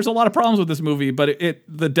of problems with this movie. But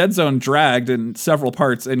the Dead Zone dragged in several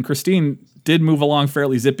parts, and Christine did move along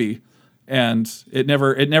fairly zippy, and it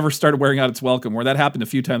never started wearing out its welcome. Where that happened a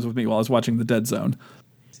few times with me while I was watching The Dead Zone.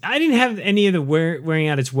 I didn't have any of the wearing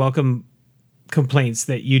out its welcome complaints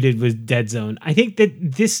that you did with Dead Zone. I think that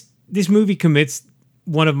this movie commits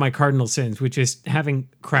one of my cardinal sins, which is having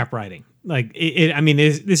crap writing. Like,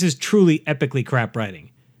 this is truly epically crap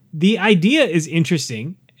writing. The idea is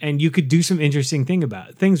interesting, and you could do some interesting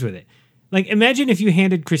things with it. Like, imagine if you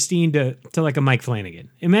handed Christine to like a Mike Flanagan.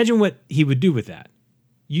 Imagine what he would do with that.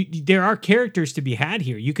 There are characters to be had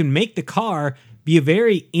here. You can make the car be a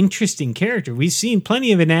very interesting character. We've seen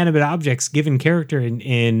plenty of inanimate objects given character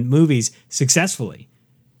in movies successfully.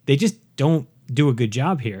 They just don't do a good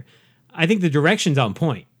job here. I think the direction's on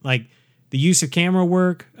point. Like, the use of camera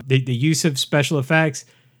work, the use of special effects,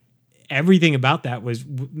 everything about that was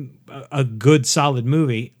a good, solid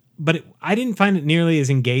movie. But I didn't find it nearly as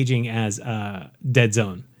engaging as Dead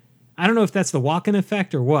Zone. I don't know if that's the Walken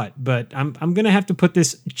effect or what, but I'm going to have to put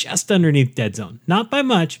this just underneath Dead Zone. Not by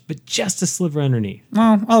much, but just a sliver underneath.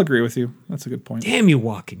 Well, I'll agree with you. That's a good point. Damn you,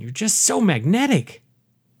 Walken. You're just so magnetic.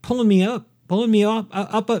 Pulling me up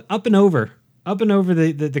and over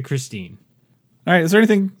the Christine. All right, is there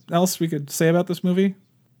anything else we could say about this movie?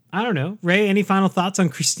 I don't know. Ray, any final thoughts on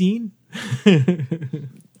Christine?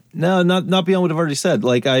 No, not beyond what I've already said.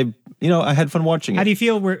 Like, I had fun watching it. How do you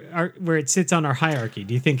feel where it sits on our hierarchy?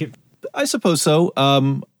 Do you think it... I suppose so.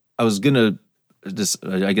 I was gonna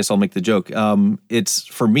I guess I'll make the joke. It's,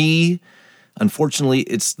 for me, unfortunately,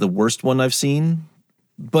 it's the worst one I've seen.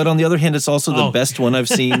 But on the other hand, it's also the best one I've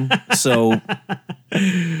seen. So...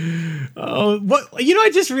 Oh, what? I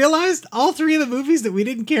just realized all three of the movies that we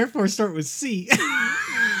didn't care for start with C.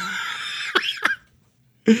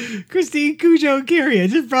 Christine, Cujo, and Carrie. I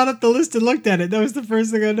just brought up the list and looked at it. That was the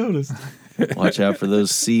first thing I noticed. Watch out for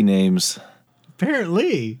those C names.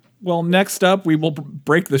 Apparently. Well, next up, we will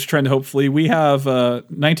break this trend, hopefully. We have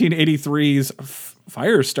 1983's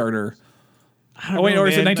Firestarter. Or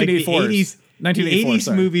is it 1984? Like the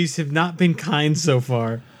 80s movies have not been kind so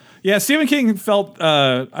far. Yeah, Stephen King felt,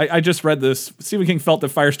 I just read this, Stephen King felt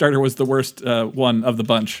that Firestarter was the worst one of the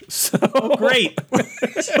bunch. So great.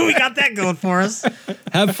 So we got that going for us.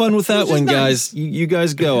 Have fun with that one, guys. You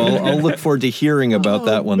guys go. I'll look forward to hearing about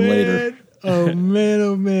that one later. Oh,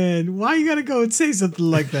 man. Why you gotta go and say something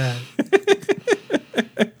like that?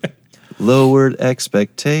 Lowered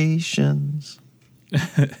expectations.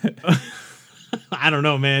 I don't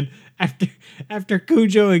know, man. After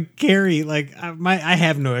Cujo and Carrie, like I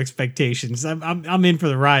have no expectations. I'm in for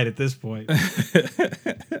the ride at this point.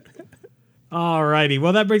 Alrighty,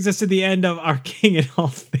 well that brings us to the end of our King in All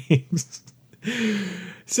Things.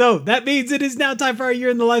 So that means it is now time for our Year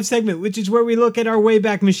in the Life segment, which is where we look at our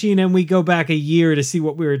Wayback Machine and we go back a year to see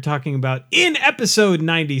what we were talking about in episode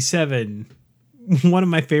 97. One of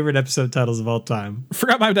my favorite episode titles of all time.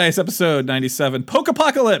 Forgot My Dice, episode 97,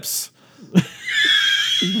 Pokepocalypse.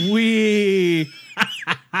 We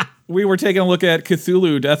were taking a look at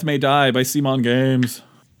Cthulhu, Death May Die by Simon Games.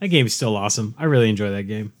 That game is still awesome. I really enjoy that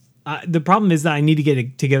game. The problem is that I need to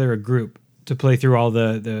get together a group to play through all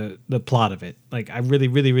the plot of it. Like, I really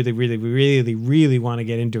want to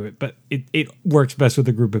get into it, but it works best with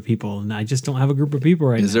a group of people, and I just don't have a group of people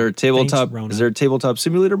right now. Is there a tabletop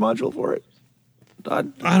simulator module for it? I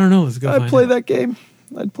don't know. Let's go. I'd play that game.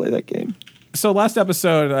 So last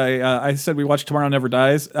episode, I said we watched Tomorrow Never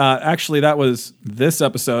Dies. Actually, that was this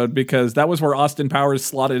episode, because that was where Austin Powers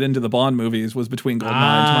slotted into the Bond movies, was between Goldeneye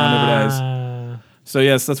and Tomorrow Never Dies. So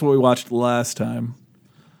yes, that's what we watched last time.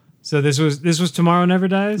 So this was Tomorrow Never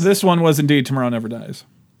Dies? This one was indeed Tomorrow Never Dies.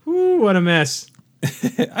 Ooh, what a mess.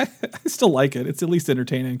 I still like it. It's at least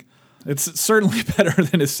entertaining. It's certainly better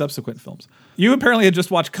than his subsequent films. You apparently had just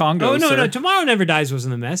watched Congo. Oh, no, sir. no. Tomorrow Never Dies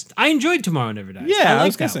wasn't a mess. I enjoyed Tomorrow Never Dies. Yeah, I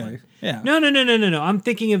was that going to say. Yeah. No. I'm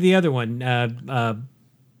thinking of the other one. Not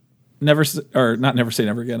Never Say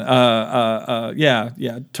Never Again. I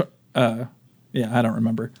don't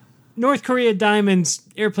remember. North Korea diamonds,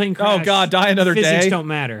 airplane crash. Oh, God, Die Another physics Day? don't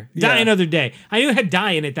matter. Yeah. Die Another Day. I knew it had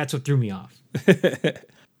die in it. That's what threw me off.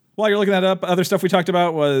 While you're looking that up, other stuff we talked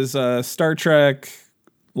about was Star Trek.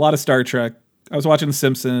 A lot of Star Trek. I was watching The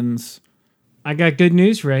Simpsons. I got good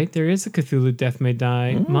news, Ray. There is a Cthulhu Death May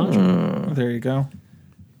Die module. There you go.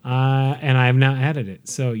 And I have not added it.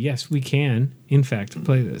 So, yes, we can, in fact,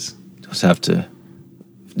 play this. Just have to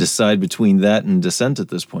decide between that and Descent at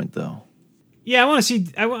this point, though. Yeah, I want to see.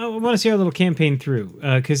 I want to see our little campaign through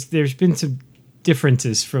because there's been some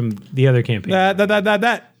differences from the other campaign.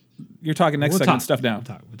 That. You're talking next segment stuff now.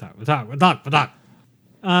 We'll talk.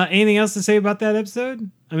 Anything else to say about that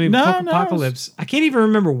episode? I mean, No, Pokeapocalypse. I can't even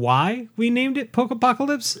remember why we named it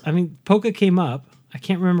Pokeapocalypse. I mean, Poke came up. I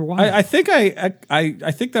can't remember why. I think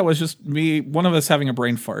I think that was just me, one of us having a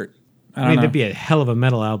brain fart. I don't know. that'd be a hell of a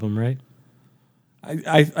metal album, right?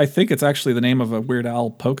 I think it's actually the name of a Weird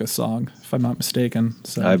Al polka song, if I'm not mistaken.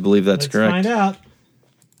 So I believe that's Let's correct. find out.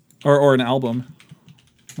 or an album.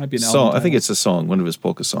 Might be an album. I think title. it's a song, one of his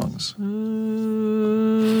polka songs.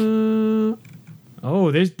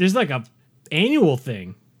 There's like a annual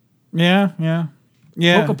thing. Yeah.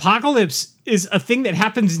 Pokeapocalypse is a thing that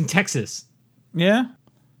happens in Texas, Yeah.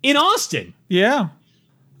 in Austin. Yeah.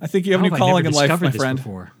 I think you have a new How have I calling never in life, discovered my this friend.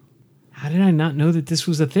 before? How did I not know that this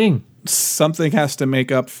was a thing? Something has to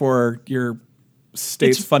make up for your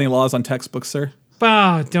state's It's- funny laws on textbooks, sir.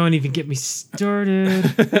 Oh, don't even get me started.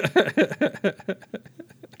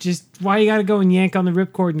 Just why you got to go and yank on the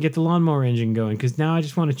ripcord and get the lawnmower engine going? Because now I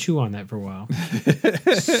just want to chew on that for a while.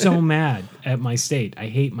 So mad at my state. I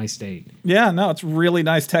hate my state. Yeah, no, it's really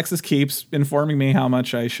nice. Texas keeps informing me how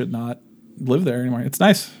much I should not live there anymore. It's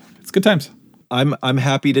nice. It's good times. I'm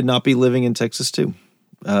happy to not be living in Texas too.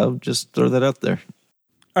 Just throw that out there.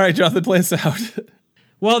 All right, Jonathan, play us out.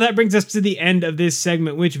 Well, that brings us to the end of this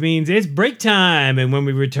segment, which means it's break time. And when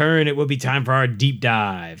we return, it will be time for our deep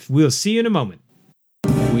dive. We'll see you in a moment.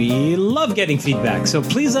 We love getting feedback, so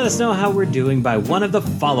please let us know how we're doing by one of the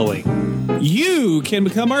following. You can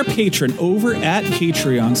become our patron over at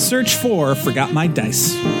Patreon. Search for Forgot My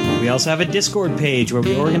Dice. We also have a Discord page where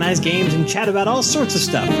we organize games and chat about all sorts of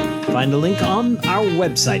stuff. Find a link on our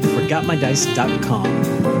website,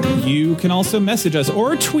 forgotmydice.com. You can also message us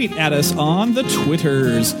or tweet at us on the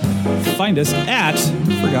Twitters. Find us at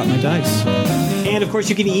Forgot My Dice. And of course,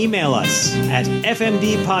 you can email us at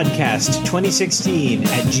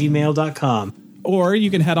fmdpodcast2016@gmail.com. Or you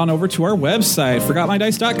can head on over to our website,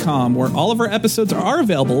 forgotmydice.com, where all of our episodes are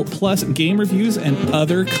available, plus game reviews and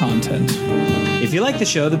other content. If you like the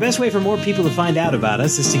show, the best way for more people to find out about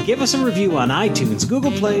us is to give us a review on iTunes,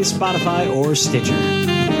 Google Play, Spotify, or Stitcher.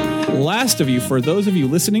 Last of you, for those of you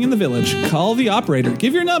listening in the village, call the operator,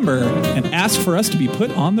 give your number, and ask for us to be put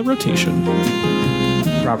on the rotation.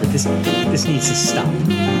 Robert, this needs to stop.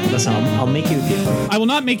 Listen, I'll make you a deal. I will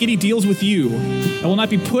not make any deals with you. I will not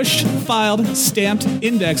be pushed, filed, stamped,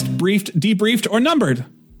 indexed, briefed, debriefed, or numbered.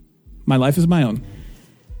 My life is my own.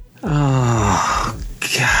 Oh,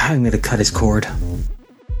 God, I'm going to cut his cord.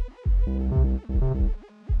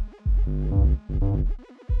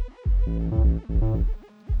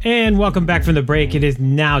 And welcome back from the break. It is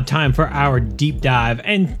now time for our deep dive.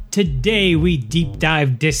 And today we deep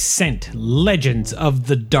dive Descent, Legends of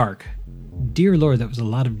the Dark. Dear Lord, that was a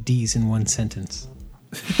lot of D's in one sentence.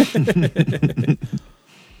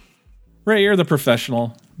 Ray, you're the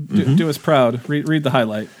professional. Do us proud. Read the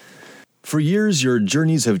highlight. For years, your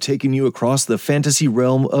journeys have taken you across the fantasy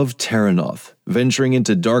realm of Terranoth, venturing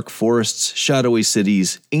into dark forests, shadowy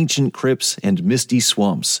cities, ancient crypts, and misty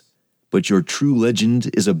swamps. But your true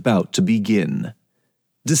legend is about to begin.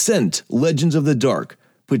 Descent, Legends of the Dark,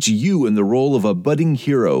 puts you in the role of a budding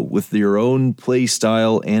hero with your own play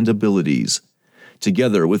style and abilities.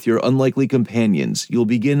 Together with your unlikely companions, you'll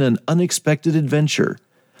begin an unexpected adventure.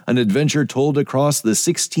 An adventure told across the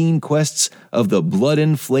 16 quests of the Blood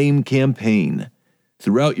and Flame campaign.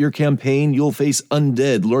 Throughout your campaign, you'll face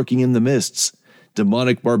undead lurking in the mists,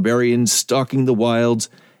 demonic barbarians stalking the wilds,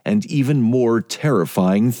 and even more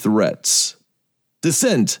terrifying threats.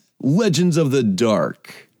 Descent, Legends of the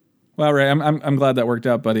Dark. Well, Ray, I'm glad that worked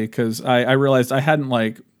out, buddy, because I realized I hadn't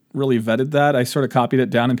really vetted that. I sort of copied it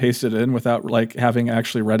down and pasted it in without having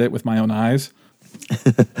actually read it with my own eyes.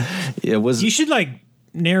 It was. You should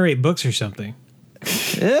narrate books or something.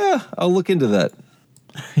 Yeah, I'll look into that.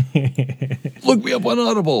 Look me up on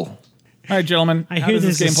Audible. All right, gentlemen. I how hear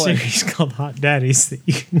does there's this a game play? series called Hot Daddies that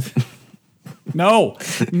you can... No,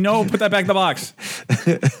 put that back in the box.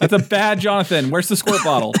 That's a bad Jonathan. Where's the squirt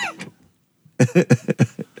bottle? How's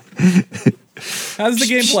the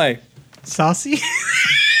gameplay? Saucy?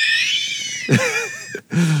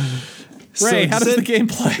 Ray, how does the game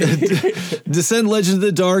play? Descent Legend of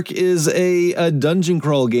the Dark is a dungeon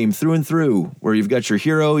crawl game through and through, where you've got your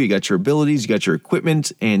hero, you got your abilities, you got your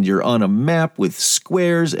equipment, and you're on a map with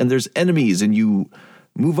squares, and there's enemies, and you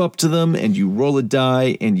move up to them, and you roll a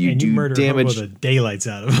die, and you do murder damage. the daylights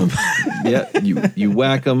out of them. Yeah, you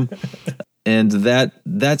whack them, and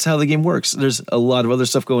that's how the game works. There's a lot of other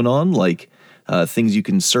stuff going on, like things you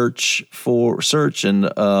can search, and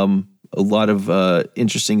a lot of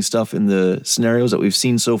interesting stuff in the scenarios that we've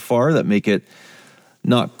seen so far that make it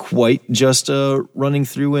not quite just running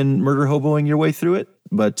through and murder hoboing your way through it,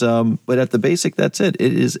 but at the basic, that's it.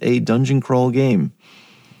 It is a dungeon crawl game.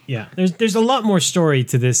 Yeah, there's a lot more story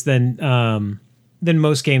to this than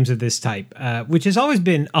most games of this type, which has always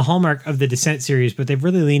been a hallmark of the Descent series, but they've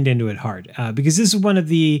really leaned into it hard because this is one of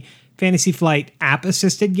the Fantasy Flight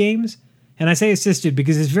app-assisted games. And I say assisted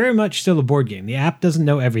because it's very much still a board game. The app doesn't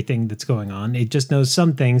know everything that's going on. It just knows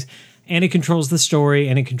some things, and it controls the story,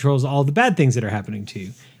 and it controls all the bad things that are happening to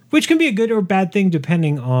you, which can be a good or bad thing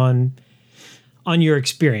depending on your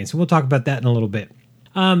experience. And we'll talk about that in a little bit.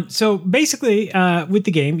 So basically, with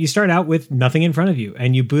the game, you start out with nothing in front of you,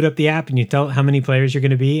 and you boot up the app, and you tell it how many players you're going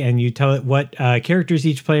to be, and you tell it what characters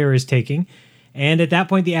each player is taking. And at that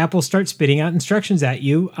point, the app will start spitting out instructions at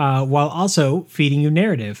you while also feeding you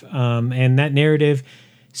narrative. And that narrative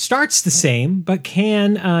starts the same, but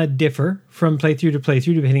can differ from playthrough to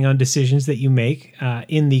playthrough depending on decisions that you make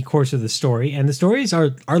in the course of the story. And the stories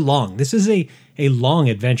are long. This is a long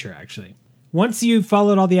adventure, actually. Once you've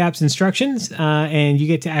followed all the app's instructions and you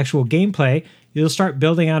get to actual gameplay, you'll start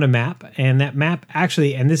building out a map. And that map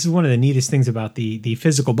actually, and this is one of the neatest things about the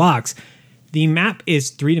physical box, the map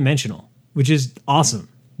is three-dimensional, which is awesome.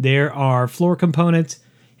 There are floor components,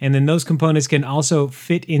 and then those components can also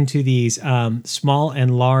fit into these small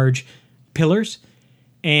and large pillars.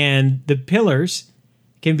 And the pillars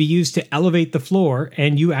can be used to elevate the floor,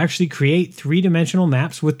 and you actually create three-dimensional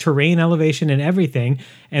maps with terrain elevation and everything.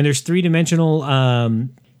 And there's three-dimensional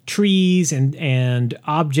trees and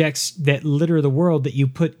objects that litter the world that you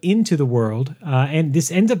put into the world. And this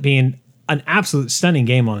ends up being an absolute stunning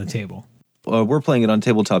game on the table. We're playing it on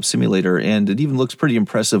Tabletop Simulator, and it even looks pretty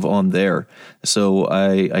impressive on there. So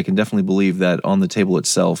I can definitely believe that on the table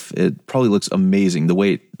itself, it probably looks amazing, the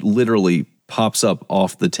way it literally pops up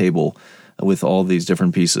off the table with all these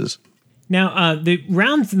different pieces. Now, the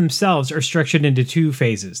rounds themselves are structured into two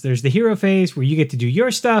phases. There's the hero phase, where you get to do your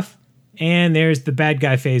stuff, and there's the bad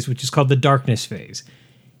guy phase, which is called the darkness phase.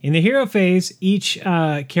 In the hero phase, each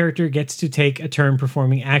character gets to take a turn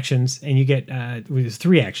performing actions, and you get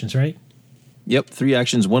 3 actions, right? Yep, 3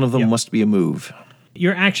 actions. One of them must be a move.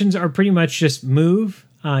 Your actions are pretty much just move.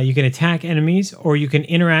 You can attack enemies, or you can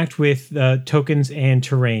interact with tokens and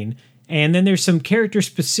terrain. And then there's some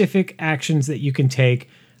character-specific actions that you can take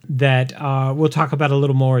that we'll talk about a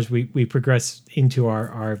little more as we progress into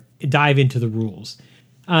our dive into the rules.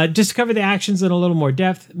 Just to cover the actions in a little more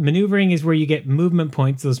depth, maneuvering is where you get movement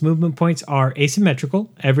points. Those movement points are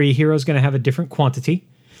asymmetrical. Every hero is going to have a different quantity.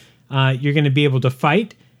 You're going to be able to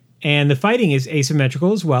fight. And the fighting is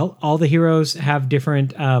asymmetrical as well. All the heroes have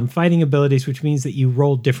different fighting abilities, which means that you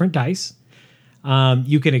roll different dice.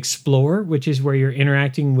 You can explore, which is where you're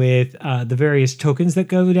interacting with the various tokens that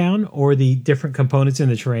go down or the different components in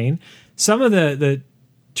the terrain. Some of the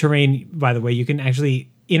terrain, by the way, you can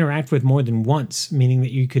actually interact with more than once, meaning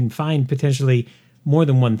that you can find potentially more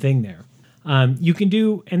than one thing there. You can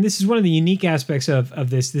do, and this is one of the unique aspects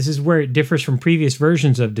of this is where it differs from previous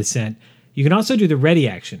versions of Descent. You can also do the ready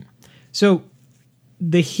action. So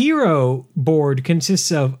the hero board consists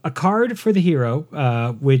of a card for the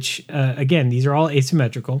hero, which, again, these are all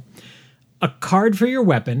asymmetrical, a card for your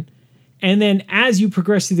weapon, and then as you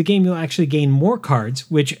progress through the game, you'll actually gain more cards,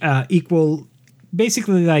 which equal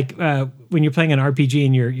basically like when you're playing an RPG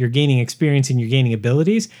and you're gaining experience and you're gaining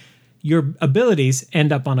abilities, your abilities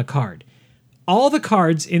end up on a card. All the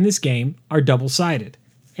cards in this game are double-sided.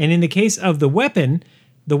 And in the case of the weapon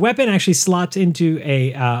actually slots into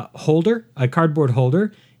a holder, a cardboard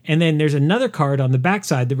holder, and then there's another card on the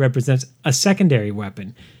backside that represents a secondary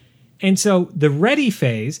weapon. And so the ready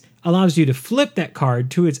phase allows you to flip that card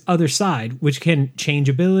to its other side, which can change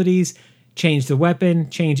abilities, change the weapon,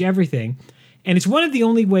 change everything. And it's one of the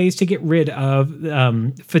only ways to get rid of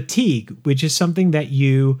fatigue, which is something that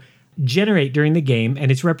you generate during the game,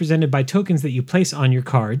 and it's represented by tokens that you place on your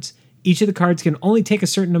cards. Each of the cards can only take a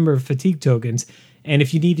certain number of fatigue tokens, and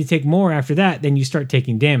if you need to take more after that, then you start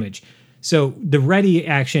taking damage. So the ready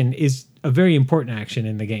action is a very important action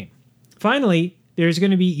in the game. Finally, there's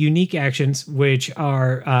going to be unique actions which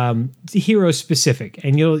are hero specific,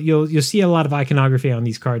 and you'll see a lot of iconography on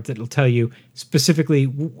these cards that will tell you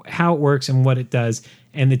specifically how it works and what it does,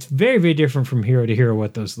 and it's very, very different from hero to hero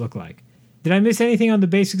what those look like. Did I miss anything on the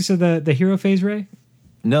basics of the hero phase, Ray?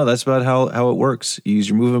 No, that's about how it works. You use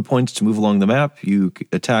your movement points to move along the map. You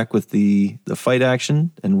attack with the fight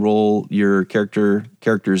action and roll your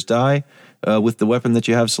character's die with the weapon that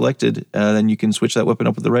you have selected. Then you can switch that weapon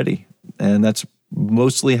up with the ready, and that's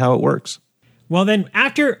mostly how it works. Well, then,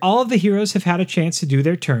 after all of the heroes have had a chance to do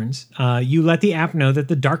their turns, you let the app know that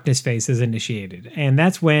the darkness phase is initiated, and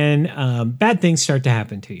that's when bad things start to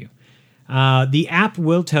happen to you. The app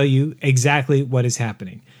will tell you exactly what is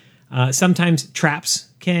happening. Sometimes traps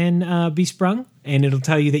can be sprung, and it'll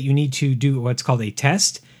tell you that you need to do what's called a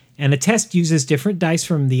test. And a test uses different dice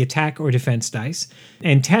from the attack or defense dice.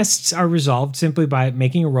 And tests are resolved simply by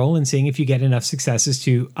making a roll and seeing if you get enough successes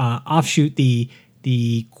to offshoot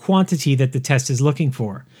the quantity that the test is looking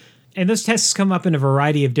for. And those tests come up in a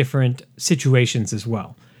variety of different situations as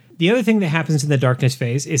well. The other thing that happens in the darkness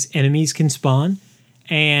phase is enemies can spawn,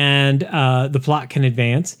 and the plot can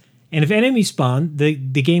advance. And if enemies spawn, the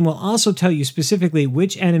game will also tell you specifically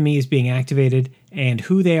which enemy is being activated and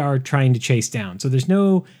who they are trying to chase down. So there's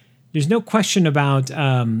no question about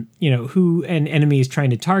who an enemy is trying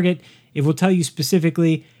to target. It will tell you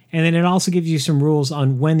specifically, and then it also gives you some rules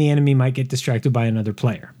on when the enemy might get distracted by another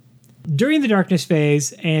player. During the darkness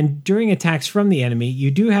phase and during attacks from the enemy,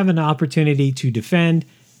 you do have an opportunity to defend.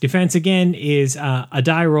 Defense, again, is a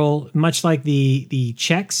die roll, much like the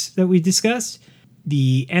checks that we discussed.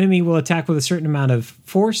 The enemy will attack with a certain amount of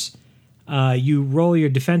force. You roll your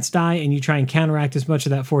defense die and you try and counteract as much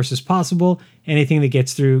of that force as possible. Anything that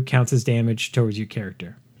gets through counts as damage towards your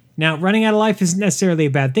character. Now, running out of life isn't necessarily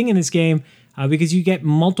a bad thing in this game because you get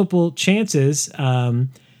multiple chances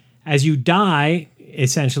as you die,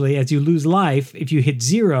 essentially, as you lose life. If you hit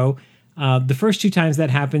 0, the first 2 times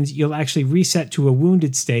that happens, you'll actually reset to a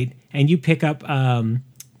wounded state and you pick up...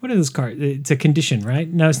 what are those cards? It's a condition,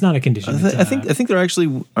 right? No, it's not a condition. I think they're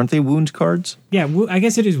actually, aren't they wound cards? Yeah, I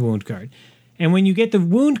guess it is wound card. And when you get the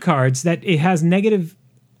wound cards, that it has negative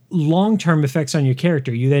long-term effects on your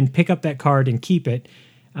character. You then pick up that card and keep it.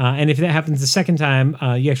 And if that happens the second time,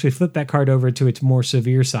 you actually flip that card over to its more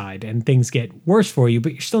severe side, and things get worse for you,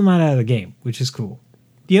 but you're still not out of the game, which is cool.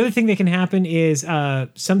 The other thing that can happen is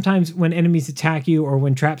sometimes when enemies attack you or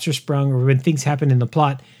when traps are sprung or when things happen in the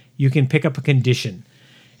plot, you can pick up a condition.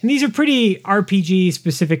 And these are pretty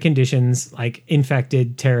RPG-specific conditions, like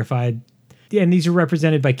infected, terrified, and these are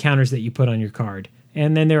represented by counters that you put on your card.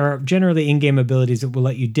 And then there are generally in-game abilities that will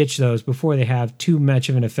let you ditch those before they have too much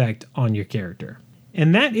of an effect on your character.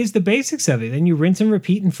 And that is the basics of it. Then you rinse and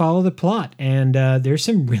repeat and follow the plot. And there's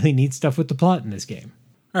some really neat stuff with the plot in this game.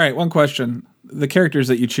 All right, one question. The characters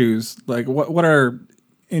that you choose, like what are,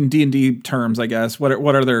 in D&D terms, I guess, what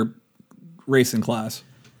are their race and class?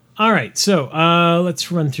 All right, so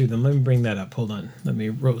let's run through them. Let me bring that up. Hold on. Let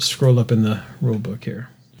me scroll up in the rule book here.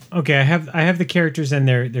 Okay, I have the characters and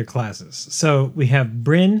their classes. So we have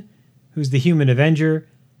Bryn, who's the human avenger.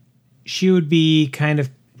 She would be kind of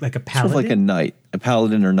like a paladin. Sort of like a knight, a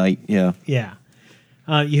paladin or knight, yeah. Yeah.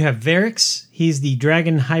 You have Varix. He's the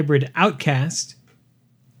dragon hybrid outcast.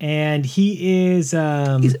 And he is...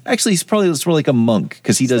 he's probably sort of like a monk,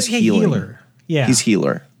 because he does like healing. A healer. Yeah. He's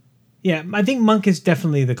healer. Yeah, I think monk is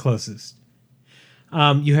definitely the closest.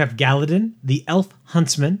 You have Galadin, the elf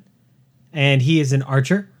huntsman, and he is an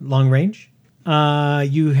archer, long range.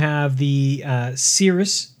 You have the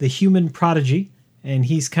Cirrus, the human prodigy, and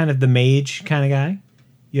he's kind of the mage kind of guy.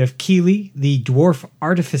 You have Keely, the dwarf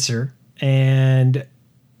artificer, and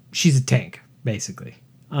she's a tank, basically.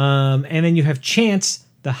 And then you have Chance,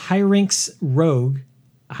 the high ranks rogue.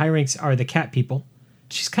 High ranks are the cat people.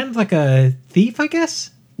 She's kind of like a thief, I guess.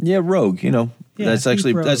 Yeah, rogue. Yeah, that's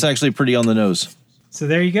actually pretty on the nose. So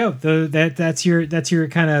there you go. That's your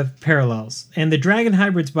kind of parallels. And the dragon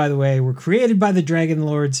hybrids, by the way, were created by the dragon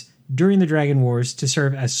lords during the Dragon Wars to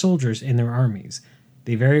serve as soldiers in their armies.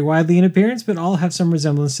 They vary widely in appearance, but all have some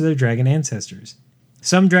resemblance to their dragon ancestors.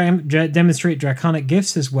 Some demonstrate draconic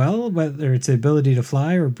gifts as well, whether it's the ability to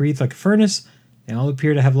fly or breathe like a furnace. They all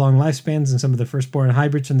appear to have long lifespans, and some of the firstborn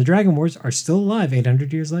hybrids from the Dragon Wars are still alive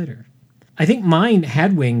 800 years later. I think mine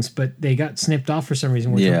had wings, but they got snipped off for some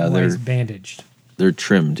reason, which are always bandaged. They're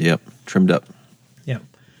trimmed, yep. Trimmed up. Yeah.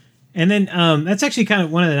 And then that's actually kind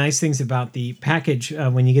of one of the nice things about the package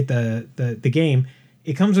when you get the game.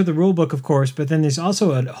 It comes with a rule book, of course, but then there's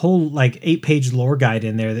also a whole 8-page lore guide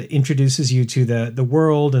in there that introduces you to the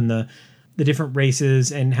world and the different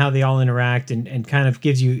races and how they all interact and kind of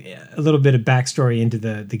gives you a little bit of backstory into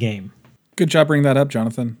the game. Good job bringing that up,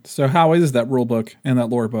 Jonathan. So how is that rule book and that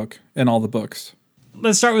lore book and all the books?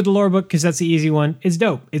 Let's start with the lore book because that's the easy one. It's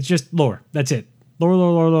dope. It's just lore. That's it. Lore,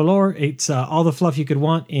 lore, lore, lore, lore. It's all the fluff you could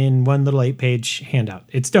want in one little 8-page handout.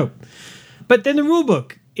 It's dope. But then the rule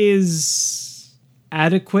book is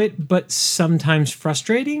adequate, but sometimes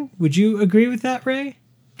frustrating. Would you agree with that, Ray?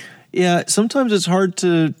 Yeah, sometimes it's hard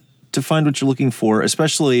to find what you're looking for,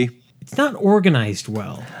 especially... It's not organized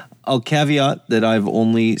well. I'll caveat that I've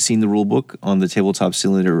only seen the rule book on the Tabletop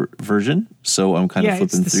Simulator version, so I'm kind of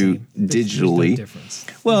flipping through digitally. There's no difference.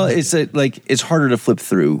 Well, it's harder to flip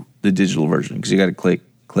through the digital version because you got to click,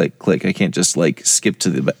 click, click. I can't just like skip to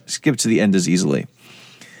the end as easily.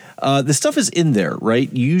 The stuff is in there,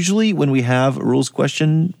 right? Usually, when we have a rules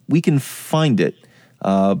question, we can find it,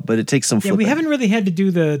 but it takes some flipping. Yeah, we haven't really had to do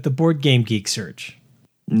the Board Game Geek search.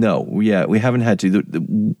 No, yeah, we haven't had to.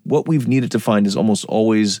 What we've needed to find has almost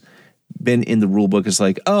always been in the rule book. It's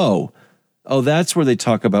like, oh, that's where they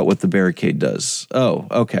talk about what the barricade does. Oh,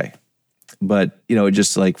 okay. But, it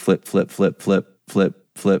just like flip, flip, flip, flip, flip,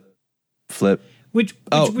 flip, flip. Which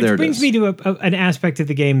brings me to an aspect of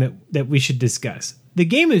the game that we should discuss. The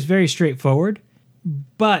game is very straightforward,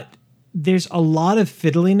 but there's a lot of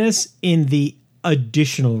fiddliness in the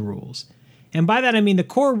additional rules. And by that, I mean the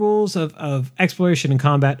core rules of exploration and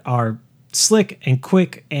combat are slick and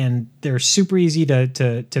quick, and they're super easy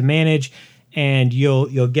to manage, and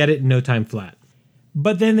you'll get it in no time flat.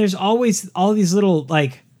 But then there's always all these little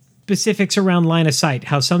like specifics around line of sight,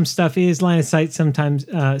 how some stuff is line of sight, sometimes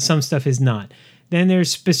some stuff is not. Then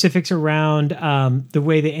there's specifics around the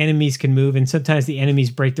way the enemies can move, and sometimes the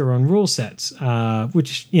enemies break their own rule sets,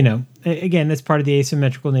 which, again, that's part of the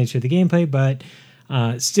asymmetrical nature of the gameplay, but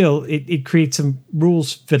still, it creates some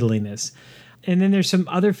rules fiddliness. And then there's some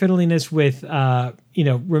other fiddliness with,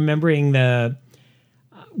 remembering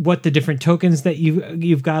what the different tokens that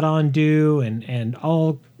you've got on do, and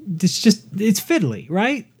all. It's fiddly,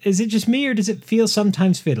 right? Is it just me, or does it feel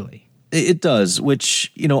sometimes fiddly? It does,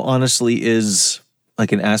 which, honestly is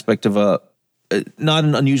like an aspect of not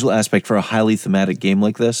an unusual aspect for a highly thematic game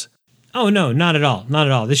like this. Oh, no, not at all. Not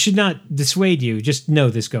at all. This should not dissuade you. Just know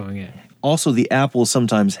this going in. Also, the app will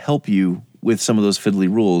sometimes help you with some of those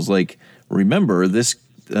fiddly rules. Like, remember this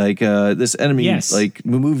enemy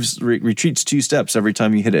retreats 2 steps every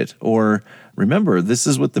time you hit it. Or remember, this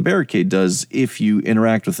is what the barricade does if you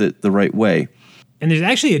interact with it the right way. And there's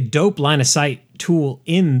actually a dope line of sight tool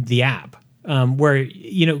in the app where,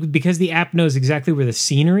 because the app knows exactly where the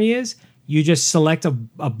scenery is, you just select a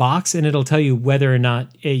box and it'll tell you whether or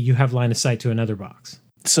not you have line of sight to another box.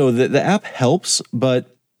 So the app helps,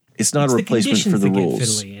 but it's not a replacement for the rules. Get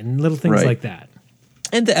fiddly and little things like that.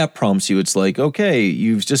 And the app prompts you. It's like, okay,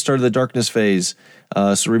 you've just started the darkness phase,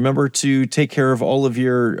 so remember to take care of all of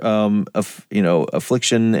your,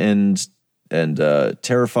 affliction and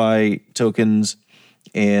terrify tokens,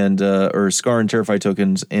 and or scar and terrify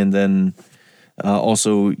tokens, and then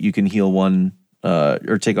also you can heal one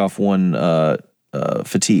or take off one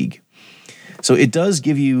fatigue. So it does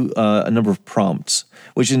give you a number of prompts,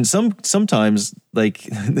 which in sometimes like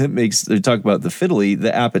they talk about the fiddly.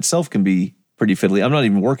 The app itself can be pretty fiddly. I'm not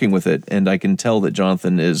even working with it, and I can tell that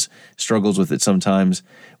Jonathan struggles with it sometimes,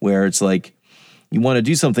 where it's like you want to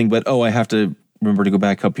do something, but I have to remember to go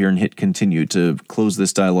back up here and hit continue to close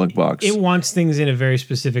this dialog box. It wants things in a very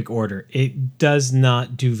specific order. It does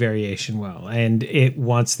not do variation well, and it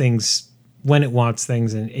wants things when it wants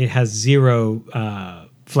things, and it has zero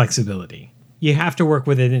flexibility. You have to work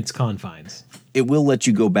within its confines. It will let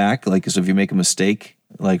you go back, like, so if you make a mistake,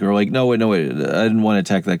 no, wait, I didn't want to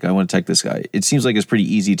attack that guy, I want to attack this guy. It seems like it's pretty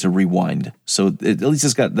easy to rewind. So at least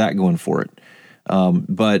it's got that going for it.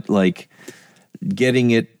 But like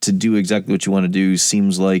getting it to do exactly what you want to do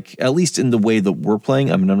seems like, at least in the way that we're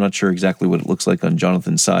playing, I mean, I'm not sure exactly what it looks like on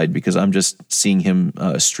Jonathan's side because I'm just seeing him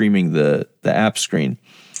streaming the app screen.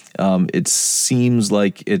 It seems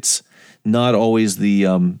like it's not always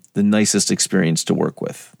the nicest experience to work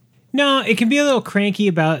with. No, it can be a little cranky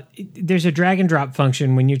about, there's a drag and drop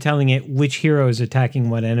function when you're telling it which hero is attacking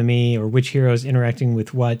what enemy or which hero is interacting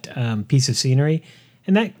with what piece of scenery.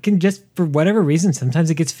 And that can just, for whatever reason, sometimes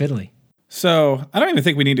it gets fiddly. So I don't even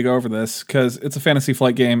think we need to go over this because it's a Fantasy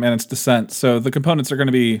Flight game and it's Descent. So the components are going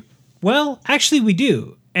to be... Well, actually we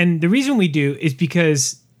do. And the reason we do is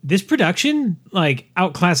because this production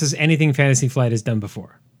outclasses anything Fantasy Flight has done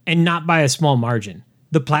before. And not by a small margin.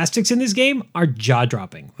 The plastics in this game are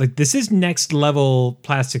jaw-dropping. Like, this is next-level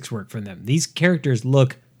plastics work from them. These characters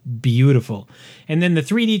look beautiful. And then the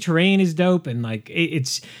 3D terrain is dope, and,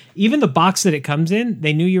 it's... Even the box that it comes in,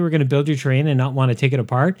 they knew you were going to build your terrain and not want to take it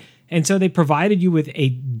apart, and so they provided you with a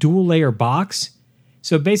dual-layer box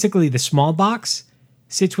So basically, the small box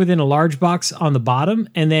sits within a large box on the bottom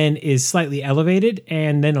and then is slightly elevated,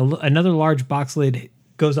 and then another large box lid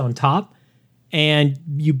goes on top, and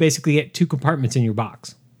you basically get 2 compartments in your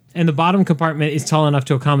box. And the bottom compartment is tall enough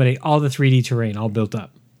to accommodate all the 3D terrain all built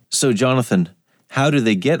up. So, Jonathan, how do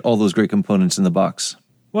they get all those great components in the box?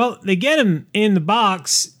 Well, they get them in the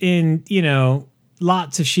box in,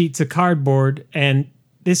 lots of sheets of cardboard, and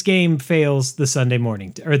this game fails the Sunday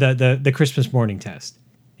morning, or the Christmas morning test.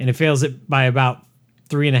 And it fails it by about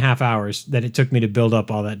 3.5 hours that it took me to build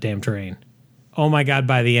up all that damn terrain. Oh my God,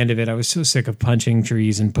 by the end of it, I was so sick of punching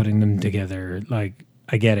trees and putting them together. Like,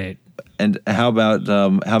 I get it. And how about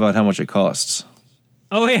how much it costs?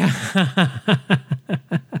 Oh, yeah.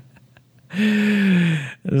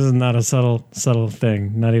 This is not a subtle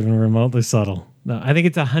thing. Not even remotely subtle. No, I think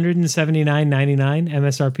it's $179.99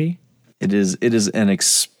 MSRP. It is an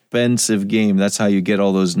expensive game. That's how you get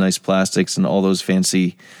all those nice plastics and all those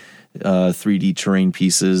fancy 3D terrain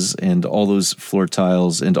pieces and all those floor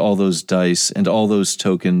tiles and all those dice and all those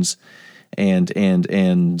tokens, and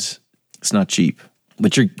it's not cheap.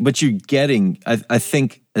 But you're getting. I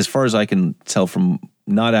think, as far as I can tell from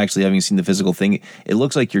not actually having seen the physical thing, it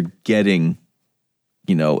looks like you're getting,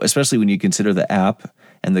 especially when you consider the app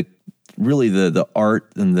and the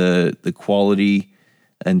art and the quality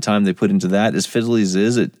and time they put into that. As fiddly as it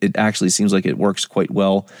is, it actually seems like it works quite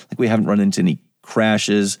well. Like, we haven't run into any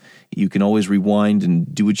crashes. You can always rewind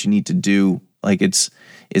and do what you need to do. Like, it's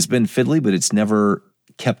been fiddly, but it's never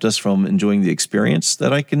kept us from enjoying the experience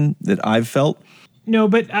that I've felt. No,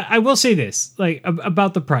 but I will say this, like,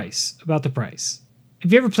 about the price.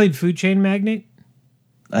 Have you ever played Food Chain Magnate?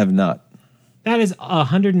 I have not. That is a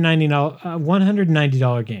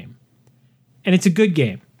 $190 game. And it's a good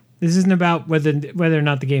game. This isn't about whether or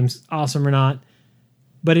not the game's awesome or not.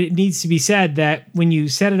 But it needs to be said that when you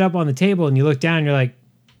set it up on the table and you look down, you're like,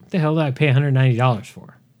 what the hell did I pay $190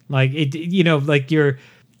 for? Like, you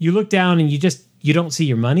look down and you don't see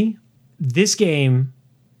your money. This game,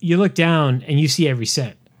 you look down and you see every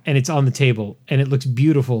cent, and it's on the table, and it looks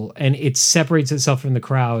beautiful, and it separates itself from the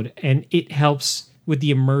crowd, and it helps with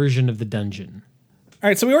the immersion of the dungeon. All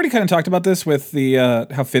right, so we already kind of talked about this with the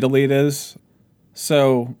how fiddly it is.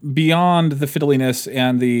 So beyond the fiddliness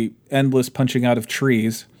and the endless punching out of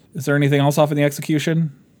trees, is there anything else off in the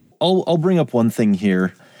execution? I'll bring up one thing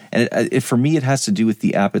here, and for me, it has to do with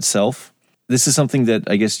the app itself. This is something that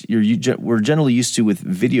I guess we're generally used to with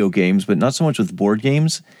video games, but not so much with board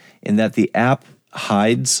games, in that the app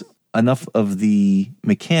hides enough of the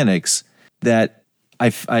mechanics that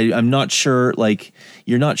I'm not sure. Like,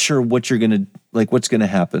 you're not sure what's going to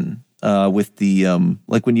happen with the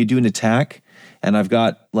like when you do an attack, and I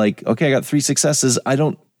got 3 successes. I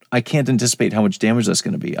can't anticipate how much damage that's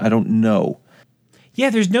going to be. I don't know. Yeah,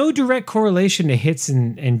 there's no direct correlation to hits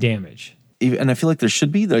and damage. And I feel like there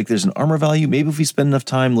should be. Like, there's an armor value. Maybe if we spend enough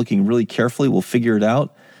time looking really carefully, we'll figure it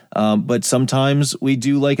out. But sometimes we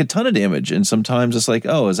do like a ton of damage, and sometimes it's like,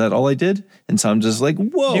 oh, is that all I did? And sometimes it's like,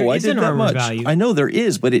 whoa, I did that much. Value. I know there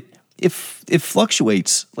is, but it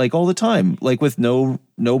fluctuates like all the time, like with no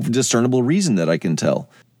discernible reason that I can tell.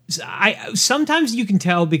 Sometimes you can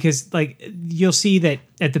tell because, like, you'll see that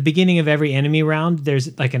at the beginning of every enemy round,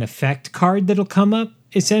 there's like an effect card that'll come up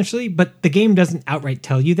essentially, but the game doesn't outright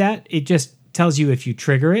tell you that. It just tells you if you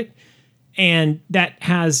trigger it, and that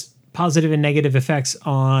has positive and negative effects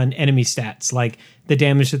on enemy stats, like the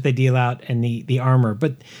damage that they deal out and the armor.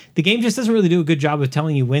 But the game just doesn't really do a good job of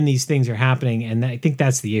telling you when these things are happening, and I think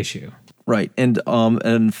that's the issue. Right, and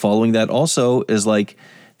following that also is like,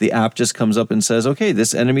 the app just comes up and says, okay,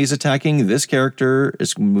 this enemy is attacking this character.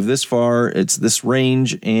 It's going to move this far. It's this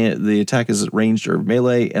range, and the attack is ranged or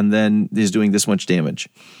melee, and then is doing this much damage.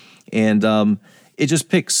 And it just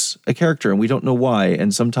picks a character, and we don't know why.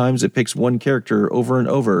 And sometimes it picks one character over and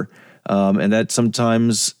over. And that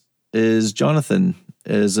sometimes is Jonathan,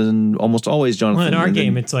 as in almost always Jonathan. Well, in our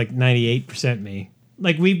game, it's like 98% me.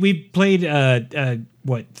 Like, we played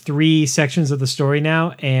 3 sections of the story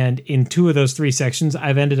now, and in 2 of those 3 sections,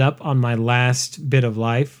 I've ended up on my last bit of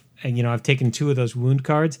life, and I've taken 2 of those wound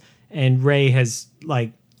cards, and Ray has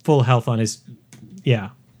like full health on his, yeah.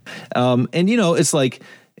 And it's like,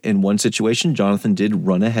 in one situation, Jonathan did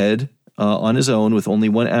run ahead on his own with only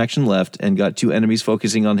 1 action left, and got 2 enemies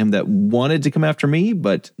focusing on him that wanted to come after me,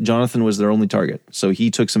 but Jonathan was their only target, so he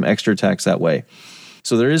took some extra attacks that way.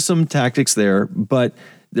 So there is some tactics there, but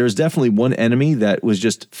there's definitely one enemy that was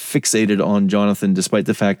just fixated on Jonathan, despite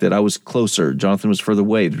the fact that I was closer. Jonathan was further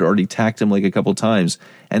away. It had already attacked him like a couple times,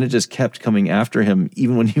 and it just kept coming after him,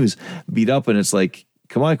 even when he was beat up. And it's like,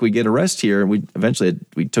 come on, can we get a rest here? And we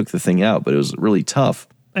took the thing out, but it was really tough.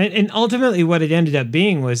 And ultimately, what it ended up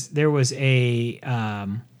being was there was a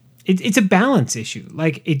it's a balance issue.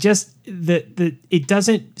 Like it just it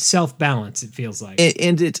doesn't self balance. It feels like,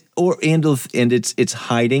 and it's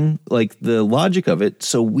hiding like the logic of it.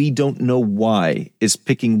 So we don't know why it's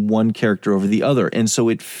picking one character over the other, and so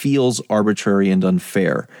it feels arbitrary and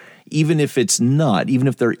unfair. Even if it's not, even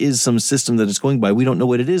if there is some system that it's going by, we don't know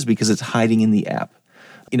what it is because it's hiding in the app.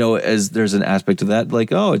 You know, as there's an aspect of that,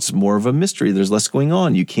 like, oh, it's more of a mystery. There's less going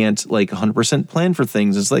on. You can't like 100% plan for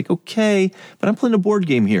things. It's like, okay, but I'm playing a board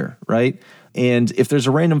game here, right? And if there's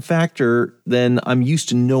a random factor, then I'm used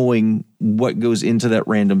to knowing what goes into that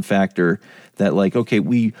random factor. That like, okay,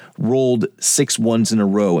 we rolled 6 ones in a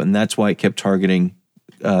row, and that's why it kept targeting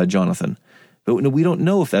Jonathan. But we don't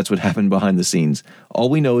know if that's what happened behind the scenes. All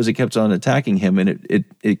we know is it kept on attacking him, and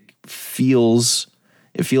it feels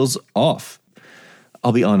off.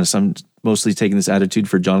 I'll be honest, I'm mostly taking this attitude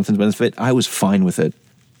for Jonathan's benefit. I was fine with it.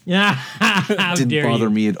 Yeah, it didn't bother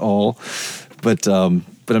me at all. But I'm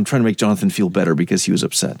trying to make Jonathan feel better because he was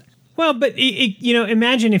upset. Well, but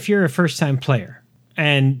imagine if you're a first-time player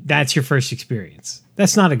and that's your first experience.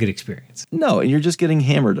 That's not a good experience. No, and you're just getting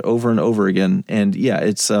hammered over and over again. And yeah,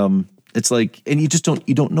 it's like, and you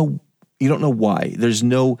don't know why. There's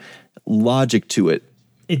no logic to it.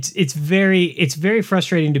 It's very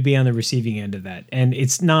frustrating to be on the receiving end of that, and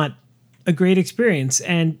it's not a great experience.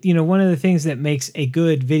 And one of the things that makes a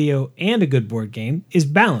good video and a good board game is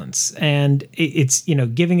balance, and it's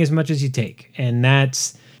giving as much as you take, and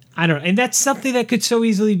that's something that could so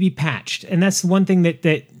easily be patched, and that's one thing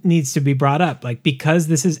that needs to be brought up. Like, because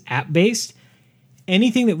this is app based,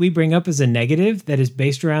 anything that we bring up as a negative that is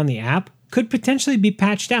based around the app could potentially be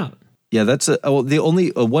patched out. Yeah, that's the only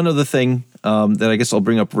one other thing that I guess I'll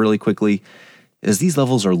bring up really quickly is these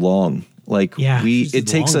levels are long. Like it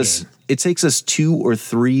takes us 2 or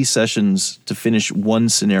 3 sessions to finish one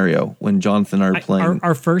scenario when Jonathan and I are playing.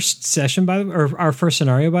 Our first session, by the way, or our first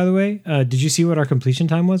scenario, by the way, did you see what our completion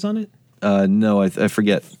time was on it? No, I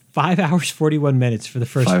forget. 5 hours 41 minutes for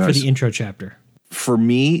the intro chapter. For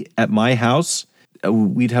me, at my house,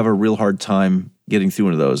 we'd have a real hard time getting through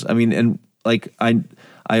one of those. I mean, and like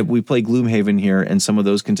we play Gloomhaven here, and some of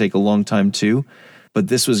those can take a long time too. But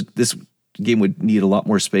this game would need a lot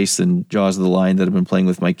more space than Jaws of the Lion that I've been playing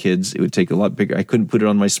with my kids. It would take a lot bigger. I couldn't put it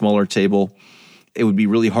on my smaller table. It would be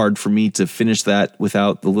really hard for me to finish that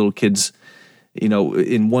without the little kids,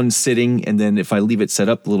 in one sitting. And then if I leave it set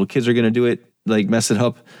up, the little kids are going to do it, like mess it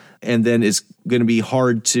up. And then it's going to be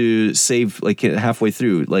hard to save like halfway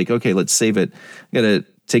through. Like, okay, let's save it. I got to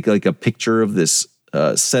take like a picture of this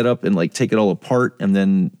setup and like take it all apart and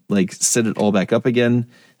then like set it all back up again.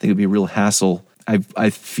 I think it'd be a real hassle. I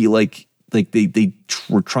feel like they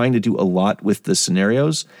were trying to do a lot with the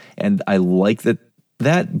scenarios, and I like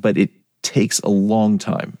that, but it takes a long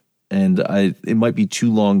time, and it might be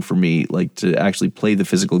too long for me like to actually play the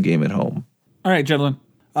physical game at home. All right, gentlemen.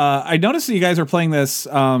 I noticed that you guys are playing this.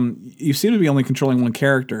 You seem to be only controlling one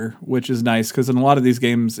character, which is nice because in a lot of these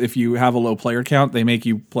games, if you have a low player count, they make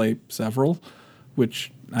you play several.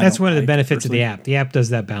 That's one of the benefits of the app. The app does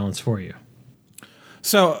that balance for you.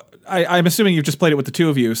 So I'm assuming you've just played it with the two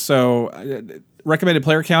of you. So recommended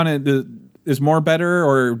player count is more better,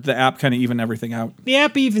 or the app kind of even everything out? The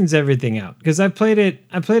app evens everything out because I played it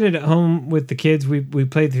at home with the kids. We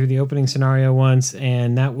played through the opening scenario once,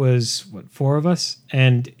 and that was 4 of us,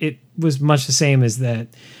 and it was much the same as that.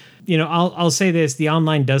 I'll say this: the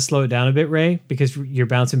online does slow it down a bit, Ray, because you're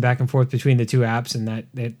bouncing back and forth between the 2 apps, and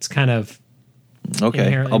that's kind of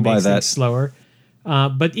okay. I'll buy that. Slower,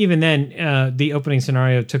 but even then, the opening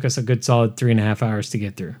scenario took us a good solid 3.5 hours to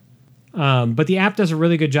get through. But the app does a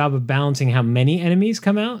really good job of balancing how many enemies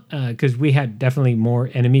come out, because we had definitely more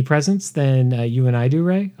enemy presence than you and I do,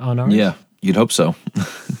 Ray, on ours. Yeah, you'd hope so.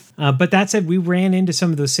 But that said, we ran into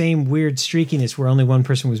some of the same weird streakiness where only one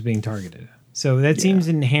person was being targeted. So that seems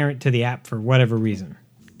inherent to the app for whatever reason.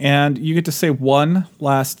 And you get to say one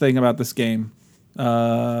last thing about this game.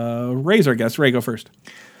 Ray's our guest. Ray, go first.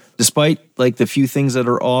 Despite like the few things that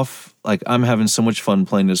are off, like I'm having so much fun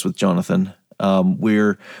playing this with Jonathan.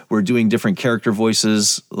 We're doing different character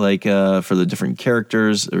voices, like for the different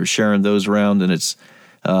characters, or sharing those around, and it's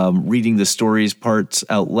reading the stories parts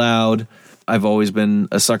out loud. I've always been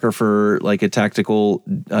a sucker for like a tactical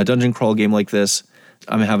dungeon crawl game like this.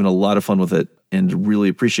 I'm having a lot of fun with it, and really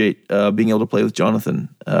appreciate being able to play with Jonathan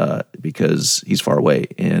because he's far away,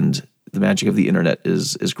 and the magic of the internet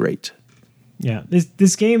is great. Yeah,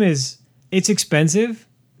 this game it's expensive,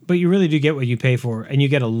 but you really do get what you pay for, and you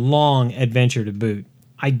get a long adventure to boot.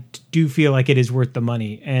 I do feel like it is worth the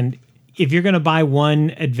money. And if you're going to buy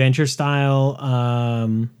one adventure style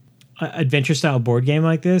adventure style board game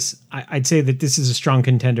like this, I'd say that this is a strong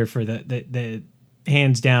contender for the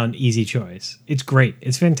hands down easy choice. It's great.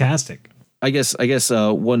 It's fantastic. I guess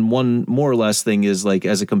one more or less thing is like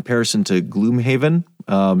as a comparison to Gloomhaven,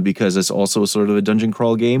 because it's also sort of a dungeon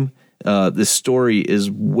crawl game. The story is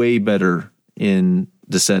way better in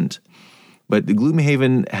Descent, but the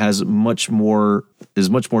Gloomhaven is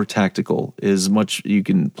much more tactical. You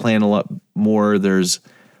can plan a lot more. There's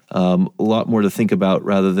a lot more to think about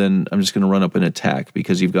rather than I'm just going to run up and attack,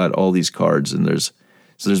 because you've got all these cards and there's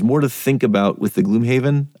more to think about with the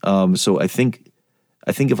Gloomhaven. So I think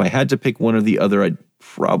if I had to pick one or the other, I'd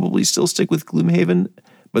probably still stick with Gloomhaven,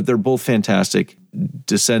 but they're both fantastic.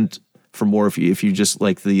 Descent for more if you just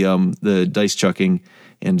like the dice chucking,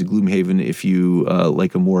 and Gloomhaven if you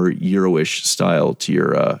like a more Euro-ish style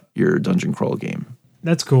to your dungeon crawl game.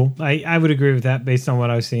 That's cool. I would agree with that based on what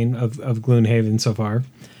I've seen of Gloomhaven so far.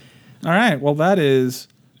 All right. Well, that is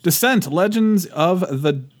Descent: Legends of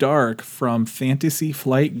the Dark from Fantasy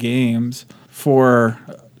Flight Games for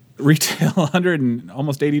retail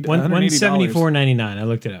 $174.99. I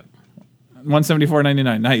looked it up.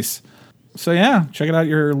 $174.99. Nice. So yeah, check it out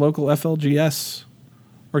your local FLGS,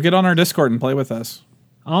 or get on our Discord and play with us.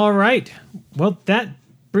 All right. Well, that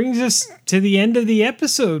brings us to the end of the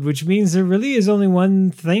episode, which means there really is only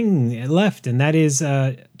one thing left, and that is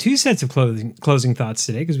 2 sets of closing thoughts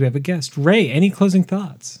today, because we have a guest. Ray, any closing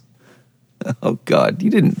thoughts? Oh God, you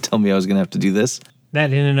didn't tell me I was going to have to do this.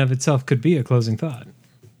 That in and of itself could be a closing thought.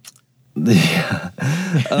 Yeah.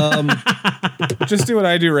 Just do what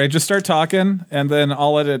I do, Ray. Just start talking, and then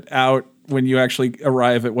I'll edit out when you actually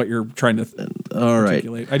arrive at what you're trying to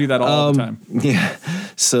articulate. Right. I do that all the time. Yeah.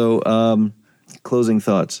 So, closing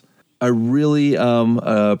thoughts. I really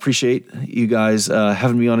appreciate you guys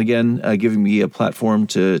having me on again, giving me a platform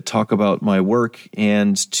to talk about my work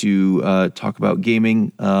and to talk about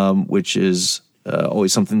gaming, which is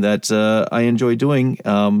always something that I enjoy doing,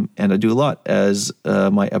 and I do a lot, as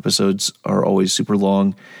my episodes are always super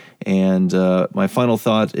long. And my final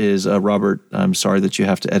thought is, Robert, I'm sorry that you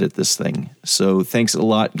have to edit this thing. So thanks a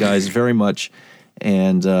lot, guys, very much,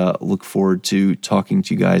 and look forward to talking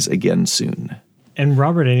to you guys again soon. And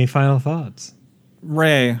Robert, any final thoughts?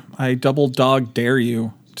 Ray, I double dog dare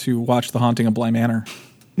you to watch The Haunting of Bly Manor.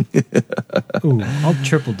 Ooh, I'll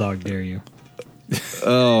triple dog dare you.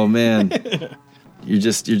 Oh man. You're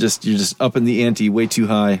just up in the ante way too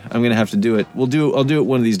high. I'm gonna have to do it. I'll do it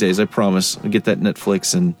one of these days. I promise. I'll get that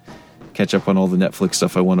Netflix and catch up on all the Netflix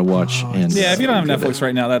stuff I want to watch. Yeah, if you don't have Netflix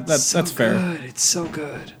right now, that's fair. It's so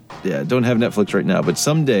good. Yeah, don't have Netflix right now, but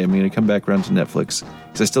someday I'm gonna come back around to Netflix,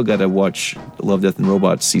 because I still got to watch Love, Death, and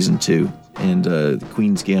Robots season 2 and The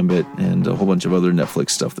Queen's Gambit and a whole bunch of other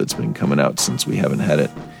Netflix stuff that's been coming out since we haven't had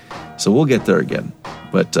it. So we'll get there again,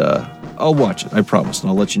 but I'll watch it. I promise,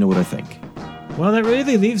 and I'll let you know what I think. Well, that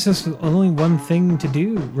really leaves us with only one thing to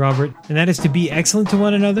do, Robert, and that is to be excellent to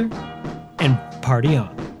one another and party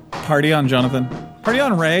on. Party on, Jonathan. Party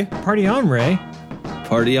on, Ray. Party on, Ray.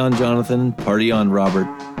 Party on, Jonathan. Party on, Robert.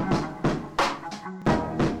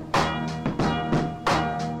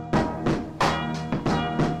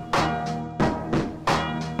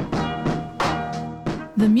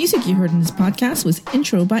 The music you heard in this podcast was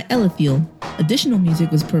Intro by Elithiel. Additional music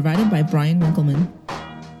was provided by Brian Winkleman.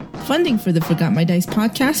 Funding for the Forgot My Dice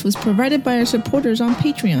podcast was provided by our supporters on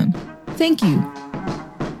Patreon. Thank you.